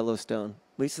 in Yellowstone.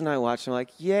 Lisa and I watched them like,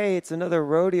 yay, it's another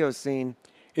rodeo scene.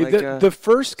 It- Like, the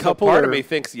first So couple part are, of me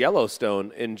thinks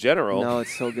Yellowstone in general. no,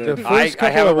 it's so the good. first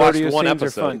couple haven't of watched rodeo one scenes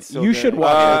episode. are fun. It's so You good. should I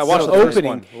watch watched the the first opening.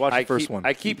 one. Watch the first keep, one.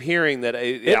 I keep hearing that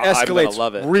It I'm escalates gonna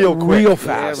love it. real quick. real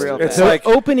fast. real It's fast. like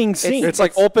opening scene. It's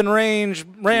like open range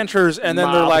ranchers, and then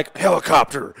they're Mob. like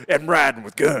helicopter and riding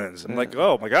with guns. I'm like,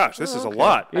 oh my gosh, this is a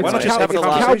lot. Why It's don't you just have a it's a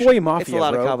lot. conversation? cowboy mafia, It's a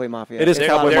lot bro. of cowboy mafia. It is It's a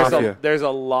cowboy lot of- mafia. There's a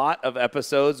lot of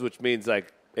episodes, which means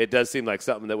like it does seem like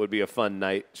something that would be a fun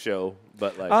night show,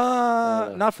 but like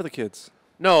Not for the kids.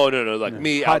 no, like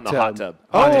me out in the hot tub.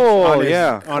 Oh,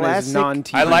 yeah. on his Classic-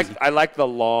 non-TV. I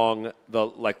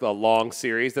like the long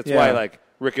series. That's Yeah. why like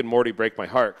Rick and Morty break my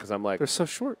heart because I'm like They're so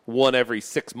short. one every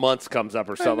 6 months comes up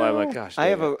or something. I'm like, gosh. I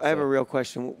have dang a it. I have a So- real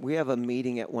question. We have a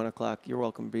meeting at 1:00. You're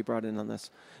welcome to be brought in on this.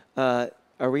 Are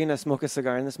we gonna smoke a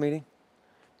cigar in this meeting?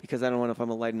 Because I don't know if I'm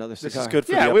gonna light another cigar. This is good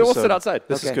for Yeah, the we will episode. sit outside.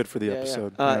 This is Okay. good for the Yeah, yeah.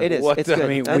 episode. It is. What It's the- good. I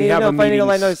mean, I we need to have know a if I need to meeting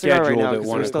light another cigar right scheduled now at because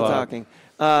 1 we're still o'clock. talking.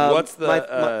 What's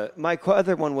the, my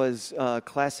other one was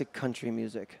classic country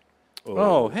music.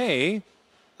 Oh, hey.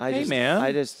 I Hey, just,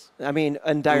 man. I mean,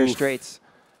 and Dire Oof. Straits.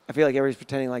 I feel like everybody's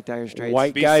pretending like Dire Straits.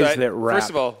 White Beside- guys that rap. First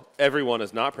of all, everyone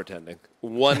is not pretending.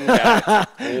 One guy.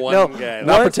 No, guy. Not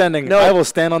One- pretending. no. I will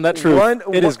stand on that truth.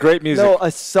 It is great music. No, a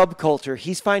subculture.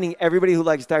 He's finding everybody who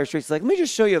likes Dire Straits. Like, let me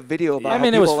just show you a video about. I how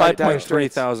mean, it was people like Dire 5.3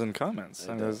 Straits. thousand comments.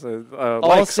 And there's All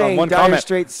likes saying on one Dire comment.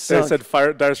 Straits They sunk. said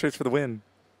fire Dire Straits for the win.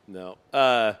 No.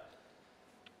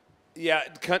 Yeah,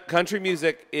 country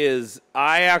music is.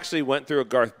 I actually went through a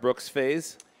Garth Brooks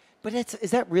phase. But is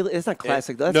that really? It's not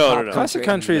classic. though. That's no, pop no, no. Classic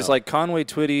country is No. like Conway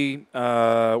Twitty,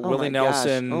 Oh Willie my gosh.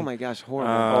 Nelson. Oh my gosh,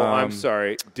 horrible. Oh, I'm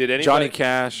sorry. Did anybody? Johnny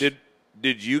Cash.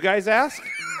 Did you guys ask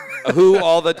who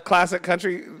all the classic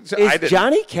country? I is didn't.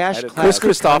 Johnny Cash I didn't. Chris classic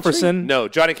Christopherson. No,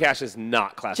 Johnny Cash is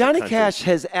not classic. Johnny country. Cash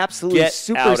has absolutely Get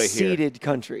outta here. superseded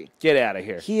country. Get out of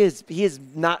here. He is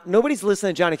not. Nobody's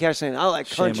listening to Johnny Cash saying, "I like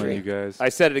Shame country." on you guys. I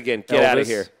said it again. Get out of Elvis.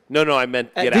 here. No, I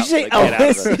meant get Did out. you say Like, get out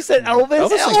of Elvis? it. You said Elvis.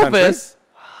 Elvis sang country. Elvis.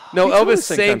 No, He totally Elvis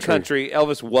sang sang country. country.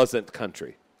 Elvis wasn't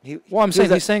country. Well, I'm he saying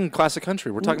was he's saying classic country.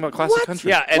 We're talking about classic What? country.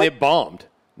 Yeah, and it bombed.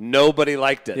 Nobody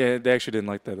liked it. Yeah, they actually didn't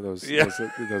like that. Those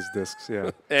discs.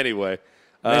 Yeah. Anyway,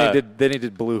 Then he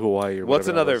did Blue Hawaii. Or what's whatever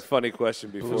that another was. funny question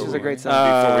before? Which is a great song.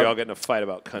 Before we all get in a fight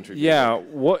about country. Yeah.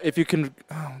 What if you can?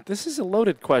 Oh, this is a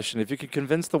loaded question. If you could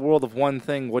convince the world of one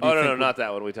thing, what do Oh you no, think? not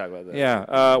that one. We talk about that.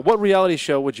 Yeah. What reality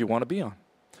show would you want to be on?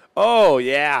 Oh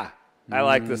yeah, I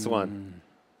like this one.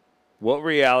 What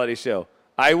reality show?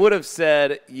 I would have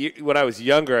said when I was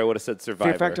younger. I would have said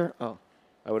Survivor. Fear Factor. Oh,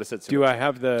 I would have said Survivor. Do I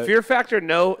have the? Fear Factor?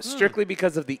 No, strictly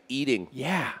because of the eating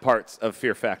Yeah. parts of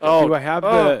Fear Factor. Oh, Do I have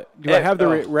the? Do I have the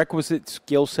oh. requisite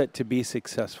skill set to be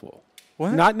successful?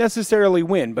 What? Not necessarily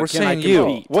win, but We're can I saying you.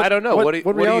 compete? I don't know. What are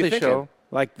you reality thinking? show?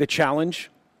 Like the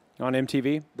challenge on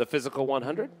MTV. The Physical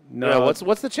 100? No.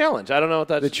 What's the challenge? I don't know what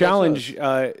that. The challenge,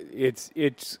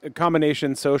 it's a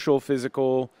combination social,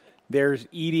 physical, There's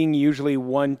eating usually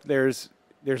one. There's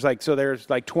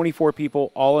like 24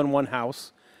 people all in one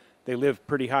house. They live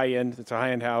pretty high end. It's a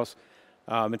high end house.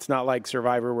 It's not like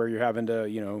Survivor where you're having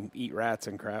to eat rats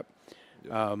and crap.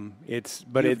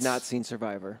 You've not seen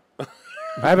Survivor.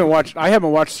 I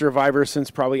haven't watched Survivor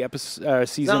since probably season.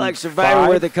 It's not like Survivor 5.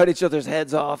 where they cut each other's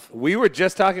heads off. We were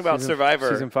just talking about Survivor.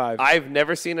 Season 5. I've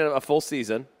never seen a full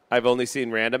season. I've only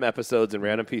seen random episodes and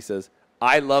random pieces.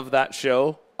 I love that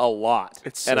show a lot.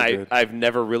 It's so and good. I've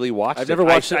never really watched it. I've never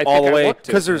watched it I all think the I way want to.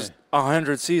 because there's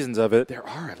 100 seasons of it. There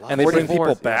are. I love And they bring 44.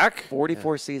 people back.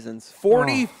 44 seasons.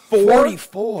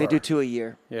 44? They do 2 a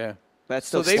year. Yeah. That's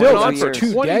So still they've been 2 on for years.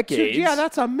 2 decades. Yeah,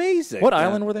 that's amazing. What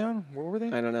island were they on? Where were they?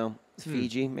 I don't know. It's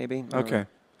Fiji, maybe. I don't Okay.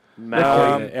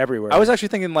 know. Everywhere. I was actually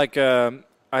thinking like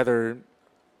either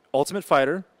Ultimate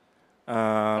Fighter.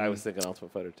 I was thinking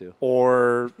Ultimate Fighter too.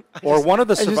 Or one of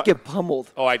the. I just get pummeled.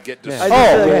 Oh, I'd get I destroyed.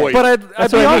 just- but I'd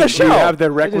That's be what I on mean. the You show. have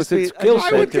the requisite skill I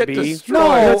set would to get be. destroyed.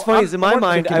 No, what's funny is in my I'm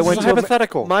mind, thinking I went this to is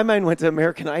hypothetical. My mind went to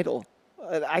American Idol.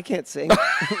 I can't sing.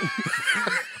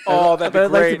 Oh, that'd but be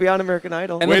I'd like to great. be on American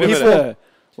Idol. And Wait then a people, minute.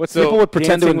 What's So- people would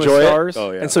pretend to Dancing with enjoy Stars? it,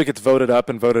 Oh, yeah. and so it gets voted up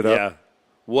and voted up. Yeah.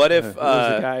 What if? Who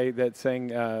was the guy that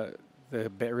sang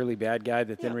really bad guy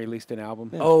that then released an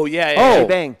album? Oh yeah. Oh,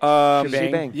 Shebang. Shebang.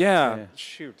 Shebang. Yeah. Yeah.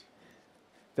 Shoot.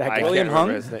 That I guy. can't William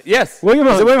remember Hung? his name. Yes. William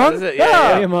Hung. Is it William Hung? That is it.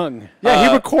 Yeah. William Hung. Yeah,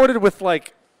 he recorded with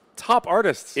like top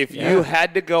artists. If you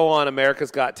had to go on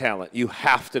America's Got Talent, you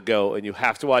have to go and you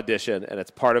have to audition, and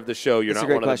it's part of the show. You're That's a not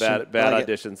great one of the question. bad I like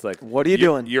it. auditions. Like, What are you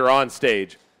doing? You're on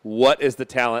stage. What is the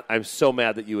talent? I'm so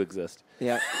mad that you exist.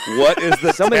 Yeah. What is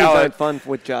the Somebody find talent? fun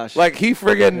with Josh. Like he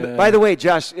friggin' By the way,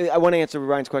 Josh, I want to answer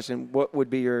Ryan's question. What would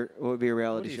be your what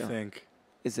reality do you show? think?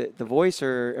 Is it The Voice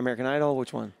or American Idol?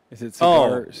 Which one? Is it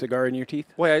Oh. cigar in your teeth?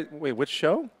 Wait, which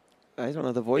show? I don't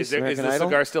know. The Voice, is, is American the Idol.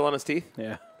 cigar still on his teeth?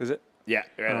 Yeah. Is it? Yeah,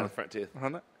 right on the front tooth.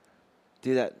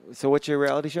 Do that. So, what's your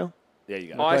reality show? Yeah, you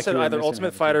got Oh, it. I like said you were either missing Ultimate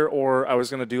everything. Fighter or I was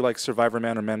going to do like Survivor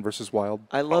Man or Men versus Wild.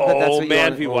 I love that. That's Oh, what you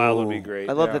Man want. v. Wild would be great.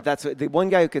 I love Yeah. that. That's what, the one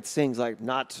guy who could sing is like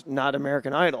not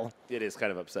American Idol. It is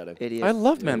kind of upsetting. Idiot. I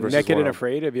love Men versus Naked Wild. and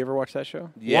Afraid. Have you ever watched that show?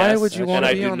 Yes, would you and wanna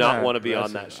I be do on not that? want to be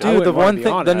on that show. I Dude, wouldn't the wanna one be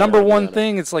thing, on the that. number I wanna be one on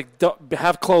thing, it's like don't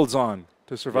have clothes on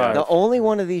to survive. The only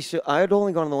one of these shows, I'd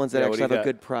only go on the ones that Yeah, what actually do you have a got?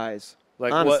 good prize.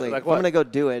 Like what- Honestly, like if what? I'm gonna go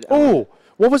do it. Oh,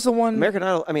 what was the one? American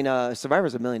Idol. I mean,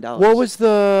 Survivor's $1 million. What was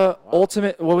the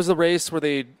ultimate? What was the race where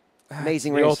they?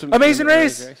 Amazing The Race? ultimate- Amazing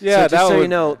Race. Yeah, so just that so would, you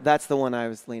know, that's the one I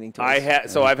was leaning towards.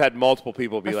 I've had multiple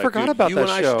people be I like, forgot dude, about you that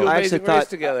and I show. should do I Amazing actually Race thought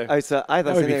together. I thought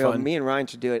would be thinking, fun. me and Ryan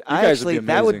should do it. You guys would be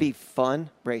That would amazing. be fun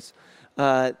race.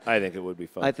 I think it would be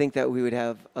fun. I think that we would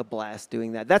have a blast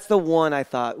doing that. That's the one I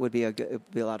thought would be a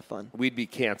lot of fun. We'd be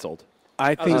canceled.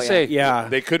 I think. gonna say, yeah.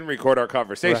 They couldn't record our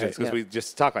conversations Right, because yep. we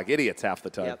just talk like idiots half the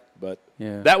time. Yep. But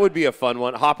Yeah. that would be a fun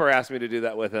one. Hopper asked me to do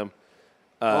that with him.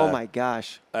 Oh my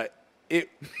gosh!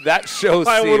 That show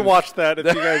I would seemed- watch that if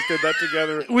you guys did that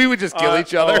together. We would just kill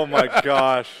each other. Oh my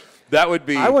gosh. That would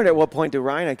be. I wonder at what point do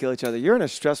Ryan and I kill each other. You're in a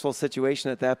stressful situation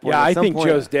at that point. Yeah, At I some think point,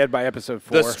 Joe's dead by episode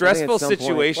 4. the stressful some point-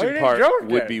 situation Why didn't part Joe would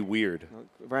get- be weird.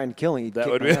 Ryan killing you. That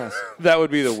would be that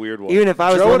would be the weird one. Even if I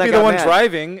was Joe the one would that be got the one mad.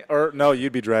 driving, or no,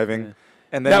 you'd be driving,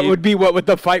 and then That you'd- would be what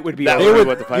the fight would be. That over. would They be would.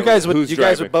 what the fight You guys was. would. Who's You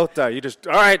guys driving? would both die. You just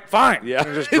all right, fine. Yeah.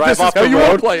 And just This drive is off how the you wanna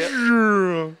road. play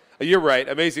it. You're right.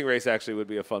 Amazing Race actually would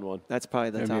be a fun one. That's probably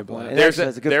the That'd be a top one. blast. And There's actually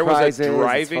has good there was prizes, a it's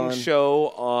driving fun. show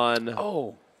on.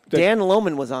 Oh, Dan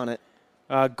Lohman was on it.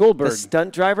 Goldberg. The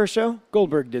stunt driver show.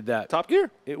 Goldberg did that. Top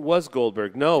Gear. It was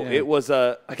Goldberg. No, Yeah. it was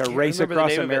a Like I a can't race remember the across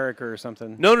name of it. America or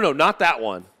something. No, not that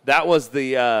one. That was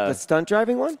the. The stunt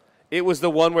driving one. It was the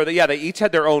one where they each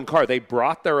had their own car. They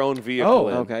brought their own vehicle Oh,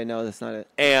 in. Okay, no, that's not it.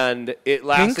 And it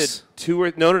lasted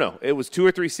Hinks? no. It was 2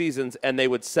 or 3 seasons, and they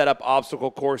would set up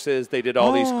obstacle courses. They did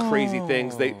all these crazy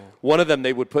things. One of them,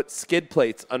 they would put skid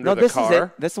plates under No, the this car. is it.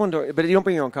 This one, but you don't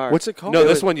bring your own car. What's it called? No,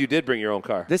 this one you did bring your own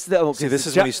car. This is the. See, this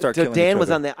is when you start so killing Dan each was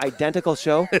other. on the identical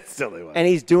show, It's silly one. and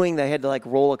he's doing. They had to like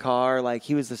roll a car. Like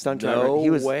he was the stunt driver. No He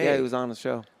was. way. Yeah, he was on the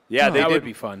show. Yeah, Oh, they that did. would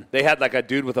be fun. They had like a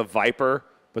dude with a Viper,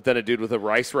 but then a dude with a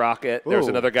rice rocket. There's Ooh.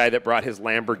 another guy that brought his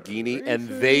Lamborghini, and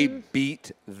they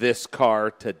beat this car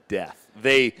to death.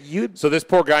 So this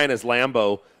poor guy in his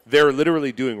Lambo, they're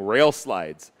literally doing rail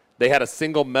slides. They had a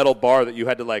single metal bar that you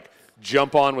had to like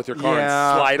jump on with your car and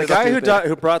slide the it guy up.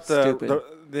 who brought Stupid.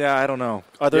 I don't know.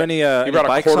 Are there any He brought a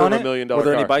bikes quarter on of it? $1 million Were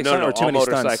there any car. bikes no, on it or too all many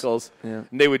stunts? motorcycles. Yeah.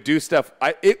 And they would do stuff.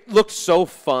 It looked so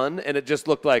fun, and it just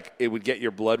looked like it would get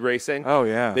your blood racing. Oh,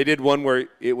 yeah. They did one where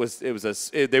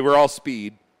they were all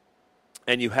speed,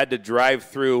 and you had to drive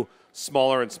through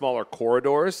smaller and smaller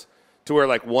corridors to where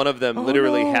like one of them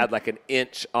literally had like an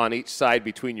inch on each side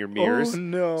between your mirrors. Oh,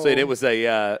 no. So it was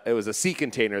a seat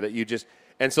container that you just.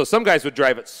 And so some guys would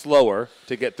drive it slower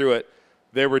to get through it.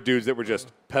 There were dudes that were just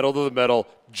pedal to the metal,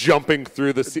 jumping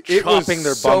through the seat. It was Chopping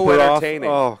their so bumper off. entertaining.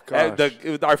 Oh, gosh.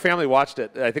 Our family watched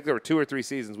it. I think there were 2 or 3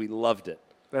 seasons. We loved it.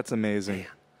 That's amazing.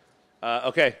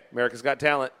 Okay, America's Got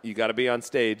Talent. You got to be on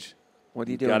stage. What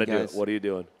are you You doing, got to do guys? it. What are you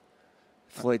doing?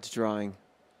 Floyd's drawing.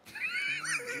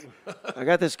 I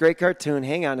got this great cartoon.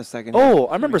 Hang on a second. Oh,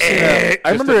 I remember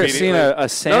seeing a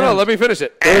sand. No, let me finish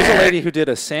it. There was a lady who did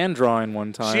a sand drawing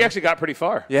one time. She actually got pretty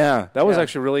far. Yeah, that was Yeah.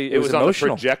 actually really. It was on the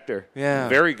emotional. projector. Yeah.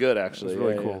 Very good, actually. It was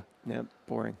really Yeah, cool. Yeah,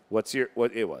 boring. What's your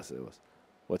what? It was.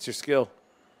 What's your skill?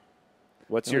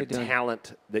 What's What are your we doing?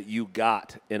 talent that you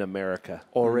got in America?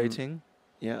 Orating.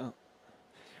 Yeah.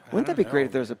 Wouldn't that be great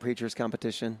if there was a preacher's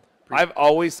competition? I've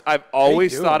always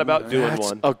do thought them. about doing That's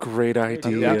one. a great A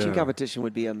idea. preaching competition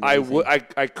would be amazing.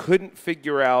 I couldn't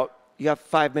figure out. You got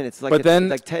 5 minutes, like But then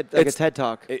like a it's- TED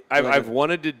talk. I've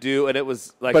wanted to do, and it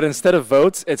was like. But instead of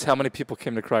votes, it's how many people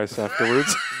came to Christ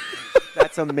afterwards.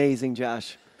 That's amazing,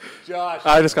 Josh. Josh,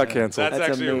 I just got canceled. that's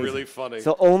actually amazing. really funny.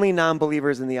 So only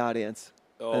non-believers in the audience.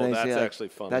 Oh, And they that's say, like, actually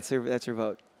funny. That's your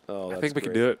vote. Oh, I that's think we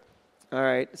can great. do it. All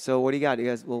right. So what do you got? You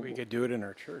guys. Well, We could do it in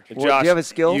our church. And Well, Josh, do you have a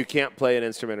skill? You can't play an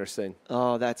instrument or sing.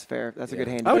 oh, that's fair. That's a good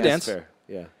hand. I would That's dance. fair.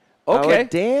 Yeah. I would Okay.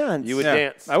 dance. You would Yeah.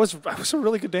 dance. I was a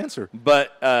really good dancer.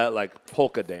 But like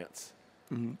polka dance.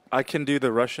 I can do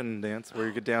the Russian dance where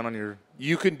you get down on your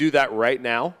You can do that right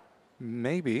now.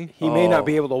 maybe. He may Oh. not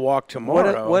be able to walk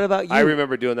tomorrow. What about you? I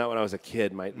remember doing that when I was a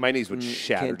kid. My knees would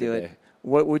shatter Can't do today. it.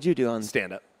 What would you do on?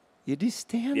 Stand up. You do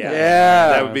stand Yeah. up.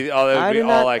 That would be all. That would be did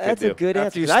all not- I could that's do. a good After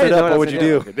answer. you 'cause I stood didn't know up, what I would was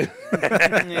you gonna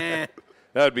do?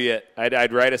 That would be it.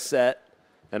 I'd write a set,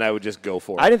 and I would just go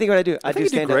for it. I didn't think what I'd do. I'd think do you'd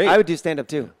do stand up. great. I would do stand up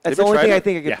too. That's the you only tried thing I it?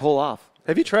 think I could Yeah. pull off.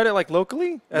 Have you tried it like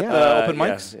locally at Yeah. the open yeah,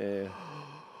 mics? Yeah.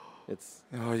 It's.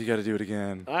 Oh, you got to do it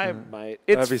again. I might.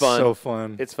 It's That'd be fun. so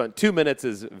fun. It's fun. 2 minutes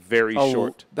is very Oh,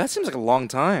 short. That seems like a long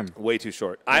time. Way too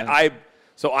short.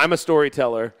 So I'm a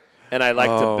storyteller, and I like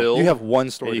to build. You have one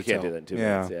story and you to can't tell. do that in 2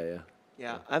 Yeah. minutes. Yeah.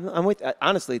 Yeah, I'm with.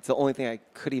 Honestly, it's the only thing I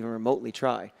could even remotely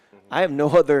try. I have no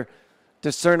other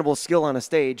discernible skill on a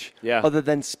stage Yeah. other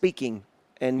than speaking.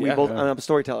 And we Yeah. both. I'm a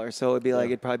storyteller, so it'd be like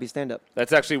it'd probably be stand up.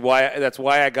 That's actually why. That's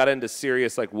why I got into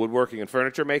serious like woodworking and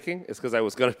furniture making. Is because I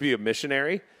was going to be a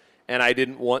missionary, and I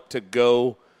didn't want to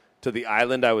go to the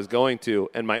island I was going to,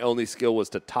 and my only skill was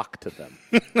to talk to them.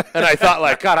 And I thought,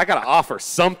 like, God, I got to offer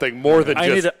something more than I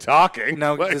just need talking.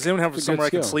 Now, Like, does anyone have It's a somewhere I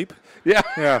good can skill. sleep? yeah,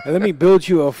 Yeah. And let me build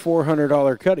you a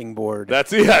 $400 cutting board.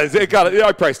 that's It got.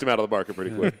 I priced him out of the market pretty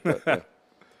quick. But, yeah.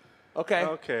 Okay.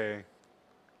 Okay.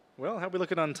 Well, how are we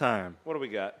looking on time? What do we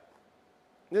got?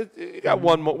 We got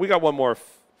one more. We got one more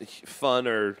fun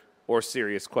or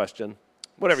serious question.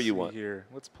 Whatever you Let's see want. here.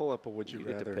 Let's pull up a would you, You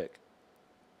get rather. to pick.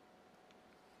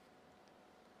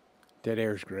 Dead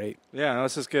air's great. Yeah, no,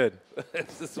 this is good.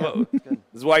 this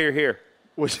is why you're here.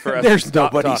 For us There's to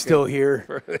stop nobody talking. still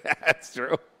here. That's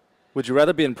true. Would you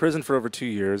rather be in prison for over 2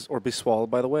 years or be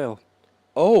swallowed by the whale?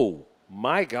 Oh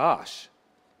my gosh,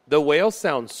 the whale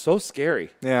sounds so scary.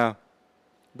 Yeah.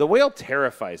 The whale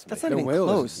terrifies me. That's not The even whale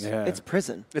is- close. yeah. It's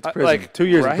prison. It's I- prison. like, 2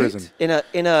 years right? in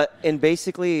prison. In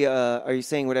basically, are you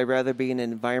saying would I rather be in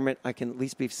an environment I can at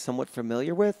least be somewhat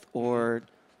familiar with, or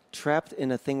trapped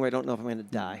in a thing where I don't know if I'm going to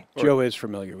die? Joe is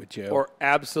familiar with Joe. or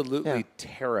absolutely Yeah.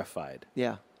 terrified,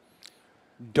 Yeah.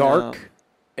 Dark,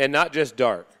 and not just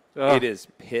dark. Ugh. It is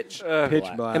pitch pitch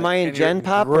black. black. Am I in and you're Gen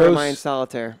Pop or am I in gross.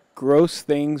 solitaire? Gross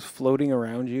things floating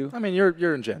around you. I mean,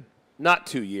 you're in Gen. Not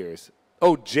 2 years.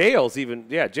 Oh, jail's even.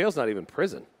 Yeah, jail's not even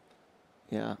prison.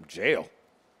 Yeah. Jail.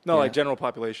 No, Yeah. like general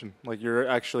population. Like you're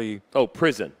actually. Oh,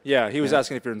 prison. Yeah, he was Yeah.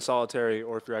 asking if you're in solitary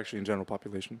or if you're actually in general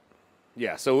population.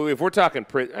 Yeah. So if we're talking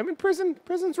prison, I mean prison's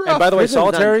rough. And by the way,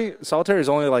 prison's solitary is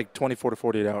only like 24 to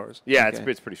 48 hours. yeah, Okay.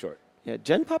 it's pretty short. Yeah.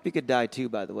 Gen Pop, you could die too,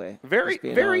 by the way. Very- Just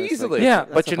being very honest. easily. Yeah,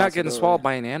 that's but a you're not getting possibility. swallowed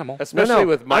by an animal. Especially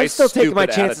with my I'm still taking my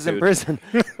stupid chances in attitude. prison.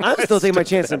 I'm still taking my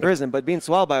chances in prison, but being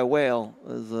swallowed by a whale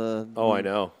is Oh, I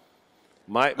know.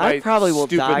 My I probably will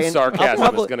stupid die in- I'll sarcasm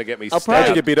probably- is going to get me I'll stabbed. probably How'd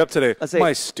you get beat up today? I'll say-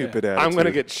 My stupid attitude. I'm going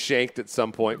to get shanked at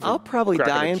some point. for I'll probably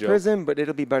cracking die a in joke. prison, but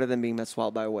it'll be better than being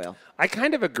swallowed by a whale. I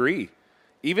kind of agree.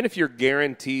 Even if you're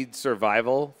guaranteed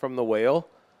survival from the whale,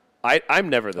 I'm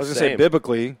never the I was going to same. say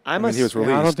biblically. I'm I a mean, he was s-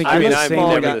 released. I don't think I you're mean, the I'm same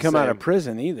never when the you come out same. of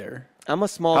prison either. I'm a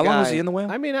small How guy. long was he in the whale?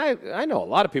 I mean, I know a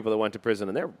lot of people that went to prison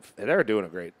and they're doing a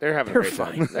great. They're having a They're great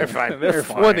fine. time. They're fine. They're It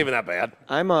fine. wasn't even that bad.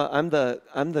 I'm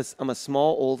a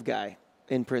small old guy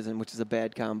in prison, which is a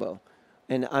bad combo.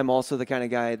 And I'm also the kind of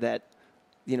guy that,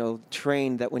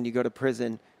 trained that when you go to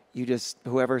prison, you just,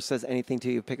 whoever says anything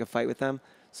to you, pick a fight with them.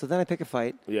 So then I pick a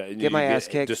fight, Yeah, and get you my get ass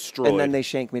kicked, destroyed. and then they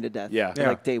shank me to death. Yeah.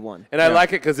 Like day one. And I like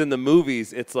it because in the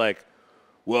movies, it's like,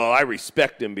 well, I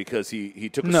respect him because he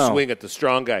took a No. swing at the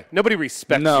strong guy. Nobody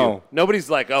respects No. you. Nobody's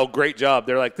like, oh, great job.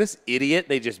 They're like, this idiot.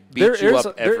 They just beat There you is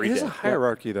up every there is day. a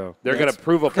hierarchy, though. They're going to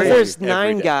prove a point. Because there's every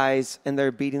 9 day. guys, and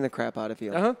they're beating the crap out of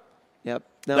you. Uh-huh. Yep.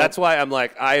 No. That's why I'm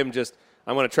like, I'm going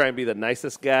to try and be the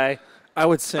nicest guy. I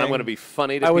would sing. I'm going to be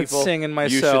funny to I people. would sing in my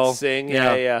You cell. should sing.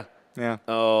 Yeah. Yeah. Yeah.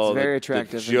 Oh, It's very the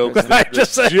attractive in Jokes. person. I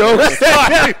just said. Jokes.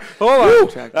 Hold on.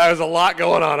 Attractive. That was a lot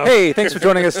going on. Hey, thanks for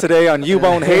joining us today on You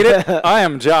Won't Hate It. I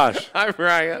am Josh. I'm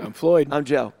Ryan. I'm Floyd. I'm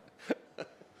Joe.